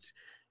I mean?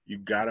 You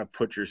got to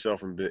put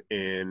yourself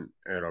in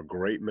a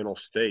great mental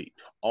state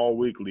all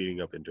week leading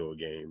up into a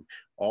game,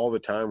 all the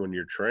time when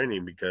you're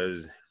training,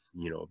 because,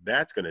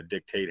 that's going to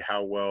dictate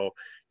how well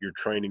your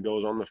training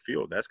goes on the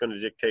field. That's going to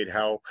dictate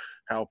how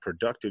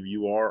productive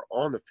you are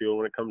on the field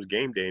when it comes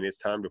game day and it's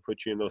time to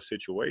put you in those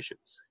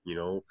situations.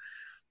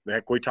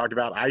 Heck, we talked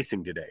about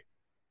icing today.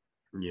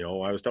 We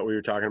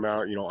were talking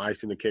about,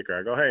 icing the kicker.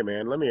 I go, hey,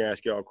 man, let me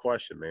ask y'all a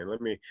question, man.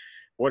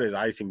 What does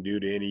icing do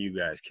to any of you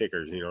guys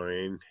kickers? You know what I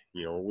mean?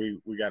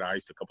 We got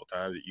iced a couple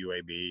times at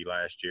UAB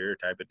last year,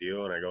 type of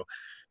deal. And I go,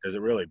 does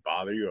it really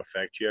bother you,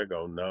 affect you? I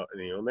go, no.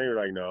 And they were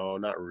like, no,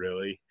 not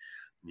really.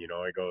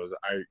 It goes,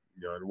 and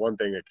one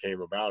thing that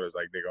came about is,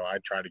 like, they go, I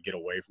try to get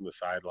away from the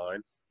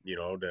sideline,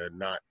 to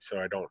not, so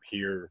I don't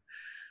hear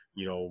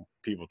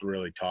people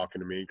really talking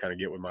to me, kind of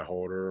get with my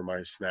holder or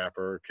my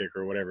snapper,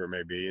 kicker, whatever it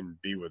may be,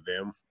 and be with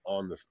them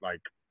on the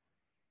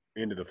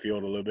into the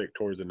field a little bit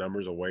towards the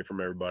numbers, away from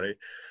everybody,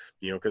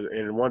 because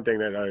and one thing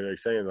that I like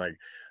saying, like,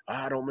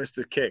 don't miss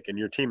the kick, and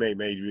your teammate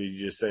may be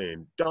just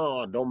saying,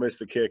 don't miss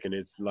the kick, and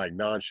it's like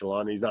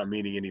nonchalant. He's not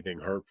meaning anything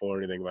hurtful or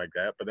anything like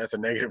that, but that's a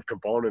negative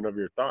component of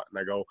your thought. And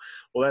I go,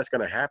 well, that's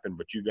going to happen,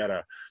 but you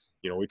gotta,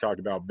 we talked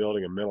about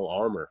building a mental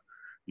armor.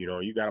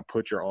 You got to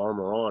put your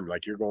armor on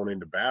like you're going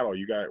into battle.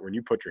 When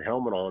you put your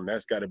helmet on,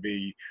 that's got to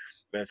be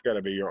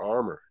your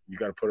armor. You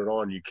got to put it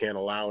on. You can't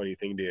allow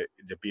anything to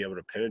be able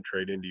to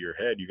penetrate into your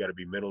head. You got to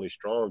be mentally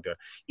strong to,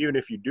 even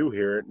if you do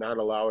hear it, not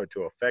allow it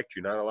to affect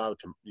you, not allow it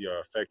to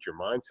affect your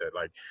mindset.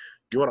 Like,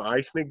 you want to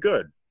ice me?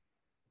 Good.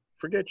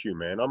 Forget you,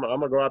 man. I'm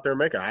gonna go out there and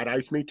make it. I'd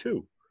ice me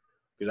too,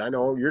 because I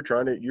know you're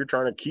trying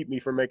to keep me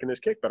from making this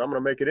kick, but I'm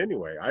gonna make it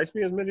anyway. Ice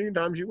me as many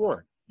times you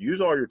want.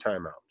 Use all your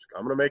timeouts.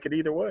 I'm gonna make it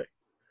either way.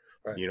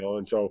 Right.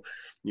 And so,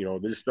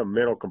 there's the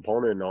mental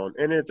component on,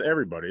 and it's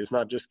everybody. It's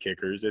not just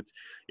kickers.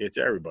 It's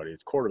everybody.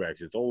 It's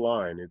quarterbacks. It's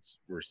O-line. It's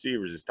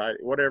receivers. It's tight,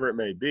 whatever it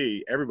may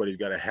be. Everybody's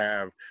got to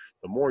have,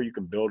 the more you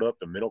can build up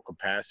the mental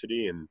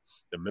capacity and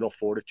the mental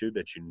fortitude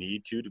that you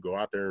need to go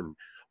out there and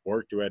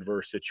work through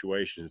adverse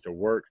situations, to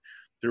work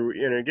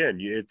through. And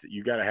again,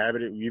 you got to have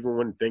it even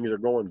when things are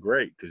going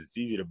great, because it's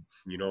easy to,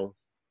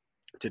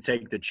 to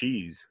take the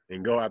cheese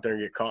and go out there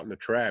and get caught in the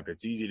trap.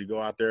 It's easy to go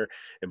out there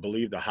and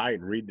believe the hype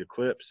and read the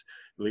clips,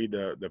 read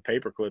the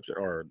paper clips,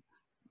 or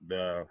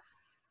the,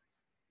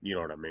 you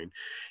know what I mean,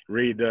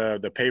 read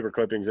the paper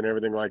clippings and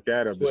everything like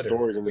that of Twitter, the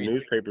stories in the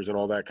newspapers and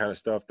all that kind of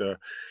stuff.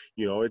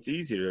 It's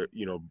easy to,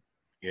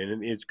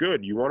 and it's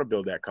good. You want to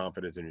build that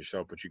confidence in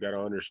yourself, but you got to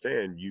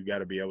understand, you got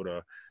to be able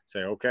to say,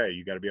 okay,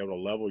 you got to be able to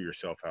level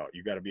yourself out.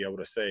 You got to be able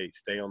to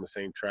stay on the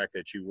same track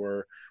that you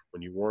were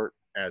when you weren't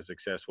as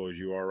successful as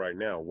you are right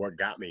now. What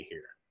got me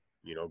here?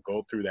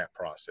 Go through that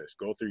process,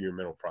 go through your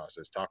mental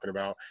process, talking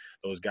about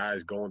those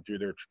guys going through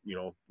their,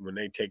 when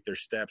they take their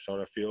steps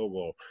on a field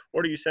goal,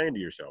 what are you saying to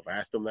yourself?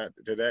 Ask them that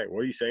today. What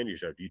are you saying to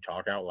yourself? Do you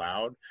talk out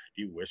loud?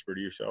 Do you whisper to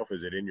yourself?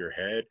 Is it in your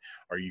head?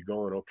 Are you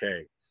going,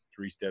 okay,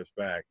 3 steps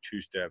back,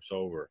 2 steps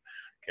over.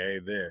 Okay,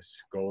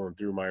 going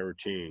through my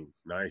routine,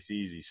 nice,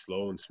 easy,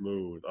 slow and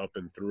smooth, up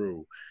and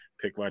through,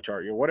 pick my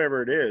chart,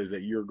 whatever it is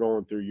that you're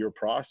going through your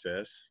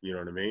process, you know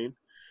what I mean?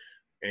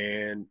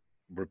 And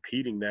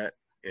repeating that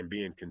and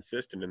being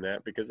consistent in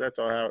that, because that's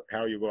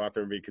how you go out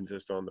there and be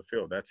consistent on the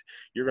field.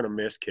 You're going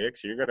to miss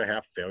kicks, you're going to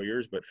have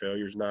failures, but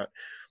failure's not,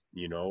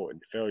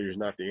 failure's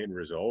not the end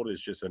result.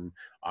 It's just an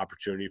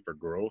opportunity for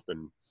growth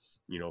and,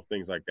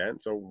 things like that.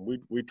 And so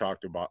we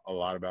talked about a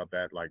lot about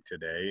that, like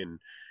today, and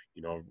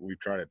we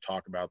try to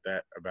talk about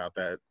that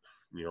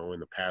in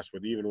the past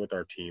even with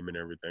our team and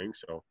everything.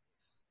 So,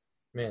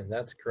 man,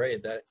 that's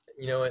great. That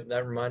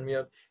that reminded me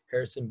of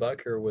Harrison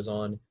Butker was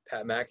on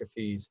Pat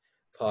McAfee's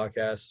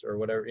podcast or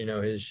whatever,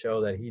 his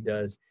show that he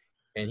does,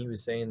 and he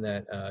was saying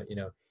that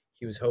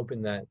he was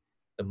hoping that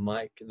the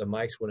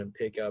mics wouldn't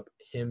pick up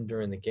him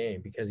during the game,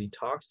 because he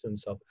talks to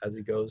himself as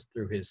he goes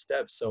through his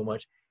steps so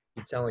much.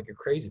 He'd sound like a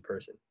crazy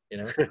person,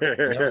 And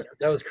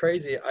that was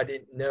crazy. I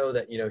didn't know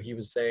that, he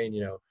was saying,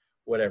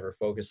 whatever,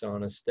 focus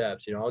on his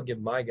steps. I'll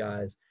give my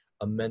guys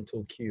a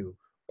mental cue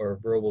or a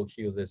verbal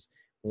cue, this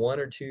 1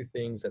 or 2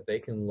 things that they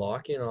can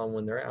lock in on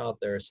when they're out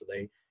there, so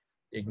they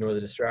ignore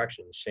the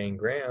distractions. Shane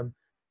Graham,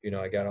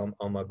 I got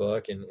on my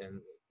book, and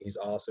he's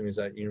awesome. He's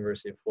at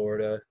University of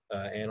Florida,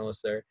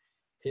 analyst there.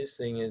 His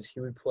thing is he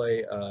would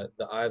play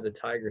the Eye of the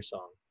Tiger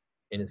song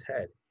in his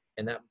head,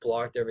 and that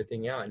blocked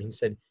everything out. And he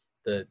said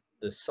the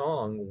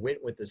song went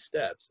with the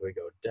steps. So we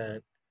go dun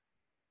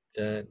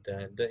dun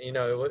dun dun.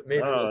 It made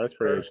it that's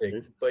perfect.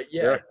 Pretty but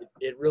yeah,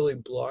 it really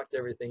blocked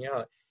everything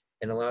out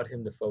and allowed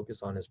him to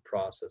focus on his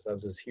process. That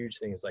was his huge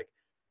thing. Is like,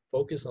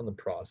 focus on the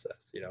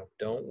process.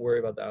 Don't worry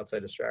about the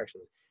outside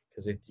distractions,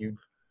 because if you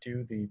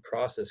do the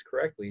process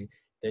correctly,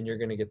 then you're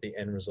going to get the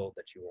end result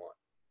that you want.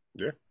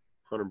 Yeah,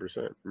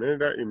 100%.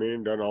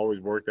 It doesn't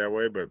always work that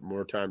way, but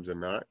more times than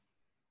not,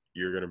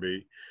 you're going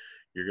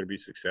to be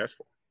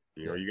successful.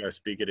 You got to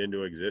speak it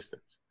into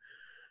existence.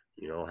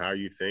 How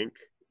you think,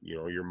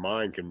 your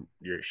mind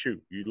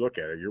you look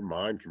at it, your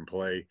mind can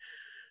play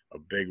a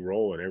big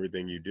role in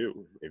everything you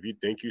do. If you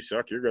think you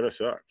suck, you're going to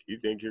suck. You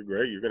think you're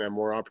great, you're going to have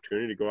more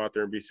opportunity to go out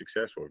there and be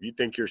successful. If you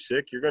think you're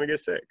sick, you're going to get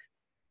sick.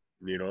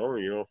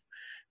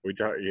 We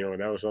talked,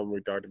 that was something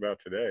we talked about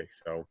today.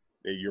 So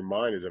your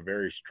mind is a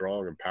very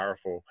strong and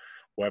powerful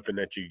weapon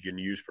that you can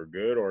use for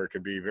good, or it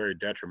can be very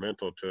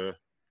detrimental to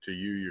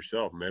you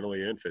yourself,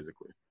 mentally and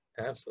physically.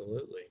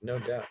 Absolutely. No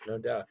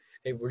doubt.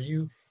 Hey,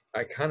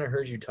 I kind of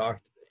heard you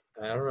talk,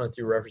 I don't know if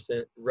you're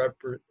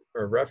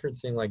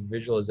referencing like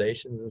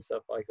visualizations and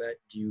stuff like that.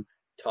 Do you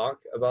talk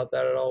about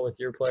that at all with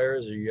your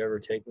players? Are you ever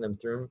taking them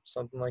through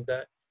something like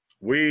that?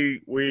 We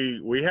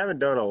haven't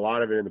done a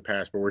lot of it in the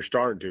past, but we're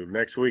starting to.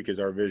 Next week is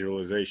our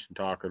visualization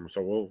talking,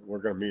 so we're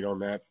going to meet on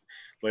that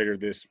later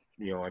this,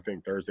 I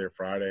think Thursday or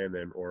Friday, and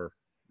then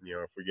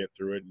if we get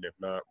through it, and if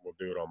not, we'll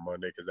do it on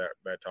Monday, because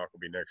that talk will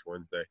be next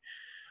Wednesday.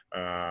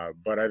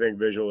 But I think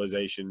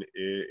visualization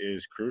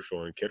is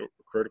crucial and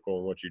critical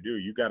in what you do.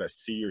 You got to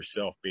see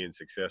yourself being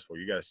successful.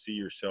 You got to see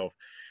yourself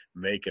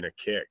making a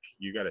kick.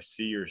 You got to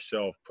see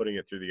yourself putting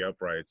it through the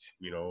uprights.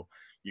 You know,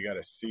 you got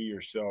to see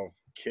yourself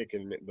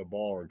kicking the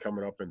ball and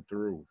coming up and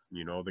through.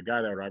 You know, the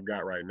guy that I've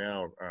got right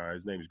now,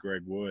 his name is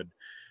Greg Wood.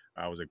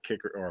 I was a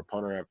kicker or a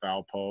punter at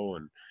Valpo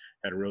and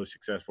had a really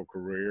successful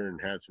career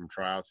and had some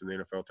tryouts in the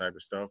NFL type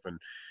of stuff. And,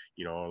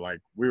 you know, like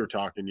we were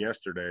talking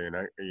yesterday and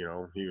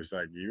he was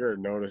like, you ever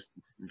noticed,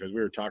 because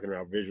we were talking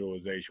about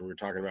visualization, we were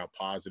talking about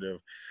positive,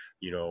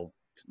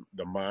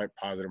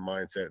 positive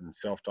mindset and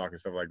self-talk and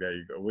stuff like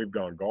that. We've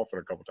gone golfing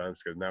a couple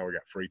times because now we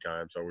got free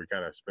time. So we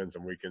kind of spend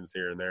some weekends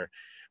here and there.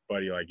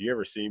 But you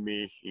ever see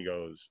me? He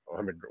goes,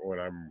 when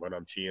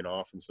I'm teeing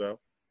off and stuff,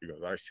 he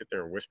goes, I sit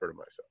there and whisper to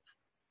myself.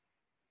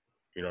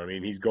 You know what I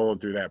mean? He's going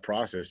through that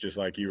process just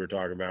like you were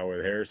talking about with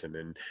Harrison.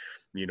 And,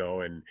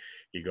 and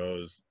he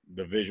goes,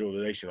 the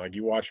visualization, like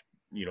you watch,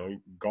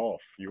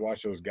 golf, you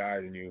watch those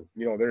guys and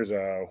there's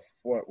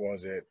what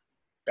was it?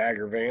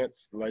 Bagger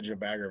Vance, Legend of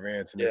Bagger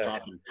Vance. And they're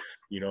talking,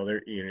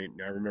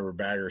 I remember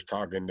Bagger's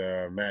talking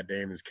to Matt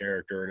Damon's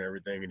character and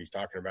everything. And he's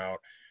talking about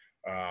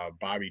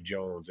Bobby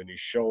Jones and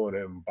he's showing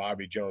him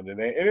Bobby Jones. And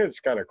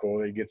it's kind of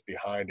cool. He gets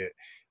behind it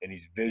and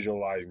he's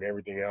visualizing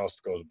everything else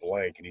goes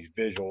blank and he's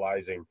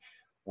visualizing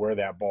where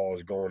that ball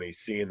is going. He's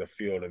seeing the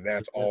field and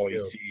that's all he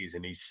sees.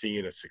 And he's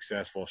seeing a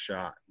successful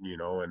shot,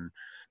 and,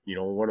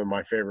 one of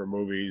my favorite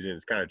movies, and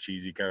it's kind of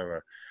cheesy, kind of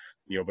a,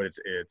 but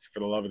it's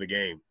For the Love of the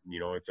Game.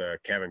 It's a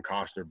Kevin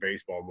Costner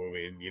baseball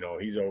movie. And,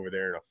 he's over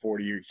there in a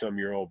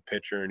 40-some-year-old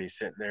pitcher and he's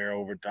sitting there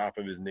over top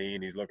of his knee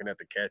and he's looking at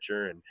the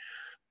catcher and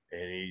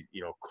he,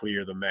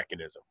 clear the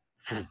mechanism.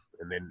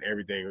 And then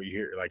everything you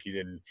hear, like he's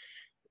in,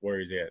 where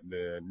he's at,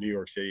 the New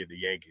York City at the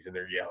Yankees, and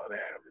they're yelling at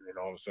him. And then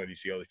all of a sudden you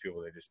see all these people,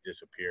 they just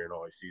disappear, and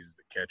all he sees is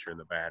the catcher and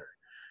the batter.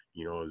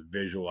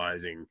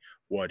 Visualizing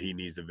what he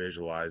needs to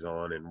visualize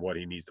on and what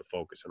he needs to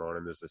focus on.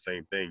 And it's the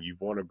same thing. You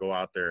want to go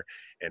out there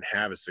and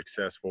have a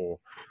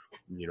successful,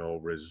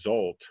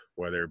 result,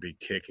 whether it be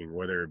kicking,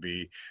 whether it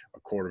be a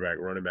quarterback,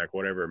 running back,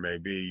 whatever it may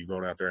be. You're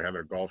going out there and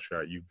having a golf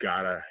shot. You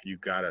gotta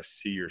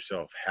see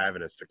yourself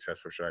having a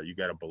successful shot. You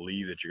gotta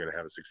believe that you're going to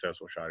have a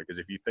successful shot. Because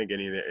if you think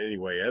any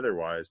way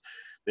otherwise,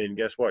 then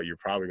guess what? You're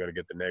probably going to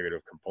get the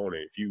negative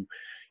component. If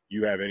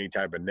you have any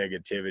type of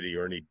negativity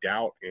or any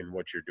doubt in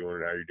what you're doing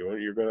and how you're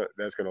doing it,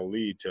 that's going to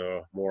lead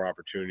to more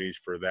opportunities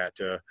for that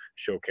to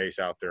showcase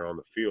out there on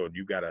the field.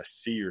 You got to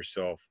see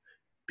yourself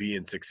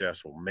being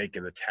successful,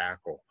 making the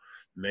tackle,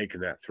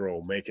 making that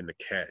throw, making the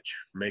catch,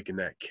 making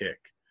that kick,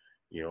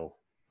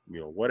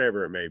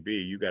 whatever it may be.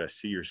 You got to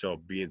see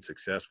yourself being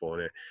successful in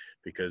it,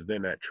 because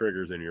then that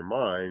triggers in your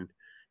mind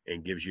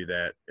and gives you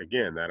that,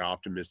 again, that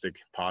optimistic,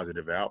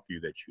 positive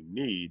outview that you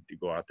need to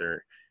go out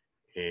there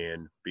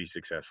and be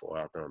successful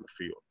out there on the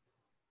field.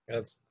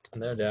 That's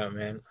no doubt,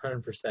 man.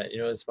 100%.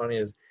 What's funny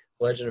is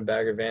Legend of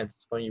Bagger Vance.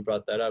 It's funny you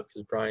brought that up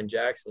because Brian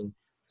Jackson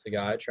is the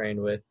guy I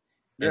trained with.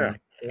 And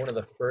one of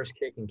the first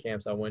kicking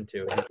camps I went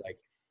to, he's like,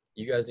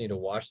 you guys need to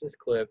watch this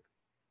clip.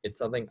 It's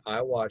something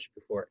I watched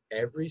before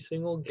every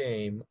single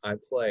game I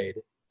played.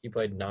 He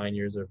played 9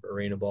 years of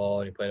arena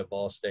ball and he played at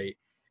Ball State,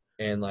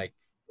 and like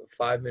a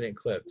 5-minute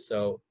clip.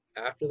 So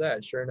after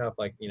that, sure enough,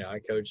 I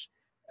coached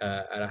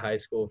at a high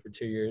school for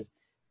 2 years.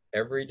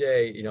 Every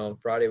day, on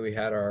Friday we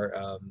had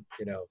our,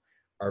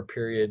 our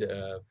period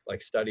of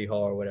like study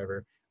hall or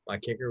whatever. My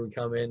kicker would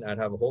come in. I'd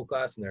have a whole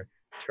class in there,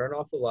 turn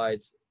off the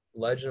lights,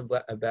 Legend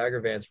of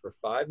Bagger Vance for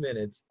 5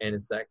 minutes, and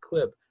it's that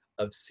clip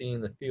of seeing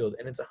the field.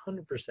 And it's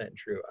 100%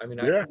 true. I mean,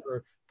 I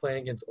remember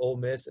playing against Ole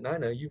Miss, and I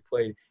know you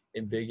played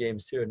in big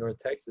games too in North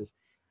Texas.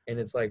 And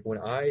it's like when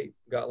I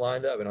got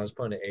lined up and I was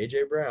playing to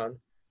A.J. Brown,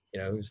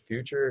 who's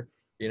future,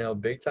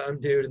 big time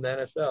dude in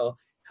the NFL,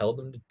 held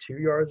him to 2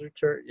 yards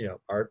return.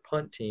 Our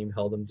punt team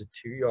held him to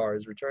 2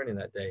 yards returning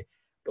that day,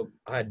 but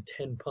I had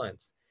 10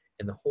 punts.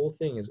 And the whole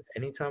thing is,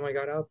 anytime I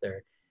got out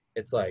there,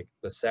 it's like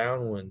the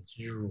sound went,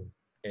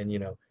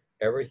 and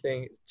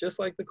everything, just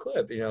like the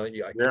clip.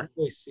 I couldn't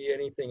really see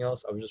anything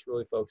else. I was just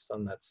really focused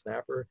on that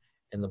snapper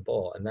and the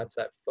ball, and that's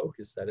that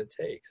focus that it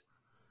takes.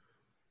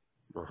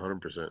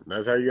 100%.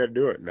 That's how you got to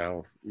do it.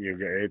 Now,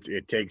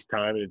 it takes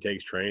time and it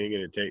takes training,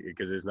 and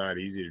because it's not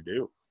easy to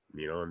do.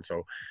 And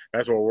so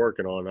that's what we're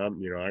working on.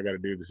 I got to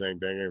do the same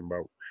thing,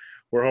 but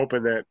we're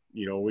hoping that,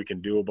 we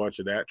can do a bunch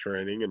of that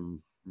training and,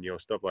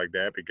 stuff like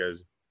that,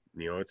 because,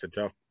 it's a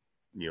tough,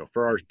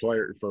 for our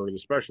player, for the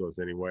specialists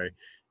anyway,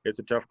 it's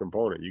a tough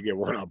component. You get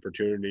one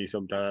opportunity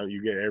sometimes,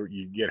 you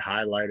get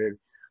highlighted,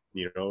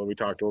 we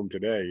talked to them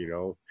today,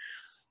 you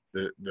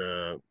get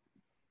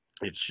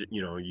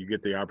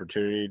the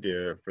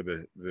opportunity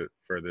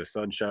for the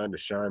sunshine to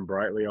shine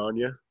brightly on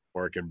you,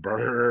 or it can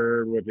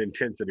burn with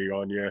intensity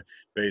on you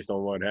based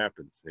on what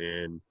happens.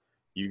 And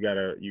you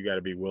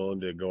gotta be willing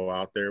to go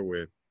out there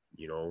with,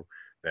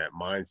 that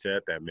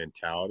mindset, that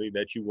mentality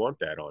that you want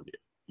that on you.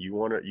 You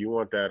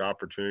want that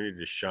opportunity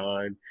to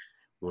shine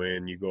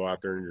when you go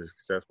out there and you're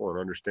successful, and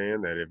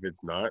understand that if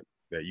it's not,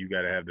 that you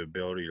got to have the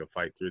ability to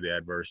fight through the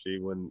adversity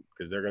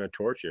because they're going to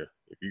torch you.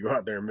 If you go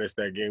out there and miss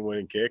that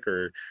game-winning kick,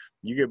 or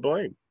you get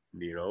blamed,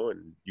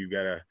 and you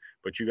got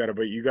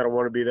to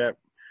want to be that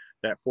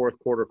fourth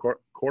quarter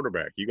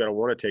quarterback. You got to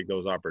want to take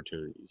those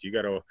opportunities. You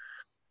got to,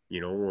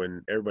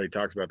 when everybody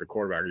talks about the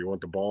quarterback, you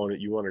want the ball in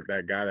it. You want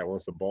that guy that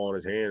wants the ball in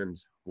his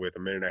hands with a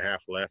minute and a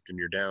half left and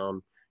you're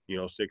down,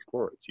 6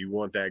 points. You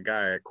want that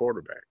guy at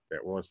quarterback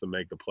that wants to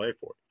make the play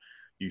for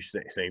you.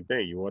 Same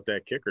thing. You want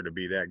that kicker to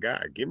be that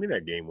guy. Give me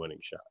that game-winning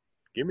shot.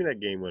 Give me that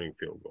game-winning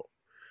field goal.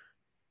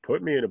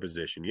 Put me in a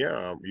position.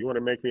 Yeah, you want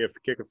to make me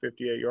kick a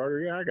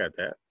 58-yarder? Yeah, I got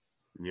that.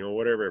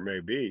 Whatever it may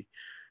be,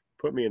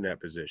 put me in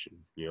that position.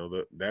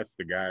 That's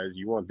the guys.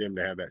 You want them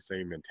to have that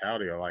same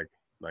mentality,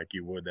 like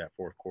you would that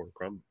fourth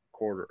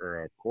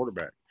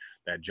quarterback,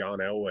 that John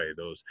Elway,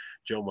 those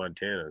Joe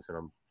Montanas, and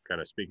I'm kind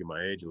of speaking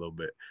my age a little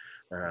bit,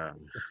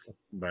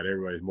 but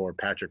everybody's more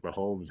Patrick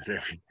Mahomes and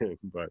everything,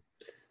 but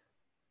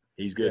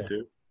he's good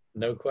too.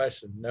 No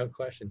question.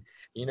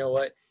 You know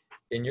what?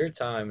 In your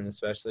time, and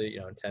especially,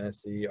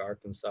 Tennessee,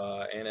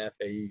 Arkansas, and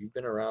FAU, you've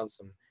been around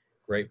some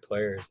great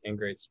players and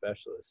great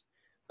specialists.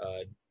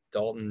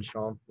 Dalton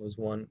Schomp was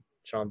one.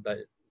 Schomp that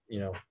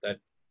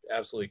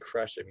absolutely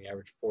crushed him. He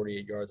averaged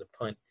 48 yards a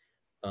punt.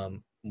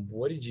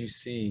 What did you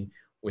see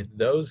with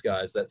those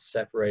guys that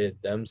separated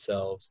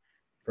themselves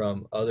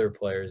from other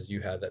players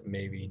you had that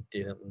maybe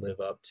didn't live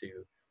up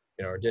to,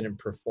 or didn't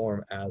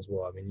perform as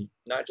well? I mean,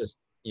 not just,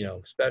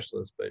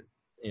 specialists, but,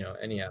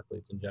 any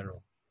athletes in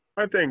general.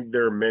 I think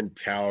their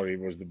mentality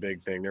was the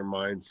big thing. Their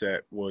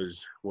mindset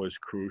was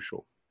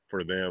crucial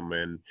for them.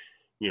 And,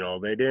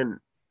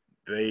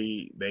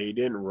 they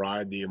didn't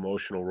ride the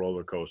emotional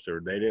roller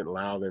coaster. They didn't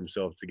allow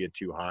themselves to get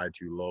too high,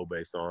 too low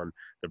based on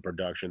the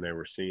production they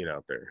were seeing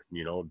out there.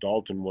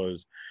 Dalton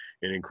was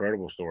an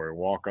incredible story.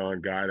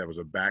 Walk-on guy that was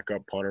a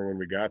backup punter when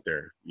we got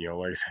there.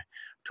 Like I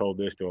told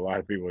this to a lot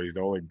of people, he's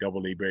the only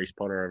double knee brace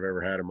punter I've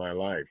ever had in my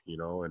life,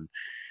 and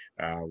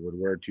would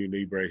wear 2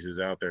 knee braces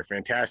out there.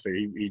 Fantastic.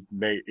 He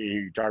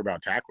talked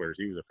about tacklers.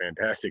 He was a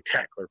fantastic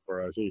tackler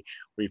for us.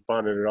 We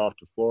funded it off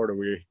to Florida.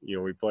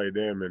 We played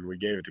them and we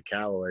gave it to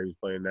Callaway, who's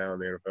playing now in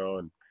the NFL,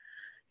 and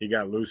he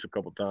got loose a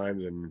couple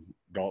times, and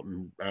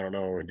Dalton, I don't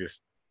know, he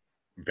just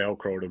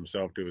velcroed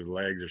himself to his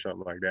legs or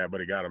something like that, but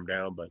he got him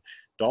down. But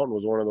Dalton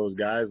was one of those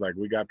guys, like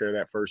we got there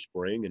that first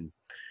spring, and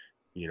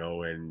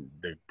and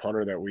the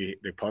punter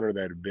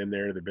that had been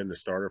there, that had been the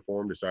starter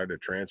for him, decided to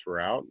transfer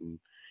out, and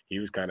he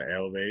was kind of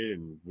elevated,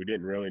 and we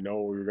didn't really know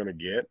what we were going to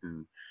get.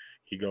 And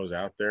he goes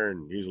out there,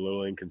 and he was a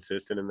little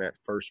inconsistent in that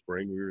first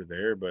spring we were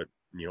there, but,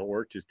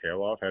 worked his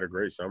tail off, had a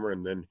great summer,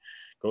 and then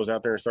goes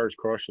out there and starts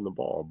crushing the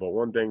ball. But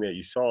one thing that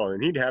you saw,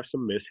 and he'd have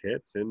some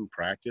mishits in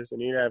practice,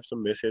 and he'd have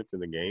some mishits in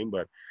the game,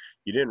 but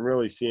you didn't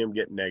really see him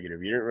get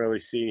negative. You didn't really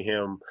see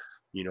him,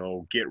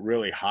 get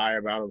really high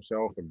about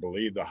himself and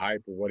believe the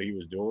hype of what he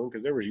was doing.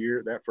 Because there was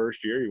that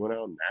first year, he went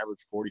out and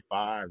averaged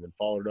 45 and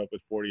followed it up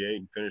with 48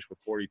 and finished with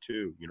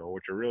 42,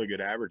 which are really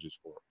good averages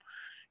for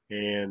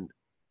him. And,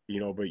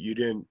 but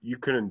you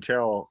couldn't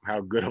tell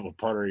how good of a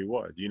punter he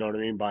was, you know what I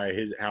mean? By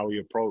how he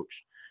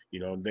approached, he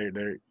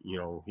didn't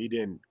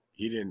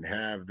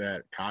have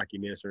that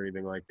cockiness or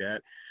anything like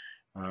that,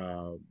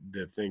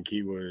 to think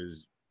he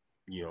was,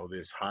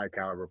 this high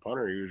caliber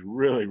punter. He was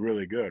really,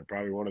 really good.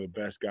 Probably one of the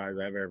best guys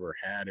I've ever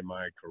had in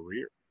my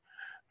career.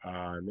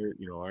 And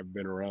I've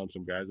been around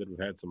some guys that have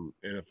had some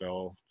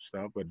NFL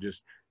stuff, but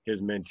just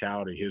his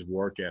mentality, his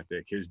work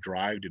ethic, his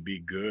drive to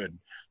be good,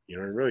 he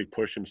really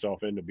pushed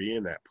himself into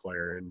being that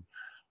player. And,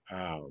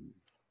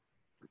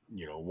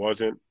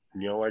 wasn't,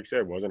 like I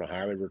said, wasn't a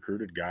highly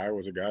recruited guy,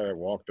 was a guy that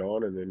walked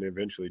on and then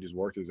eventually just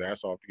worked his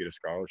ass off to get a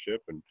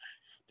scholarship and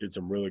did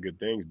some really good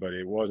things. But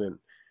it wasn't,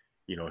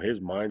 his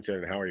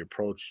mindset and how he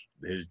approached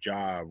his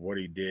job, what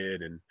he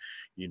did, and,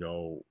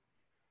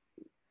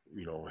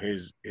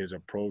 his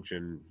approach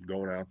and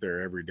going out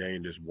there every day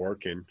and just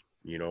working,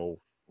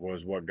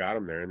 was what got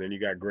him there. And then you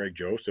got Greg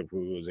Joseph,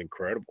 who was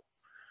incredible.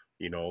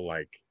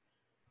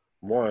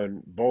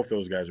 Both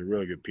those guys are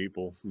really good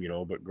people,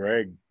 but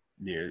Greg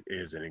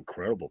is an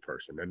incredible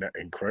person and that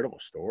incredible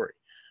story.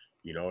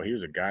 He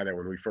was a guy that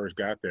when we first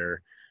got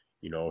there,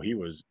 he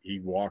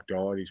walked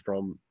on. He's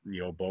from,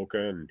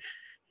 Boca, and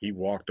he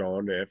walked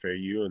on to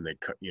FAU, and they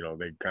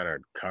kind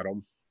of cut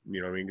him,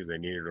 because they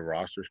needed a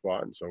roster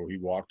spot. And so he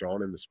walked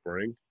on in the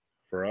spring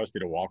for us,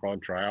 did a walk-on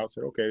tryout,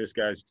 said, okay, this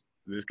guy's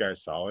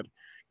solid.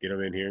 Get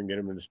him in here and get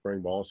him in the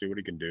spring ball, see what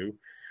he can do.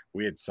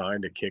 We had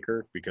signed a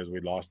kicker because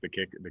we'd lost the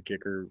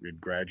kicker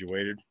had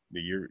graduated the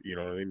year,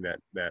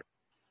 that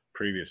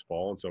previous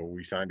fall. And so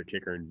we signed a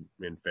kicker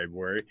in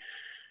February.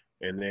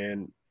 And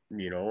then,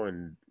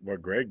 and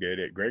what Greg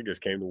did, Greg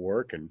just came to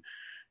work and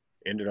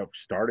ended up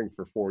starting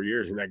for 4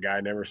 years, and that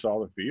guy never saw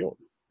the field,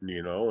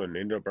 and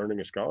ended up earning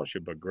a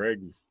scholarship. But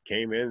Greg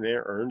came in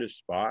there, earned his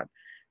spot.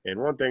 And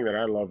one thing that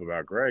I love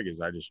about Greg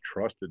is I just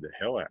trusted the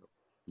hell out of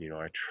him.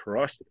 I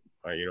trusted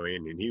him,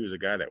 and he was a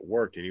guy that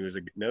worked, and he was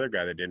another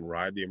guy that didn't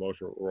ride the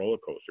emotional roller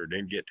coaster,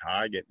 didn't get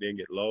high, didn't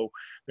get low.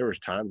 There was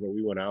times that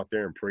we went out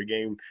there in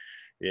pregame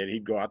And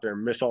he'd go out there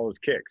and miss all his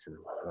kicks. And,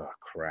 oh,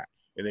 crap.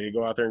 And then he'd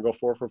go out there and go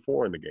 4 for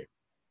 4 in the game,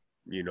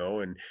 you know,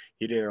 and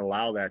he didn't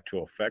allow that to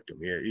affect him.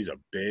 He's a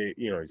big,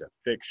 you know, he's a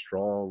thick,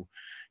 strong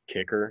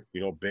kicker,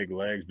 you know, big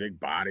legs, big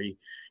body,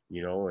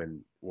 you know, and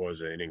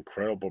was an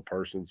incredible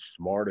person,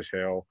 smart as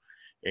hell.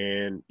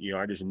 And, you know,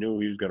 I just knew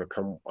he was going to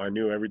come. I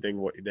knew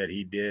everything that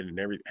he did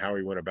and how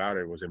he went about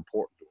it was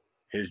important to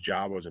him. His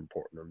job was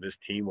important to him. This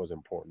team was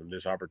important to him.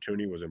 This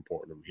opportunity was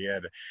important to him. He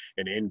had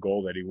an end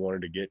goal that he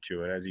wanted to get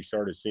to. And as he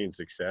started seeing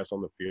success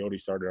on the field, he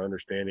started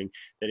understanding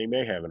that he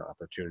may have an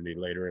opportunity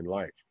later in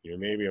life. You know,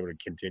 may be able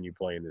to continue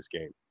playing this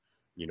game.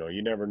 You know,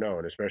 you never know.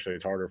 And especially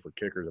it's harder for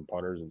kickers and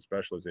punters and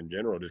specialists in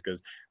general, just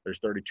because there's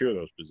 32 of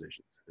those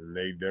positions. And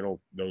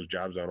those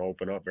jobs don't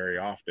open up very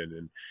often.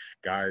 And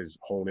guys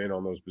hone in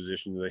on those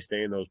positions and they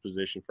stay in those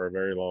positions for a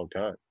very long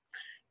time.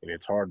 And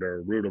it's hard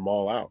to root them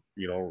all out.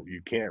 You know,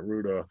 you can't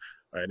root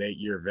an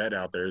 8-year vet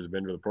out there who's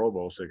been to the Pro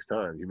Bowl 6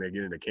 times. You may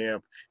get into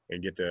camp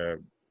and get to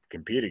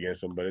compete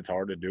against them, but it's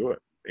hard to do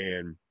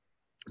it.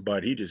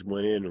 But he just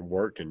went in and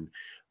worked and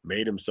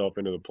made himself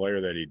into the player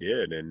that he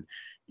did. And,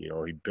 you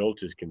know, he built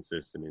his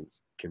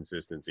consistency,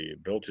 he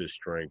built his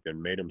strength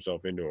and made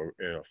himself into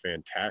a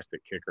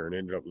fantastic kicker and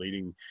ended up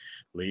leading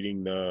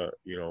the,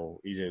 you know,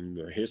 he's in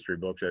the history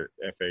books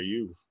at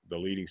FAU, the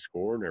leading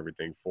scorer and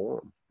everything for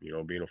him, you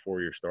know, being a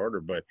 4-year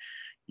starter. But,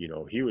 you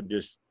know, he would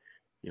just,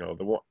 you know,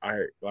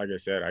 like I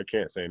said, I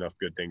can't say enough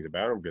good things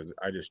about him because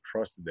I just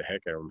trusted the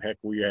heck out of him. Heck,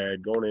 we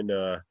had going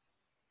into,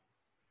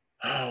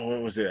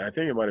 what was it? I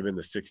think it might have been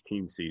the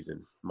 16th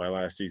season, my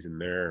last season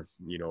there.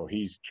 You know,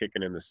 he's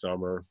kicking in the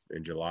summer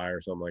in July or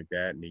something like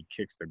that, and he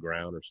kicks the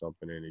ground or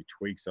something, and he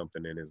tweaks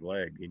something in his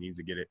leg. He needs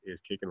to get it,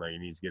 his kicking leg, he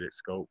needs to get it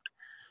scoped.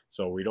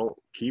 So we don't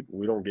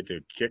get to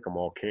kick him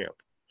all camp.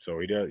 So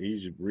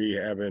he's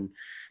rehabbing,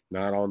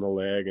 not on the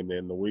leg. And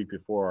then the week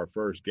before our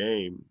first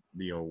game,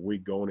 you know,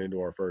 week going into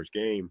our first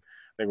game,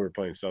 I think we were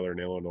playing Southern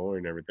Illinois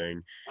and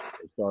everything.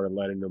 They started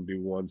letting them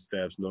do 1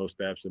 steps, no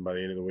steps. And by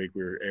the end of the week,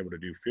 we were able to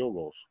do field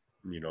goals,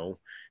 you know.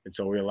 And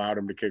so we allowed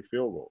him to kick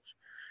field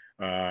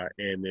goals.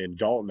 And then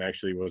Dalton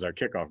actually was our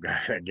kickoff guy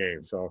that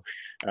game. So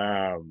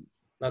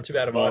not too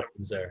bad of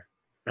options there.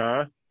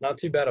 Huh? Not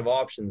too bad of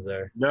options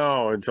there.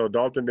 No, and so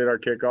Dalton did our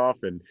kickoff,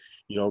 and,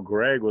 you know,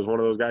 Greg was one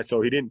of those guys.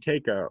 So he didn't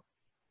take a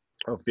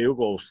field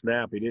goal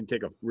snap. He didn't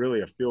take really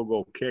a field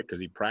goal kick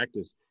because he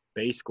practiced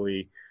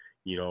basically,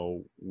 you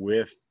know,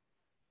 with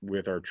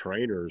our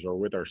trainers or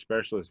with our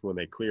specialists when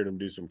they cleared him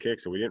to do some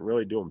kicks. So we didn't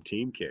really do him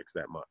team kicks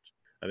that much.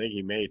 I think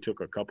he may have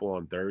took a couple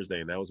on Thursday,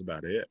 and that was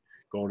about it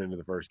going into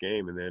the first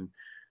game. And then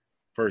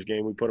first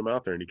game we put him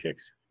out there and he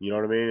kicks. You know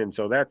what I mean? And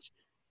so that's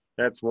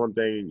one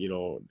thing, you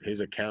know,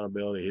 his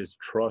accountability, his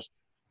trust,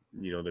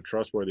 you know, the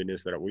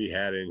trustworthiness that we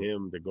had in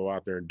him to go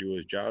out there and do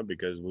his job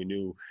because we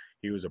knew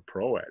he was a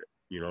pro at it.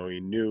 You know,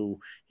 he knew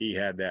he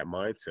had that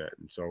mindset.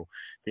 And so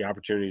the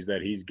opportunities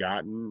that he's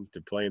gotten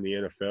to play in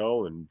the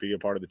NFL and be a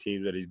part of the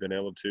teams that he's been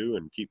able to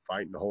and keep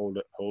fighting to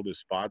hold his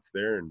spots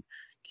there and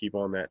keep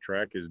on that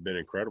track has been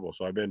incredible.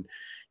 So I've been,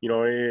 you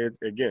know,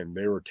 again,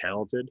 they were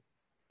talented.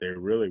 They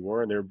really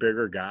were. And they're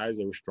bigger guys.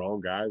 They were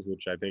strong guys,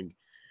 which I think,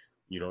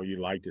 you know, you'd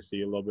like to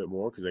see a little bit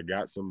more because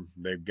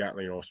they've got,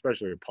 you know,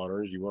 especially with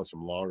punters, you want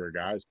some longer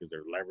guys because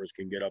their levers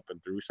can get up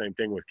and through. Same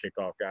thing with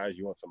kickoff guys.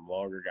 You want some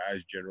longer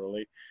guys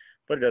generally.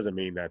 But it doesn't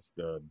mean that's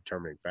the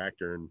determining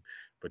factor.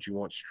 But you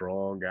want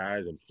strong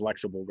guys and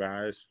flexible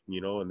guys,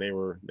 you know, and they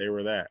were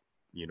that,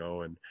 you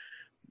know, and,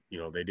 you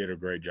know, they did a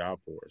great job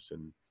for us.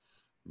 And,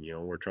 you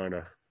know, we're trying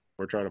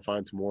to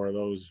find some more of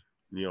those,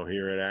 you know,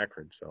 here at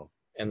Akron. So.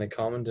 And the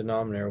common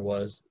denominator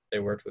was they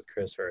worked with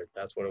Chris Hurd.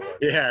 That's what it was.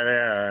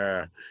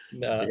 Yeah.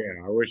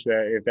 I wish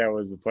that if that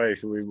was the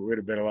place, we would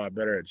have been a lot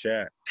better at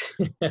chat.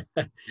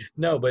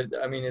 No, but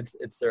I mean,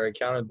 it's their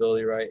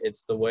accountability, right?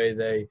 It's the way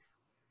they,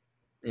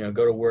 you know,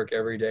 go to work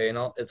every day. And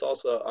it's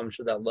also, I'm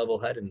sure, that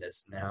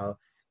level-headedness and how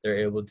they're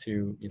able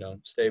to, you know,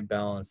 stay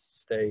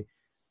balanced,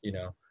 you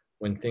know,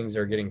 when things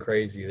are getting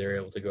crazy, they're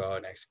able to go out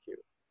and execute.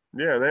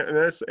 Yeah,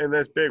 and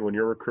that's big when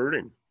you're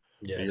recruiting.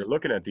 Yes. And you're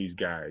looking at these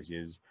guys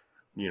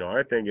you know,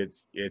 I think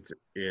it's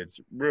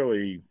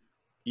really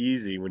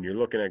easy when you're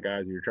looking at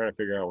guys and you're trying to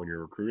figure out when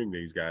you're recruiting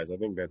these guys. I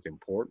think that's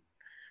important,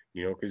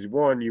 you know, because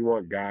one, you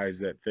want guys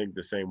that think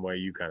the same way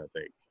you kind of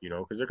think, you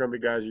know, because they're going to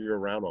be guys that you're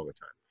around all the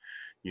time.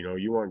 You know,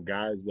 you want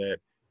guys that,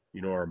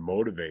 you know, are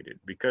motivated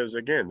because,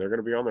 again, they're going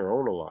to be on their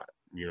own a lot,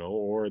 you know,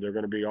 or they're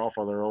going to be off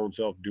on their own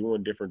self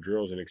doing different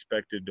drills and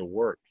expected to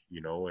work, you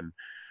know, and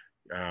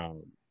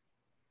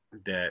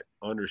that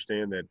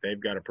understand that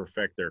they've got to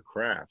perfect their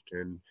craft.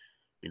 And,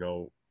 you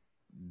know,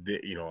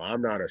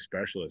 I'm not a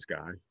specialist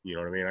guy. You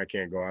know what I mean? I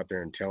can't go out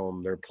there and tell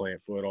them their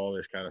plant foot, all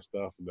this kind of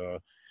stuff.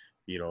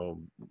 You know,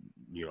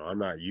 I'm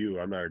not you.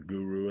 I'm not a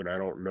guru, and I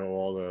don't know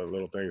all the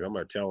little things. I'm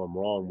going to tell them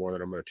wrong more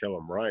than I'm going to tell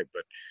them right.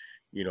 But,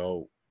 you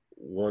know,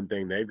 one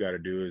thing they've got to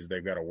do is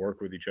they've got to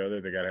work with each other.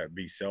 They got to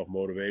be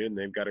self-motivated, and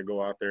they've got to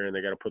go out there and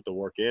they got to put the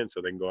work in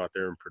so they can go out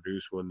there and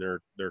produce when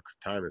their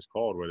time is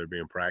called, whether it be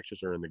in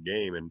practice or in the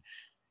game. And,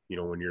 you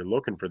know, when you're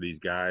looking for these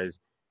guys,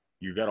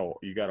 you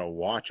gotta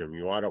watch them.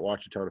 You ought to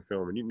watch a ton of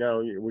film,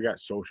 and we got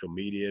social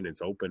media, and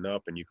it's open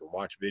up, and you can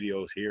watch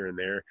videos here and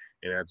there,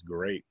 and that's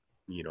great.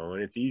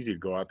 And it's easy to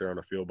go out there on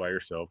the field by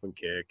yourself and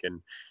kick and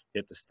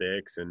hit the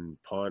sticks and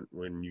punt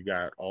when you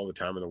got all the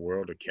time in the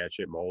world to catch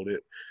it, mold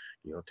it,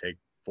 take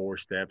 4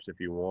 steps if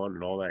you want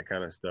and all that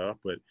kind of stuff.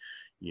 But,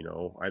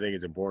 I think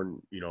it's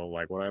important,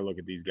 like when I look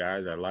at these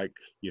guys, I like,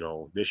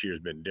 this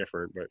year's been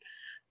different, but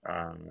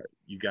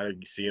you got to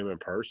see them in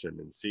person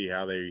and see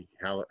how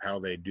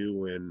they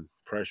do in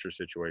pressure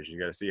situations. You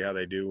got to see how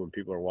they do when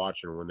people are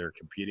watching, when they're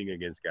competing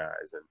against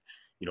guys, and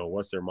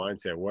what's their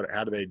mindset?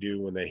 How do they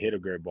do when they hit a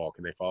great ball?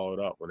 Can they follow it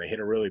up? When they hit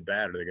it really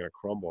bad, are they going to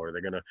crumble? Are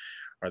they going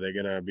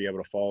to be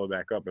able to follow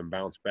back up and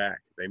bounce back?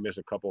 If they miss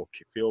a couple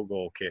field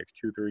goal kicks,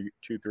 two,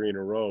 three in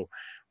a row,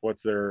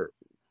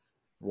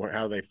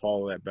 how do they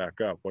follow that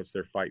back up? What's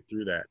their fight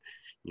through that?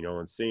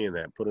 And seeing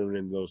that, putting them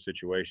in those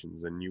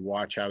situations, and you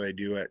watch how they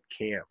do at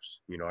camps.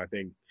 I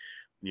think,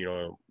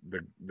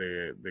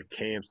 the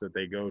camps that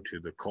they go to,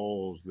 the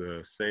Coles,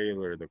 the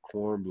Sailor, the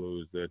Corn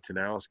Blues, the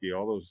Tanowski,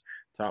 all those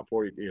top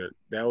 40,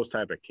 those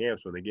type of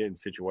camps, when they get in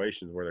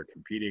situations where they're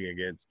competing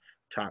against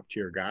top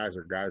tier guys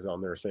or guys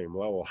on their same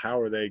level, how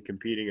are they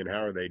competing and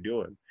how are they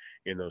doing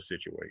in those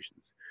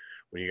situations?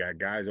 When you got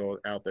guys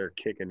out there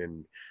kicking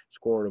and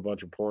scoring a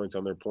bunch of points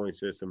on their point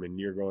system, and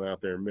you're going out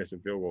there and missing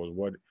field goals,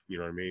 what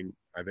I mean?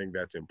 I think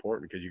that's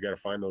important, because you got to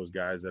find those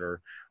guys that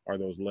are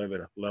those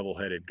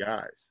level-headed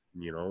guys,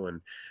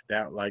 and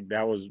that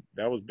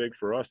was big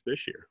for us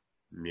this year.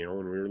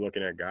 When we were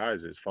looking at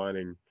guys, is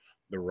finding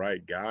the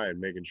right guy and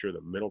making sure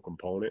the middle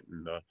component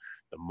and the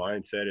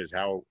mindset is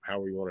how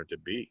we want it to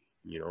be,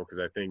 because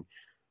I think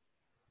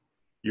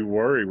you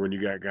worry when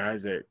you got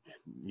guys that,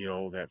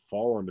 that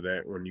fall into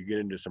that, when you get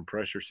into some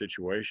pressure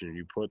situation and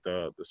you put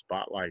the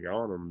spotlight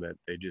on them, that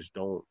they just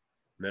don't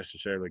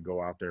necessarily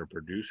go out there and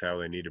produce how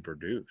they need to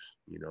produce,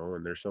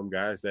 and there's some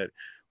guys that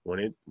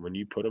when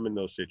you put them in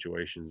those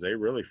situations, they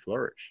really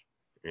flourish,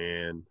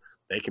 and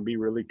they can be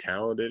really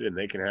talented, and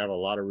they can have a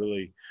lot of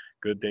really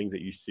good things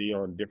that you see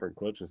on different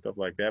clips and stuff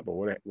like that. But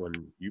when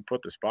you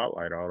put the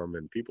spotlight on them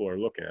and people are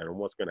looking at them,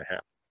 what's going to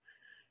happen?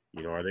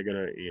 Are they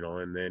going to,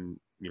 and then,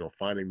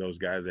 finding those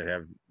guys that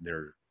have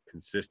their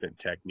consistent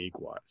technique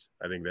wise,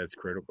 I think that's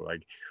critical.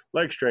 Like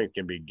leg strength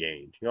can be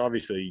gained.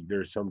 Obviously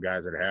there's some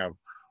guys that have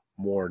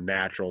more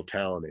natural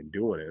talent in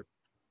doing it,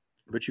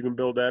 but you can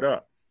build that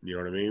up, you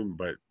know what I mean?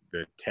 But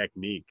the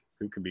technique,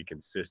 who can be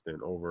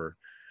consistent over,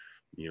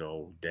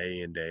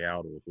 day in, day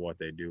out with what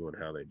they do and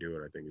how they do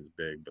it, I think is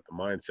big. But the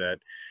mindset,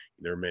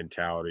 their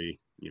mentality,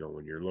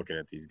 when you're looking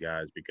at these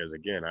guys, because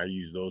again, I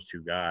use those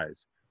 2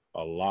 guys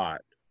a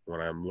lot when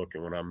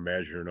I'm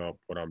measuring up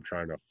what I'm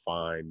trying to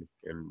find,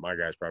 and my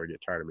guys probably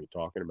get tired of me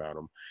talking about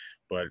them,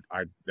 but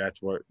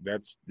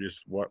that's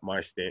just what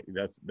my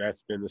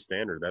that's been the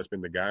standard. That's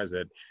been the guys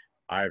that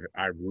I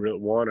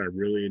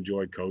really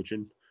enjoyed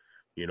coaching,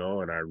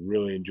 and I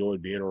really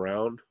enjoyed being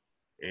around,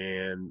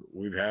 and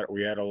we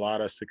had a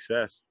lot of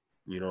success,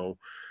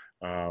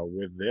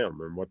 with them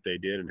and what they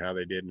did and how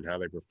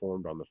they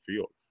performed on the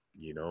field,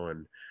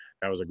 and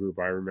that was a group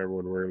I remember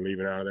when we were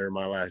leaving out of there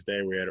my last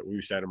day.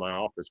 We sat in my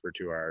office for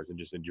 2 hours and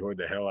just enjoyed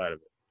the hell out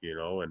of it,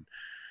 and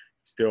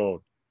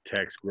still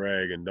text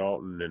Greg and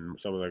Dalton and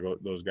some of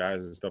those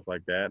guys and stuff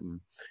like that.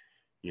 And,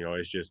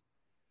 it's just,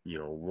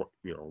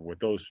 with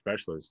those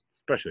specialists,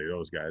 especially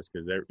those guys,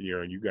 because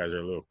you guys are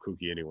a little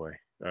kooky anyway,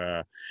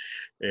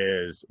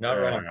 is not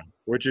wrong.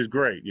 Which is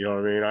great. You know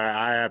what I mean?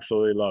 I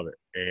absolutely love it.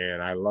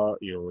 And I love,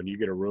 when you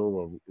get a room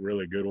of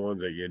really good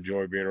ones that you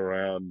enjoy being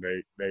around,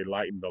 they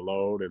lighten the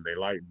load, and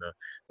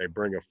they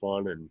bring a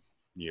fun, and,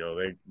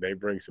 they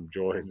bring some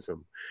joy and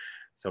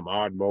some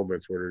odd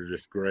moments where they're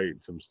just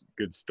great, some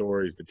good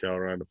stories to tell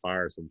around the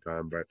fire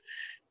sometime. But,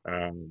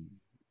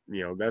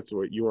 that's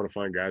what you want to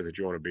find, guys that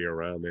you want to be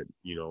around that,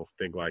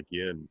 think like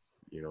you. And,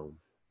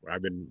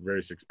 I've been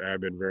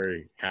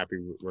very happy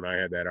when I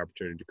had that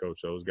opportunity to coach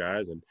those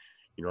guys. And,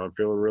 I'm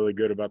feeling really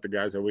good about the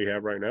guys that we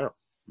have right now.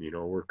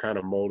 We're kind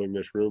of molding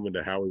this room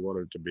into how we want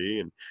it to be,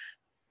 and,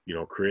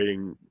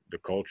 creating the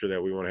culture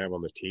that we want to have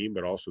on the team,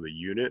 but also the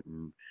unit.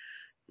 And,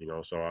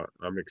 so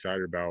I'm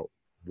excited about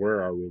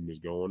where our room is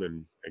going.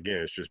 And again,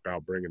 it's just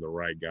about bringing the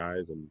right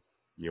guys and,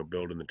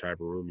 building the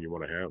type of room you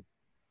want to have.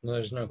 No,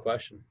 there's no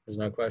question.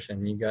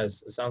 You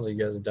guys, it sounds like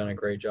you guys have done a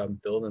great job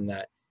building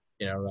that,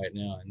 right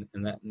now.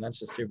 And that's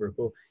just super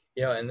cool.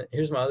 And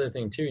here's my other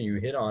thing too. You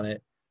hit on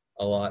it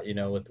a lot,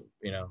 with,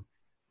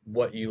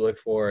 what you look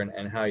for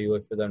and how you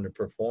look for them to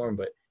perform.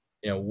 But,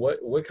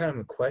 what kind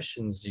of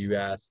questions do you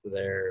ask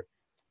their,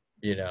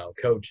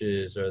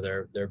 coaches or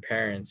their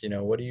parents?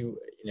 What do you,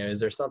 is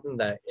there something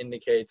that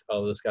indicates,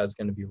 oh, this guy's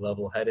going to be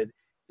level-headed,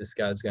 this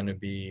guy's going to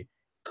be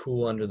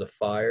cool under the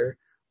fire,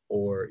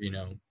 or,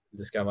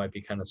 this guy might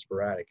be kind of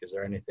sporadic? Is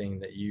there anything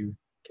that you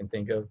can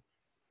think of?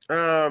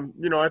 I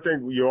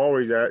think you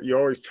always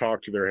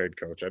talk to their head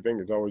coach. I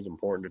think it's always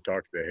important to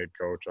talk to the head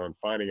coach on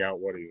finding out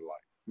what he's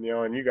like.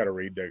 And you got to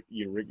read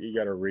you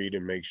got to read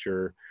and make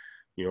sure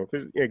You know,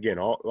 because again,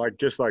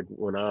 just like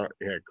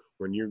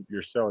when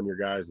you're selling your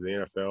guys to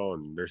the NFL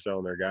and they're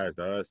selling their guys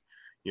to us,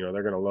 you know,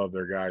 they're going to love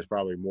their guys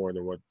probably more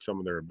than what some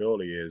of their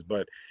ability is.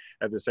 But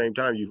at the same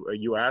time,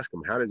 you ask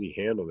him, how does he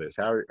handle this?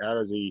 How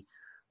does he,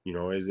 you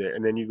know, is it?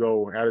 And then you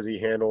go, how does he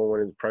handle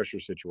when it's pressure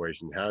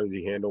situation? How does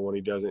he handle when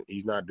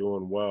he's not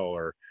doing well,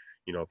 or,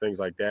 you know, things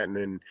like that. And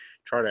then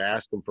try to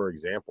ask them for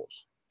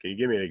examples. Can you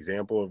give me an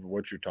example of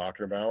what you're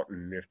talking about?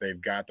 And if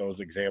they've got those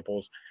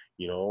examples,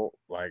 you know,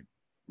 like,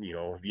 you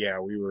know, yeah,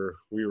 we were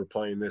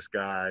playing this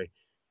guy,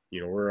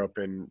 you know, we're up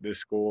in this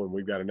school and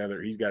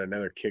he's got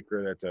another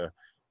kicker that's a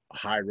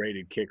high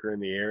rated kicker in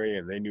the area,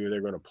 and they knew they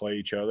were going to play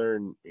each other.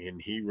 And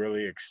he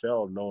really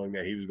excelled knowing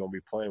that he was going to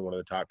be playing one of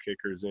the top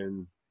kickers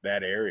in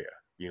that area,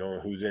 you know,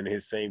 who's in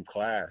his same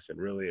class, and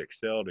really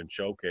excelled and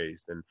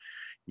showcased. And,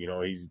 you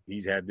know,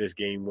 he's had this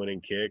game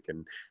winning kick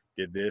and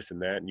did this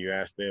and that. And you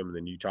ask them, and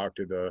then you talk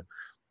to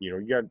you know,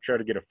 you got to try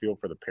to get a feel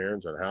for the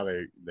parents on how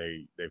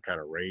they've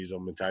kind of raised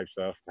them and type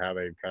stuff, how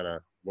they've kind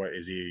of, what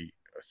is he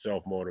a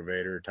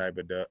self-motivator type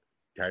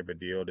of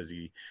deal? Does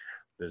he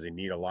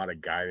need a lot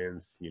of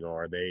guidance? You know,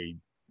 are they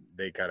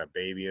kind of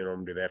babying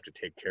them? Do they have to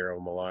take care of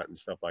them a lot and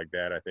stuff like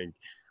that? I think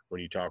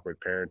when you talk with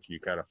parents, you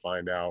kind of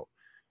find out,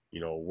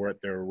 you know,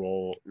 what their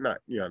role, not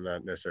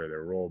necessarily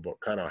their role, but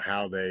kind of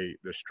how the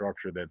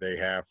structure that they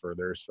have for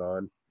their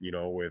son, you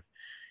know, with,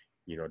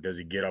 you know, does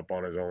he get up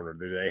on his own, or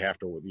do they have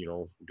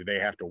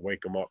to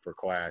wake him up for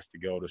class to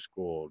go to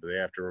school? Do they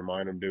have to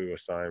remind him to do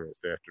assignments?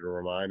 Do they have to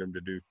remind him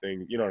to do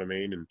things, you know what I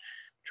mean? And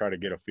try to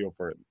get a feel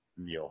for,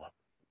 you know,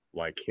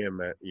 like him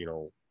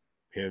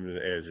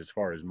as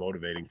far as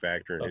motivating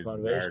factor and his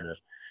desire to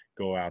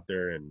go out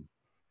there and,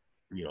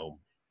 you know,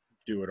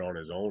 do it on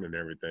his own and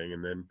everything.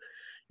 And then,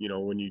 you know,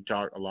 when you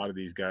talk, a lot of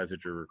these guys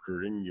that you're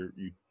recruiting,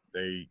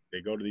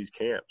 they go to these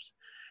camps.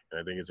 And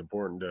I think it's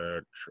important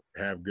to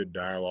have good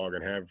dialogue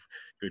and have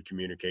good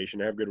communication,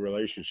 have good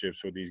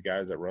relationships with these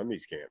guys that run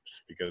these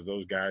camps, because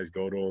those guys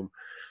go to them,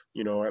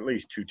 you know, at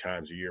least 2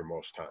 times a year,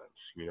 most times,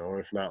 you know,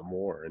 if not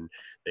more. And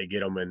they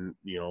get them in,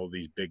 you know,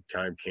 these big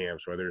time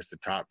camps, whether it's the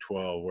top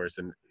 12, where it's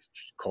a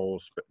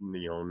Cole's,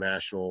 you know,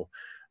 national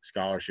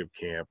scholarship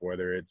camp,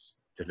 whether it's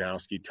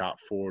Danowski top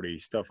 40,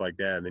 stuff like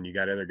that. And then you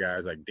got other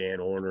guys like Dan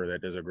Orner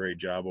that does a great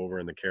job over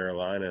in the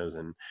Carolinas,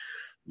 and,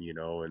 you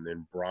know, and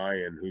then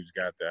Brian, who's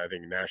got the, I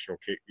think, national,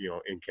 you know,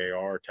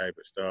 NKR type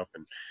of stuff.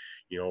 And,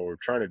 you know, we're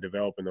trying to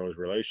develop in those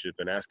relationships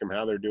and ask them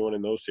how they're doing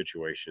in those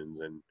situations,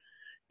 and,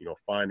 you know,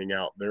 finding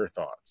out their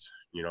thoughts,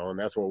 you know. And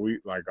that's what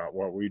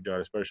what we've done,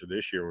 especially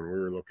this year when we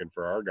were looking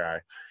for our guy,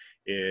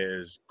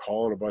 is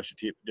calling a bunch of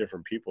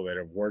different people that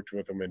have worked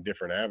with them in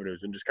different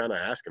avenues, and just kind of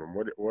asking them,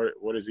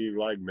 what is he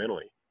like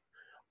mentally?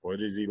 What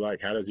is he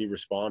like? How does he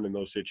respond in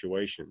those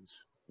situations?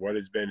 What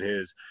has been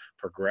his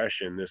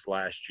progression this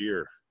last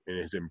year in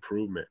his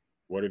improvement?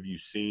 What have you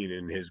seen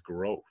in his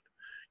growth?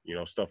 You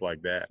know, stuff like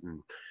that.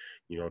 And,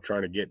 you know,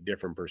 trying to get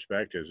different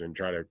perspectives and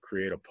try to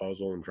create a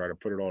puzzle and try to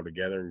put it all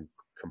together and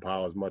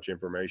compile as much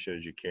information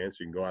as you can, so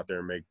you can go out there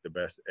and make the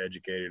best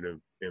educated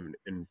and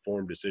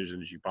informed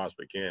decisions you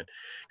possibly can.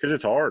 Because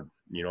it's hard.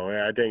 You know,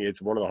 I think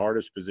it's one of the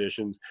hardest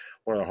positions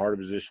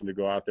to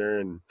go out there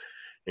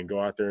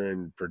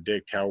and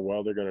predict how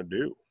well they're going to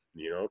do,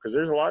 you know, because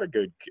there's a lot of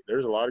good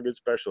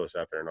specialists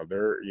out there. Now,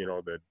 you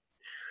know,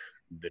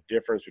 the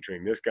difference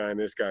between this guy and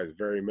this guy is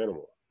very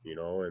minimal, you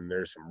know, and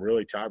there's some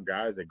really top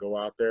guys that go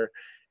out there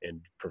and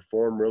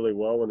perform really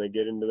well when they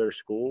get into their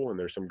school. And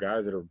there's some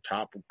guys that are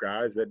top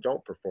guys that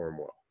don't perform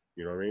well.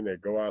 You know what I mean? They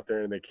go out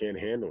there and they can't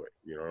handle it,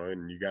 you know,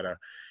 and you gotta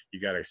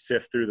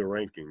sift through the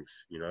rankings.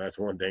 You know, that's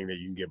one thing that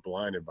you can get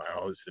blinded by.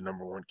 Oh, it's the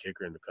number 1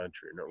 kicker in the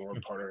country, number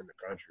 1 punter in the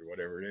country,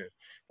 whatever it is.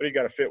 But you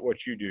got to fit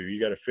what you do. You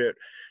got to fit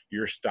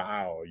your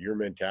style, your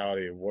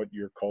mentality, and what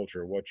your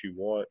culture, what you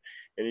want.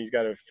 And he's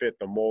got to fit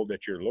the mold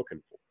that you're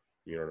looking for.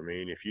 You know what I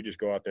mean? If you just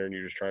go out there and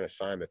you're just trying to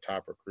sign the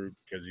top recruit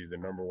because he's the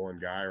number 1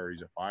 guy or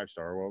he's a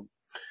 5-star, well,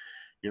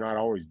 you're not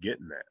always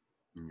getting that,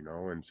 you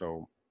know. And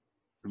so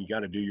you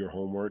got to do your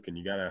homework, and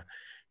you got to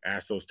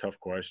ask those tough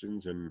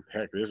questions. And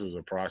heck, this was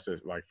a process.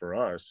 Like for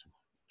us,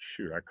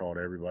 shoot, I called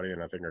everybody,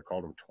 and I think I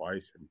called them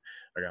twice, and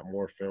I got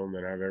more film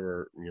than I've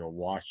ever, you know,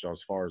 watched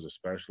as far as a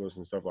specialist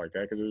and stuff like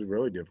that, because it was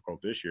really difficult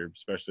this year,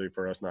 especially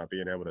for us not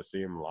being able to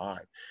see them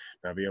live,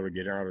 not be able to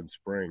get out in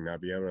spring,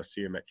 not be able to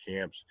see them at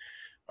camps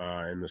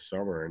in the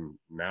summer, and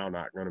now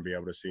not going to be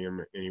able to see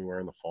them anywhere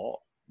in the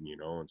fall, you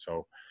know. And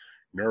so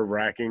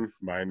nerve-wracking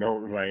by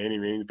any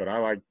means, but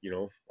I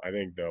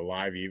think the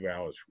live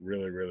eval is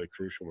really, really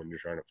crucial when you're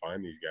trying to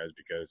find these guys,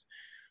 because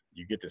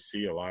you get to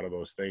see a lot of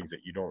those things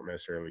that you don't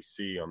necessarily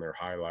see on their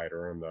highlight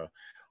or on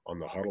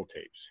the huddle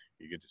tapes.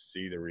 You get to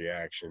see the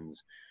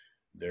reactions,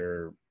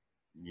 their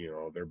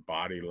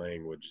body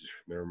language,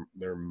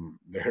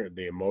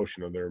 the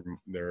emotion of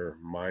their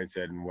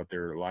mindset, and what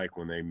they're like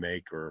when they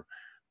make or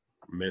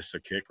miss a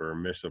kick or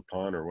miss a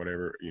punt or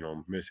whatever, you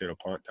know, hit a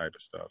punt type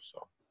of stuff. So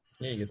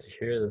yeah, you get to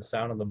hear the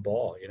sound of the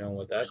ball, you know,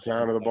 with that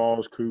sound of the ball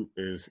is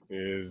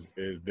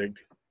big.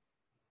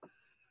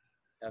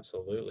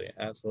 Absolutely.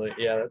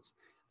 Yeah,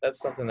 that's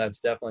something that's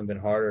definitely been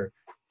harder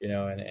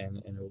and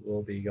it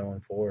will be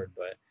going forward.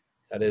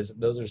 But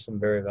those are some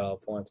very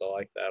valid points. I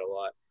like that a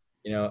lot.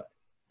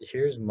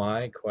 Here's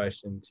my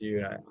question to you,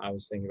 and I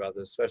was thinking about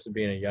this, especially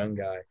being a young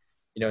guy.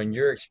 In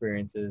your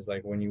experiences,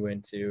 like when you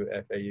went to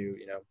FAU,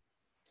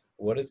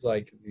 what is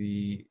like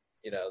the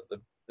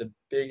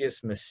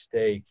biggest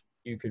mistake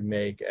you could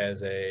make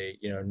as a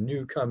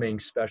new coming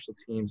special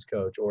teams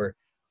coach, or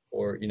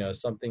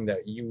something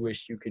that you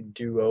wish you could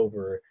do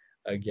over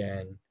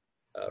again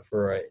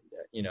for a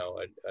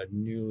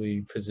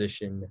newly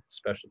positioned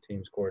special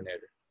teams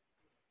coordinator?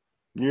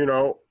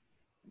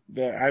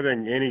 That I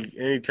think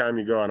any time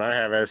you go, and I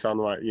have this on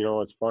my,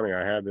 it's funny,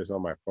 I have this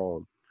on my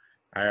phone.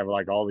 I have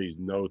like all these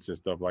notes and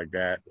stuff like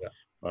that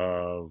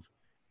of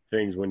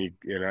things when you,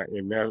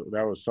 and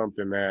that was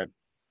something that,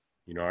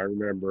 I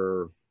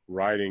remember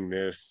writing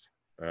this,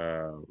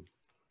 and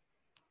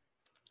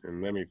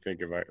let me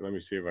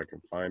see if I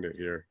can find it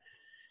here,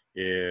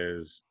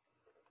 is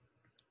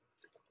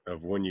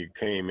of when you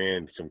came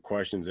in, some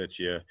questions that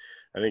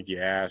I think you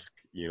ask,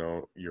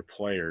 your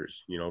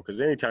players, because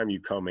anytime you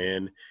come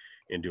in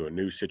into a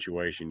new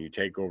situation, you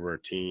take over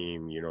a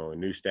team, a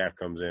new staff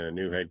comes in, a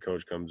new head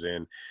coach comes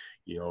in,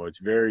 it's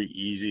very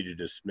easy to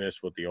dismiss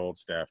what the old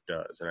staff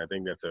does. And I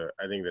think that's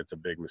a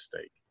big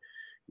mistake,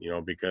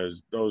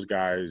 because those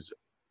guys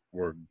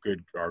are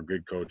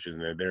good coaches,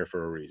 and they're there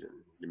for a reason.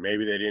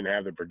 Maybe they didn't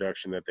have the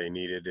production that they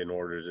needed in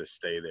order to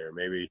stay there.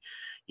 Maybe,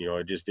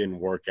 it just didn't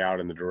work out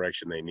in the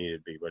direction they needed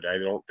to be. But I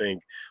don't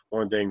think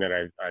one thing that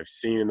I've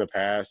seen in the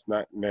past,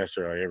 not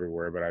necessarily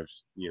everywhere, but I've,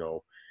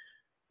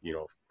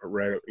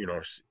 read,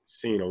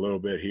 seen a little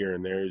bit here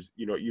and there is,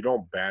 you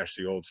don't bash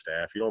the old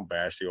staff. You don't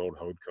bash the old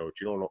head coach.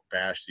 You don't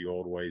bash the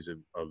old ways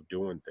of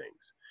doing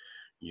things.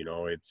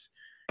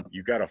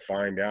 You got to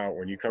find out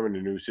when you come into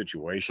a new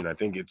situation. I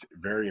think it's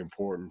very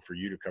important for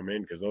you to come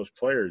in because those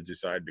players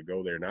decide to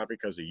go there, not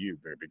because of you,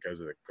 but because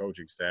of the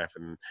coaching staff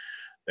and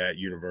that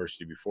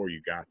university before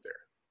you got there.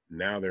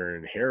 Now they're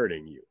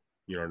inheriting you.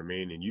 You know what I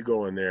mean? And you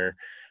go in there,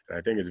 and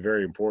I think it's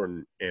very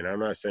important. And I'm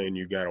not saying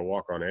you got to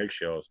walk on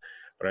eggshells,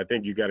 but I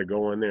think you got to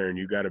go in there and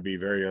you got to be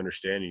very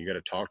understanding. You got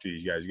to talk to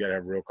these guys. You got to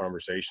have real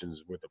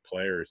conversations with the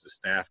players, the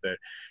staff that,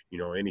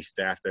 any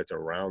staff that's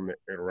around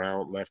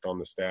left on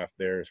the staff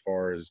there, as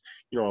far as,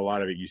 a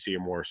lot of it, you see a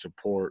more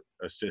support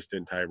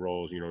assistant type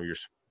roles,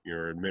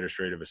 your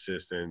administrative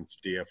assistants,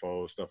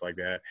 DFO, stuff like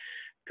that,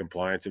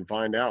 compliance, and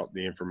find out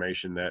the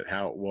information that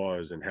how it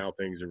was and how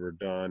things were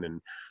done,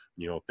 and,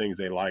 things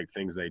they liked,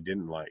 things they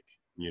didn't like,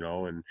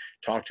 and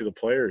talk to the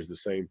players the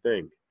same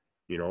thing,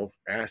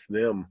 ask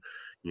them,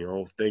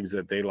 things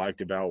that they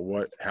liked about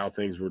how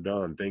things were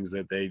done, things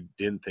that they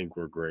didn't think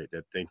were great,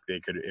 that think they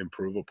could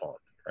improve upon.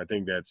 I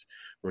think that's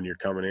when you're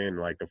coming in,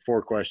 like the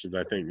 4 questions,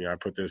 I think, I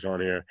put this on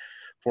here,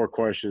 4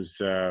 questions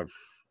to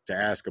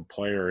ask a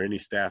player or any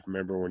staff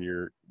member when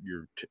you're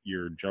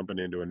jumping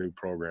into a new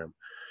program.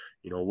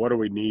 What do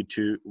we need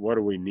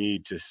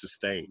to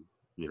sustain?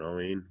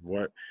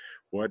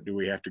 What do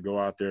we have to go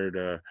out there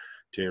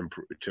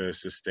to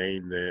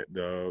sustain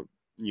the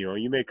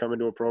you may come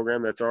into a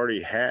program that's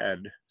already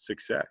had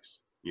success.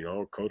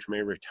 A coach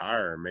may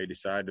retire and may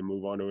decide to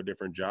move on to a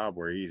different job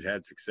where he's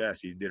had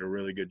success. He did a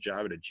really good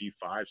job at a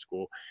G5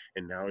 school,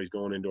 and now he's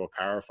going into a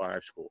Power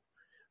 5 school.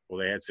 Well,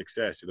 they had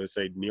success. So let's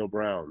say Neil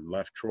Brown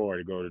left Troy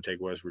to go to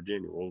take West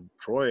Virginia. Well,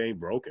 Troy ain't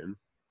broken.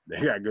 They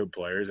got good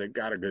players. They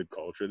got a good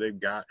culture. They've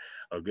got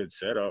a good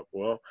setup.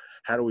 Well,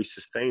 how do we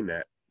sustain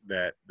that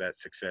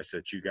success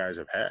that you guys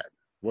have had?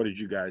 What did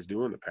you guys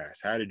do in the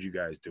past? How did you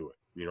guys do it?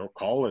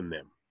 Calling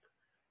them,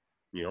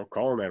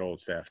 calling that old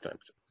staff time.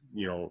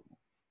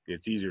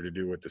 It's easier to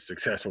do with the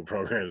successful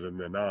programs than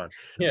the non.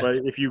 Yeah. But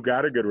if you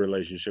got a good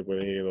relationship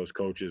with any of those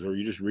coaches, or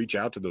you just reach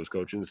out to those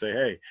coaches and say,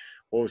 hey,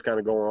 what was kind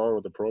of going on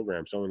with the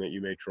program? Someone that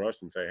you may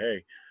trust, and say,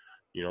 hey,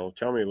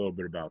 tell me a little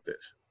bit about this.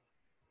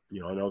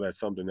 I know that's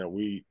something that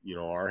we,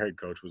 our head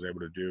coach was able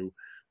to do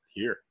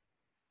here,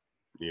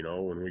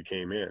 when we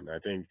came in. I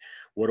think,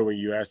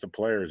 you ask the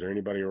players or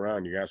anybody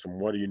around, you ask them,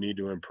 what do you need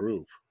to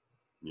improve?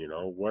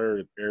 What are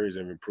the areas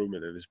of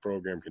improvement that this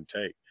program can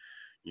take?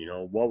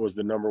 What was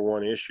the number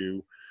one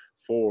issue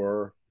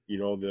for,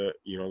 the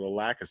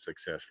lack of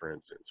success, for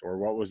instance, or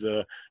what was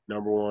the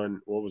number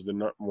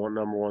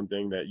one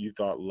thing that you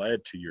thought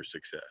led to your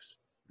success,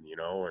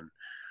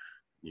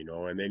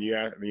 and then you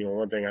ask,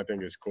 one thing I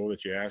think is cool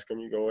that you ask them,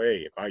 you go,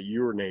 hey, if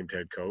you were named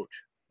head coach,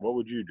 what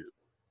would you do?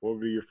 What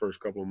would be your first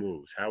couple of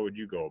moves? How would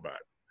you go about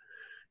it?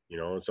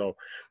 And so,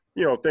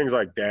 things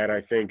like that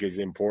I think is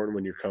important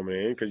when you're coming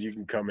in, because you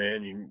can come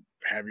in, you can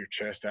have your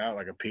chest out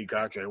like a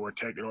peacock, say, we're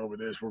taking over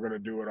this, we're going to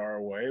do it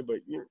our way. But,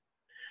 you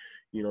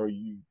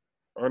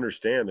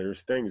understand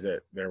there's things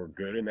that were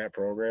good in that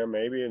program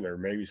maybe, and there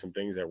may be some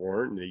things that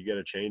weren't, and you got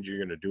to change. You're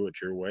going to do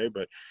it your way.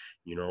 But,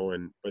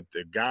 but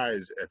the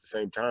guys at the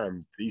same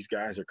time, these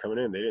guys are coming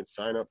in. They didn't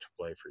sign up to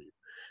play for you.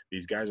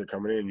 These guys are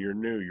coming in. You're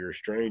new. You're a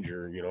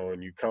stranger, and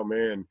you come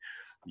in,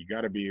 you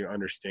got to be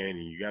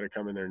understanding. You got to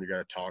come in there and you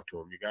got to talk to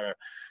them. You got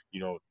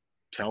to,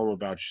 tell them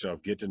about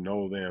yourself, get to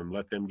know them,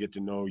 let them get to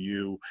know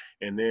you,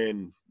 and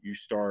then you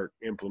start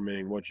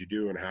implementing what you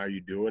do and how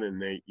you do it,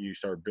 and you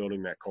start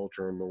building that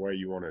culture and the way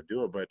you want to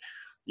do it. But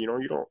you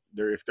know,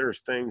 if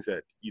there's things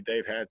that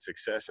they've had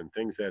success and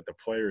things that the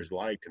players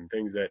liked and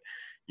things that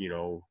you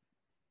know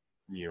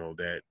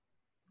that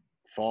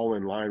fall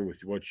in line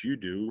with what you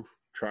do,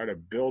 try to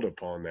build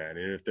upon that.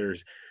 And if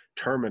there's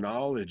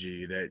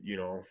terminology that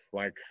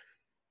like,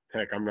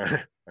 heck, I'm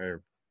not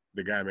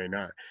the guy may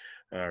not.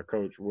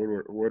 Coach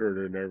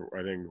Woodard,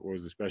 I think,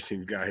 was the special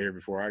teams guy here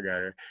before I got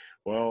here.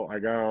 Well, I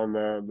got on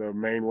the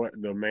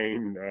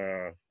main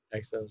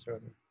Excel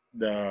server.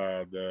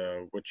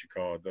 The what you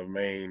call it, the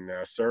main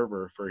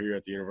server for here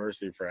at the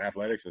university for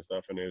athletics and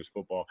stuff, and it was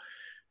football.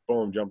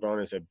 Boom, jumped on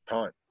it and said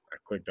punt. I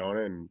clicked on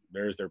it, and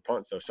there's their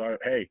punt stuff. So,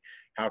 hey,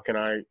 how can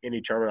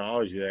any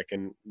terminology that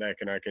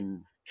I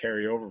can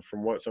carry over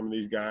from what some of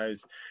these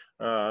guys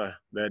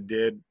that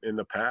did in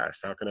the past?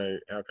 How can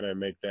I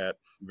make that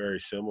very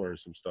similar and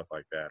some stuff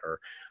like that? Or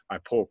I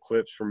pull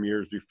clips from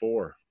years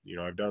before.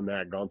 I've done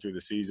that, gone through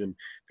the season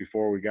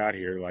before we got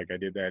here, like I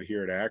did that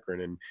here at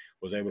Akron, and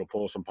was able to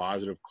pull some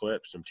positive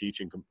clips, some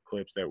teaching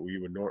clips that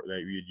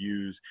you'd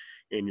use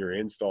in your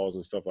installs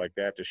and stuff like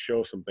that to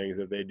show some things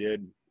that they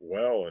did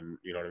well, and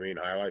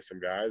highlight some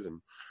guys,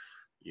 and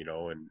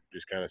and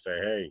just kind of say,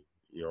 hey,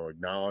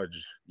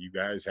 acknowledge you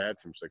guys had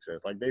some success.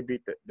 Like they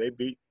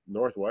beat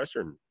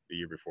Northwestern the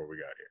year before we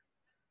got here.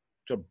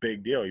 It's a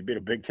big deal. You beat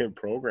a Big Ten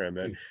program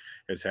that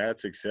has had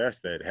success,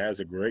 that has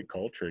a great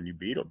culture, and you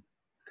beat them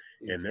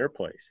in their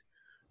place.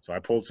 So I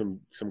pulled some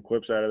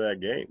clips out of that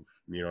game,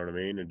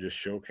 and just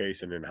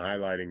showcasing and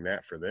highlighting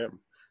that for them,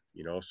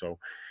 So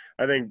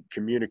I think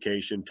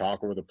communication,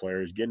 talking with the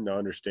players, getting to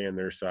understand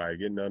their side,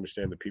 getting to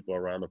understand the people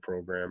around the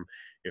program,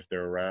 if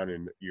they're around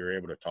and you're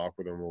able to talk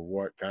with them, or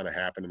what kind of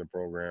happened in the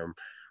program,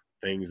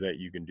 things that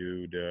you can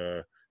do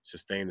to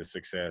sustain the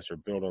success or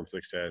build on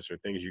success, or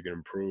things you can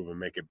improve and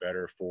make it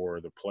better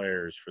for the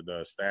players, for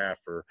the staff,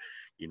 or,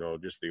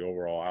 just the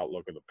overall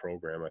outlook of the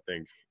program, I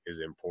think is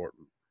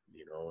important,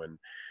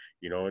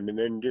 and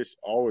then just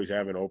always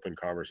having open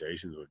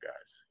conversations with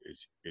guys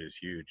is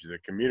huge. The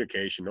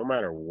communication, no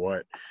matter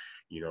what,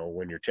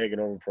 when you're taking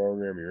over a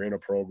program, you're in a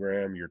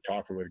program, you're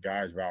talking with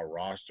guys about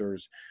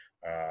rosters,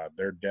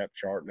 their depth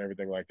chart and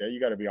everything like that. You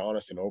got to be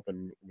honest and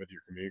open with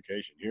your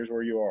communication. Here's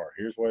where you are.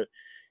 Here's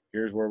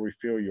where we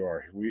feel you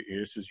are.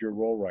 This is your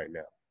role right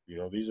now.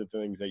 These are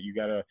things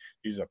that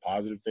these are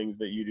positive things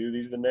that you do.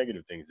 These are the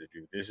negative things that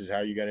you do. This is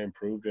how you got to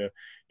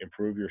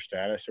improve your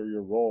status or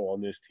your role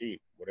on this team,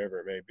 whatever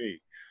it may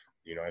be.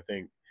 I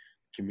think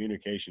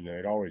communication,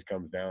 it always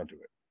comes down to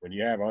it. When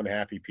you have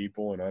unhappy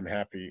people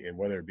and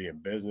whether it be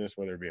in business,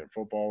 whether it be in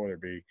football, whether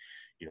it be,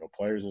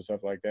 players and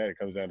stuff like that, it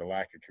comes down to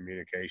lack of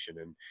communication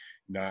and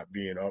not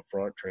being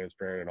upfront,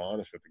 transparent, and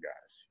honest with the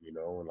guys,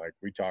 and like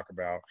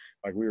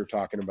we were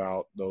talking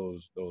about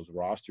those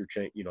roster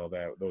change,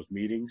 those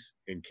meetings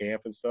in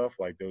camp and stuff,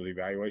 like those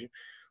evaluations.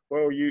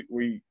 Well,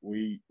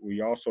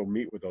 we also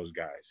meet with those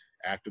guys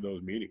after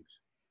those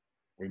meetings.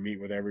 We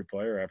meet with every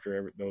player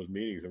after those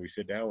meetings, and we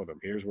sit down with them.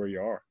 Here's where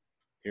you are.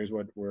 Here's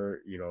what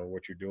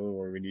what you're doing,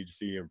 where we need to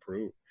see you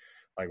improve.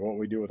 Like what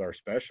we do with our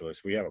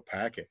specialists, we have a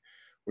packet.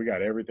 We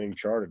got everything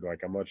charted, like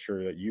I'm not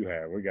sure that you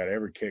have. We got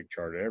every kick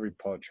charted, every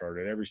punt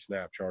charted, every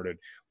snap charted,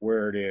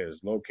 where it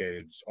is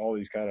located, all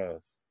these kind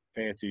of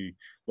fancy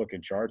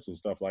looking charts and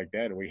stuff like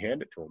that. And we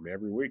hand it to them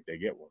every week. They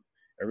get one.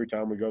 Every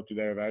time we go through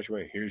that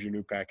evaluation, here's your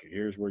new packet.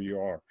 Here's where you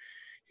are.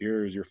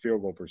 Here's your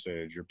field goal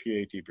percentage, your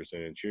PAT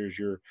percentage. Here's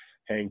your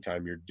hang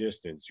time, your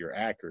distance, your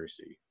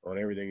accuracy on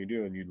everything you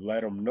do. And you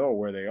let them know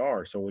where they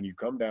are. So when you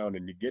come down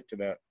and you get to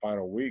that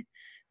final week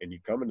and you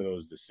come into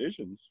those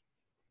decisions,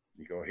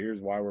 you go, here's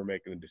why we're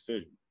making the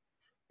decision.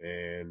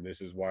 And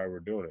this is why we're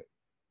doing it,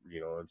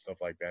 and stuff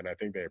like that. And I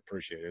think they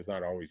appreciate it. It's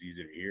not always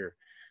easy to hear,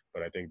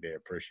 but I think they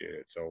appreciate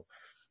it. So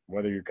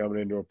whether you're coming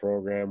into a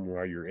program,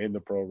 while you're in the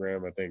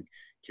program, I think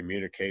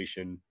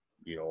communication,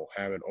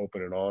 having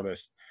open and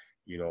honest,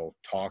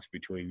 talks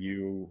between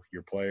you,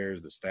 your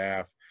players, the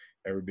staff,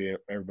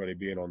 everybody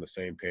being on the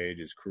same page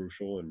is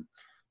crucial. And,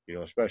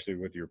 especially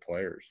with your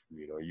players,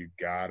 you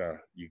gotta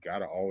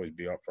always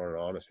be upfront and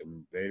honest.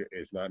 And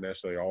it's not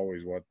necessarily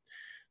always what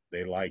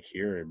they like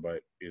hearing,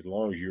 but as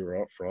long as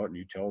you're upfront and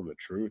you tell them the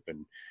truth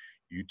and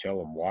you tell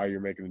them why you're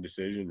making the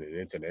decision, and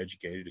it's an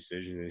educated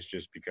decision, and it's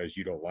just because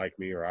you don't like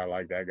me or I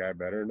like that guy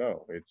better.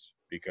 No, it's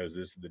because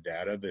this is the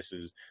data. This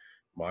is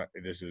what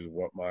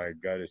my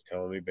gut is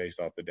telling me based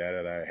off the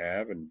data that I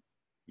have. And,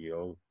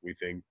 we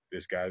think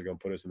this guy's going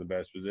to put us in the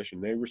best position.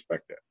 They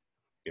respect that.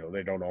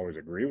 They don't always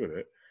agree with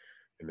it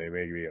and they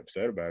may be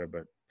upset about it,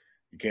 but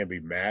you can't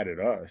be mad at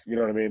us. You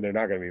know what I mean? They're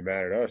not going to be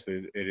mad at us.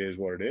 It is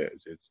what it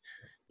is. It's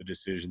the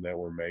decision that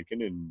we're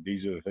making. And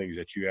these are the things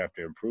that you have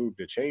to improve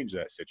to change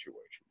that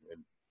situation.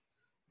 And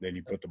then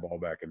you put the ball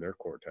back in their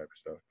court type of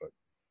stuff. But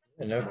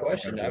no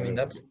question. I mean,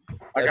 that's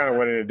I kind of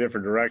went in a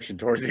different direction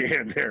towards the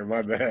end there.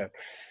 My bad.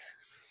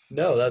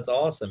 No, that's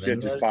awesome.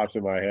 It just pops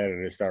in my head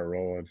and it started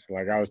rolling.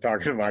 Like I was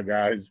talking to my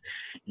guys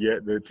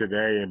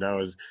today, and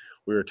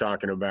we were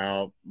talking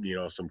about,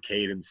 some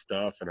cadence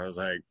stuff. And I was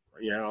like,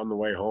 on the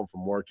way home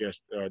from work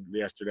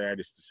yesterday, I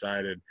just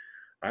decided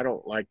I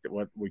don't like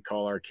what we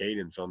call our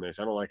cadence on this.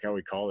 I don't like how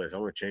we call this. I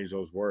want to change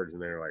those words.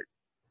 And they're like,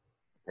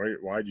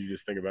 why'd you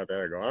just think about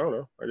that? I go, I don't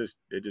know.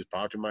 It just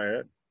popped in my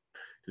head.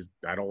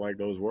 I don't like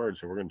those words,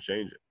 so we're going to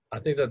change it. I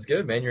think that's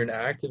good, man. You're an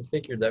active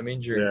thinker. That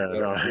means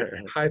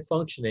you're high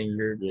functioning.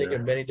 You're thinking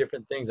of many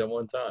different things at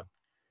one time.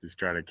 Just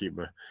trying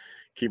to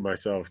keep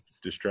myself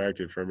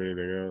distracted from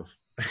anything else.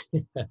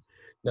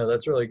 No,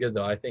 that's really good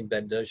though. I think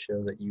that does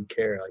show that you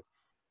care. Like,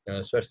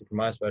 especially for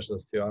my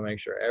specialists too, I make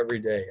sure every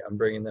day I'm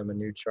bringing them a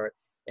new chart,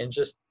 and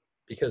just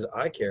because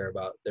I care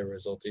about their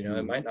results.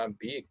 It might not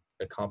be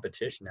a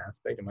competition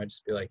aspect. It might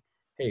just be like,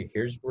 hey,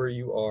 here's where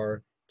you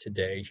are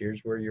today.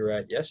 Here's where you were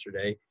at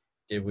yesterday.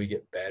 Did we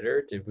get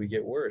better? Did we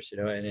get worse?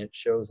 And it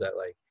shows that,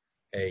 like,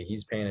 hey,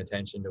 he's paying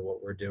attention to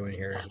what we're doing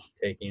here and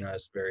taking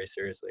us very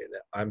seriously.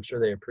 That I'm sure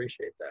they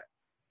appreciate that.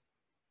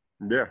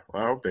 Yeah,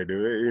 I hope they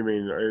do. I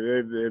mean,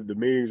 the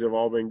meetings have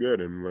all been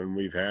good, and when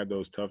we've had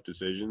those tough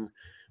decisions,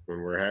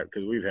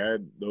 because we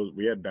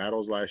had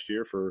battles last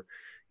year for,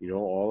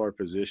 all our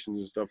positions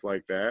and stuff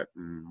like that,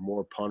 and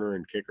more punter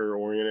and kicker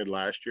oriented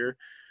last year.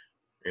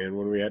 And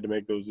when we had to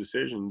make those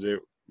decisions,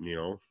 we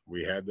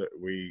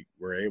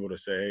were able to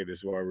say, hey, this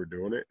is why we're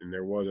doing it. And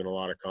there wasn't a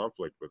lot of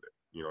conflict with it.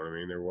 You know what I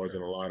mean? There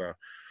wasn't a lot of,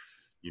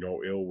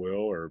 ill will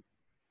or,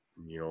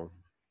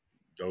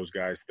 those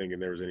guys thinking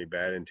there was any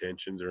bad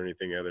intentions or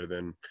anything other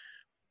than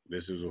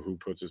this is who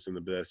puts us in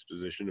the best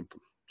position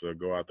to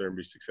go out there and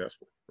be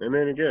successful. And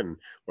then again,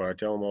 what I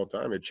tell them all the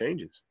time, it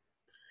changes.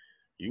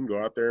 You can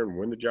go out there and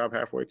win the job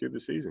halfway through the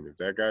season. If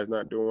that guy's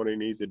not doing what he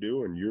needs to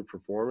do and you're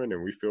performing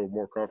and we feel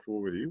more comfortable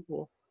with you,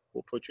 we'll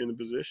put you in the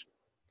position.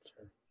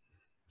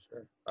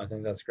 Sure. I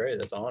think that's great.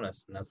 That's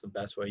honest. And that's the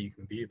best way you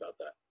can be about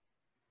that.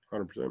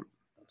 100%.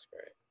 That's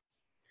great.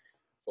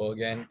 Well,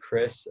 again,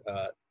 Chris,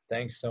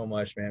 thanks so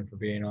much, man, for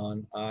being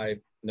on. I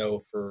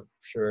know for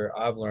sure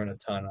I've learned a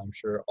ton. I'm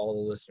sure all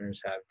the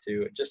listeners have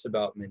too, just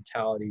about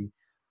mentality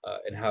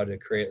and how to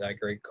create that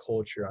great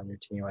culture on your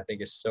team. I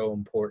think is so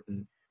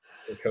important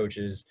for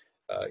coaches,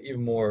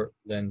 even more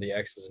than the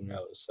X's and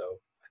O's.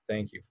 So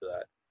thank you for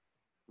that.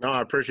 No,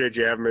 I appreciate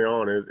you having me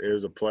on. It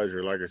was a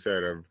pleasure. Like I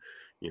said,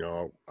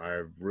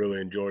 I've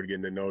really enjoyed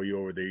getting to know you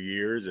over the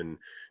years, and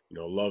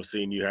love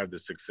seeing you have the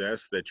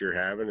success that you're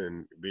having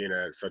and being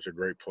at such a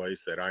great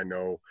place that I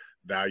know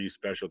value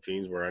special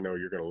teams, where I know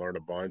you're going to learn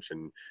a bunch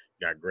and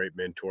got great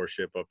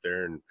mentorship up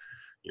there, and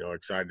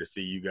excited to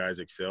see you guys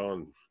excel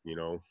and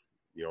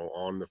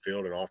on the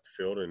field and off the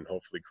field, and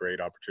hopefully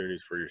create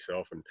opportunities for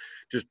yourself. And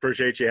just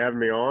appreciate you having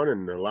me on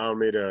and allowing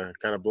me to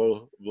kind of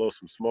blow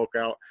some smoke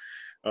out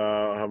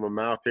of my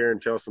mouth here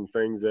and tell some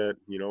things that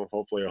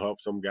hopefully will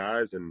help some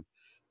guys. And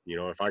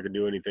if I could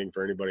do anything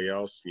for anybody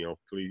else,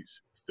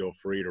 please feel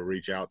free to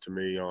reach out to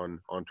me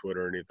on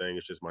Twitter or anything.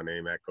 It's just my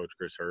name, at Coach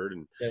Chris Hurd.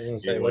 And I was gonna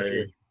say,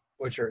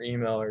 what's your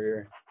email or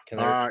your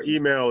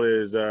email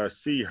is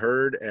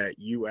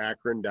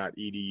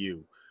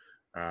churd@uakron.edu.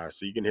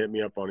 So you can hit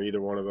me up on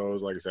either one of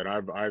those. Like I said,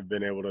 I've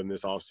been able to, in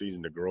this off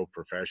season, to grow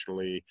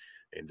professionally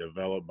and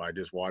develop by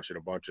just watching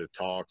a bunch of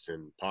talks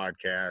and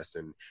podcasts,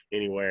 and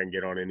any way I can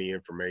get on any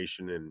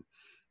information, and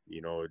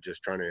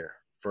just trying to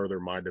further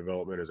my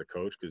development as a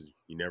coach, because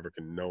you never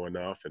can know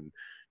enough and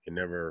can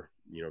never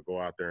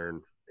go out there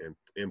and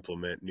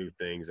implement new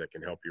things that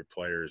can help your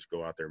players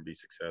go out there and be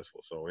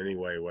successful. So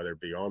anyway, whether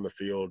it be on the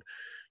field,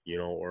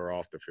 or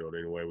off the field,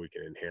 any way we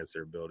can enhance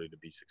their ability to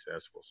be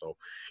successful. So,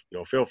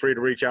 feel free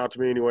to reach out to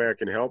me any way I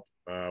can help.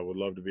 Would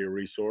love to be a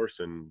resource,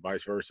 and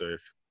vice versa.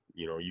 If,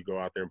 you go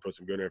out there and put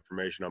some good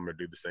information, I'm going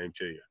to do the same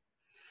to you.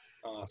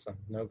 Awesome.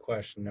 No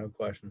question. Well,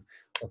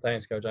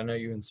 thanks, Coach. I know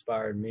you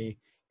inspired me,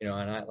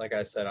 and like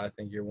I said, I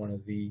think you're one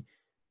of the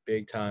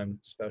big time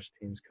special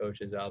teams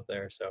coaches out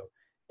there. So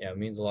yeah, it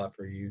means a lot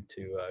for you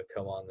to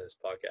come on this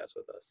podcast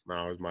with us.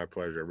 No, it was my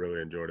pleasure. I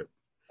really enjoyed it.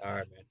 All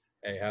right, man.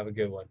 Hey, have a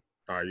good one.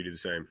 All right, you do the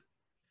same.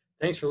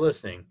 Thanks for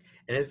listening.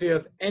 And if you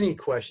have any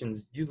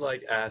questions you'd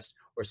like asked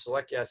or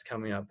select guests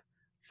coming up,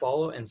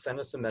 follow and send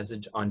us a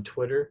message on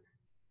Twitter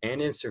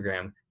and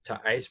Instagram to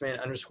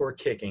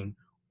Iceman_kicking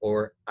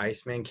or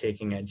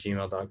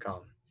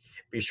IcemanKicking@gmail.com.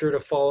 Be sure to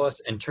follow us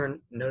and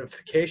turn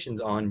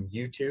notifications on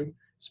YouTube,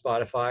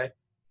 Spotify,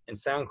 and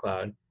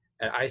SoundCloud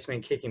at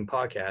Iceman Kicking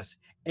Podcast,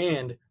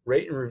 and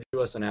rate and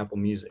review us on Apple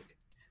Music.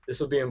 This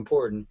will be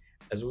important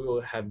as we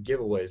will have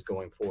giveaways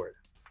going forward.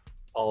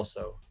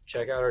 Also,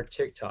 check out our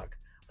TikTok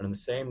under the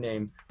same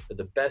name for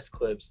the best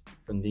clips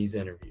from these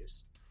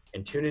interviews.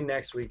 And tune in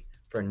next week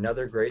for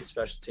another great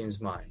Special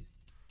Teams Mind.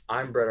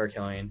 I'm Brett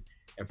Arkelian,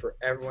 and for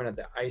everyone at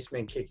the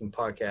Iceman Kicking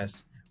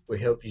Podcast, we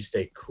hope you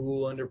stay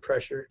cool under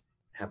pressure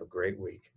and have a great week.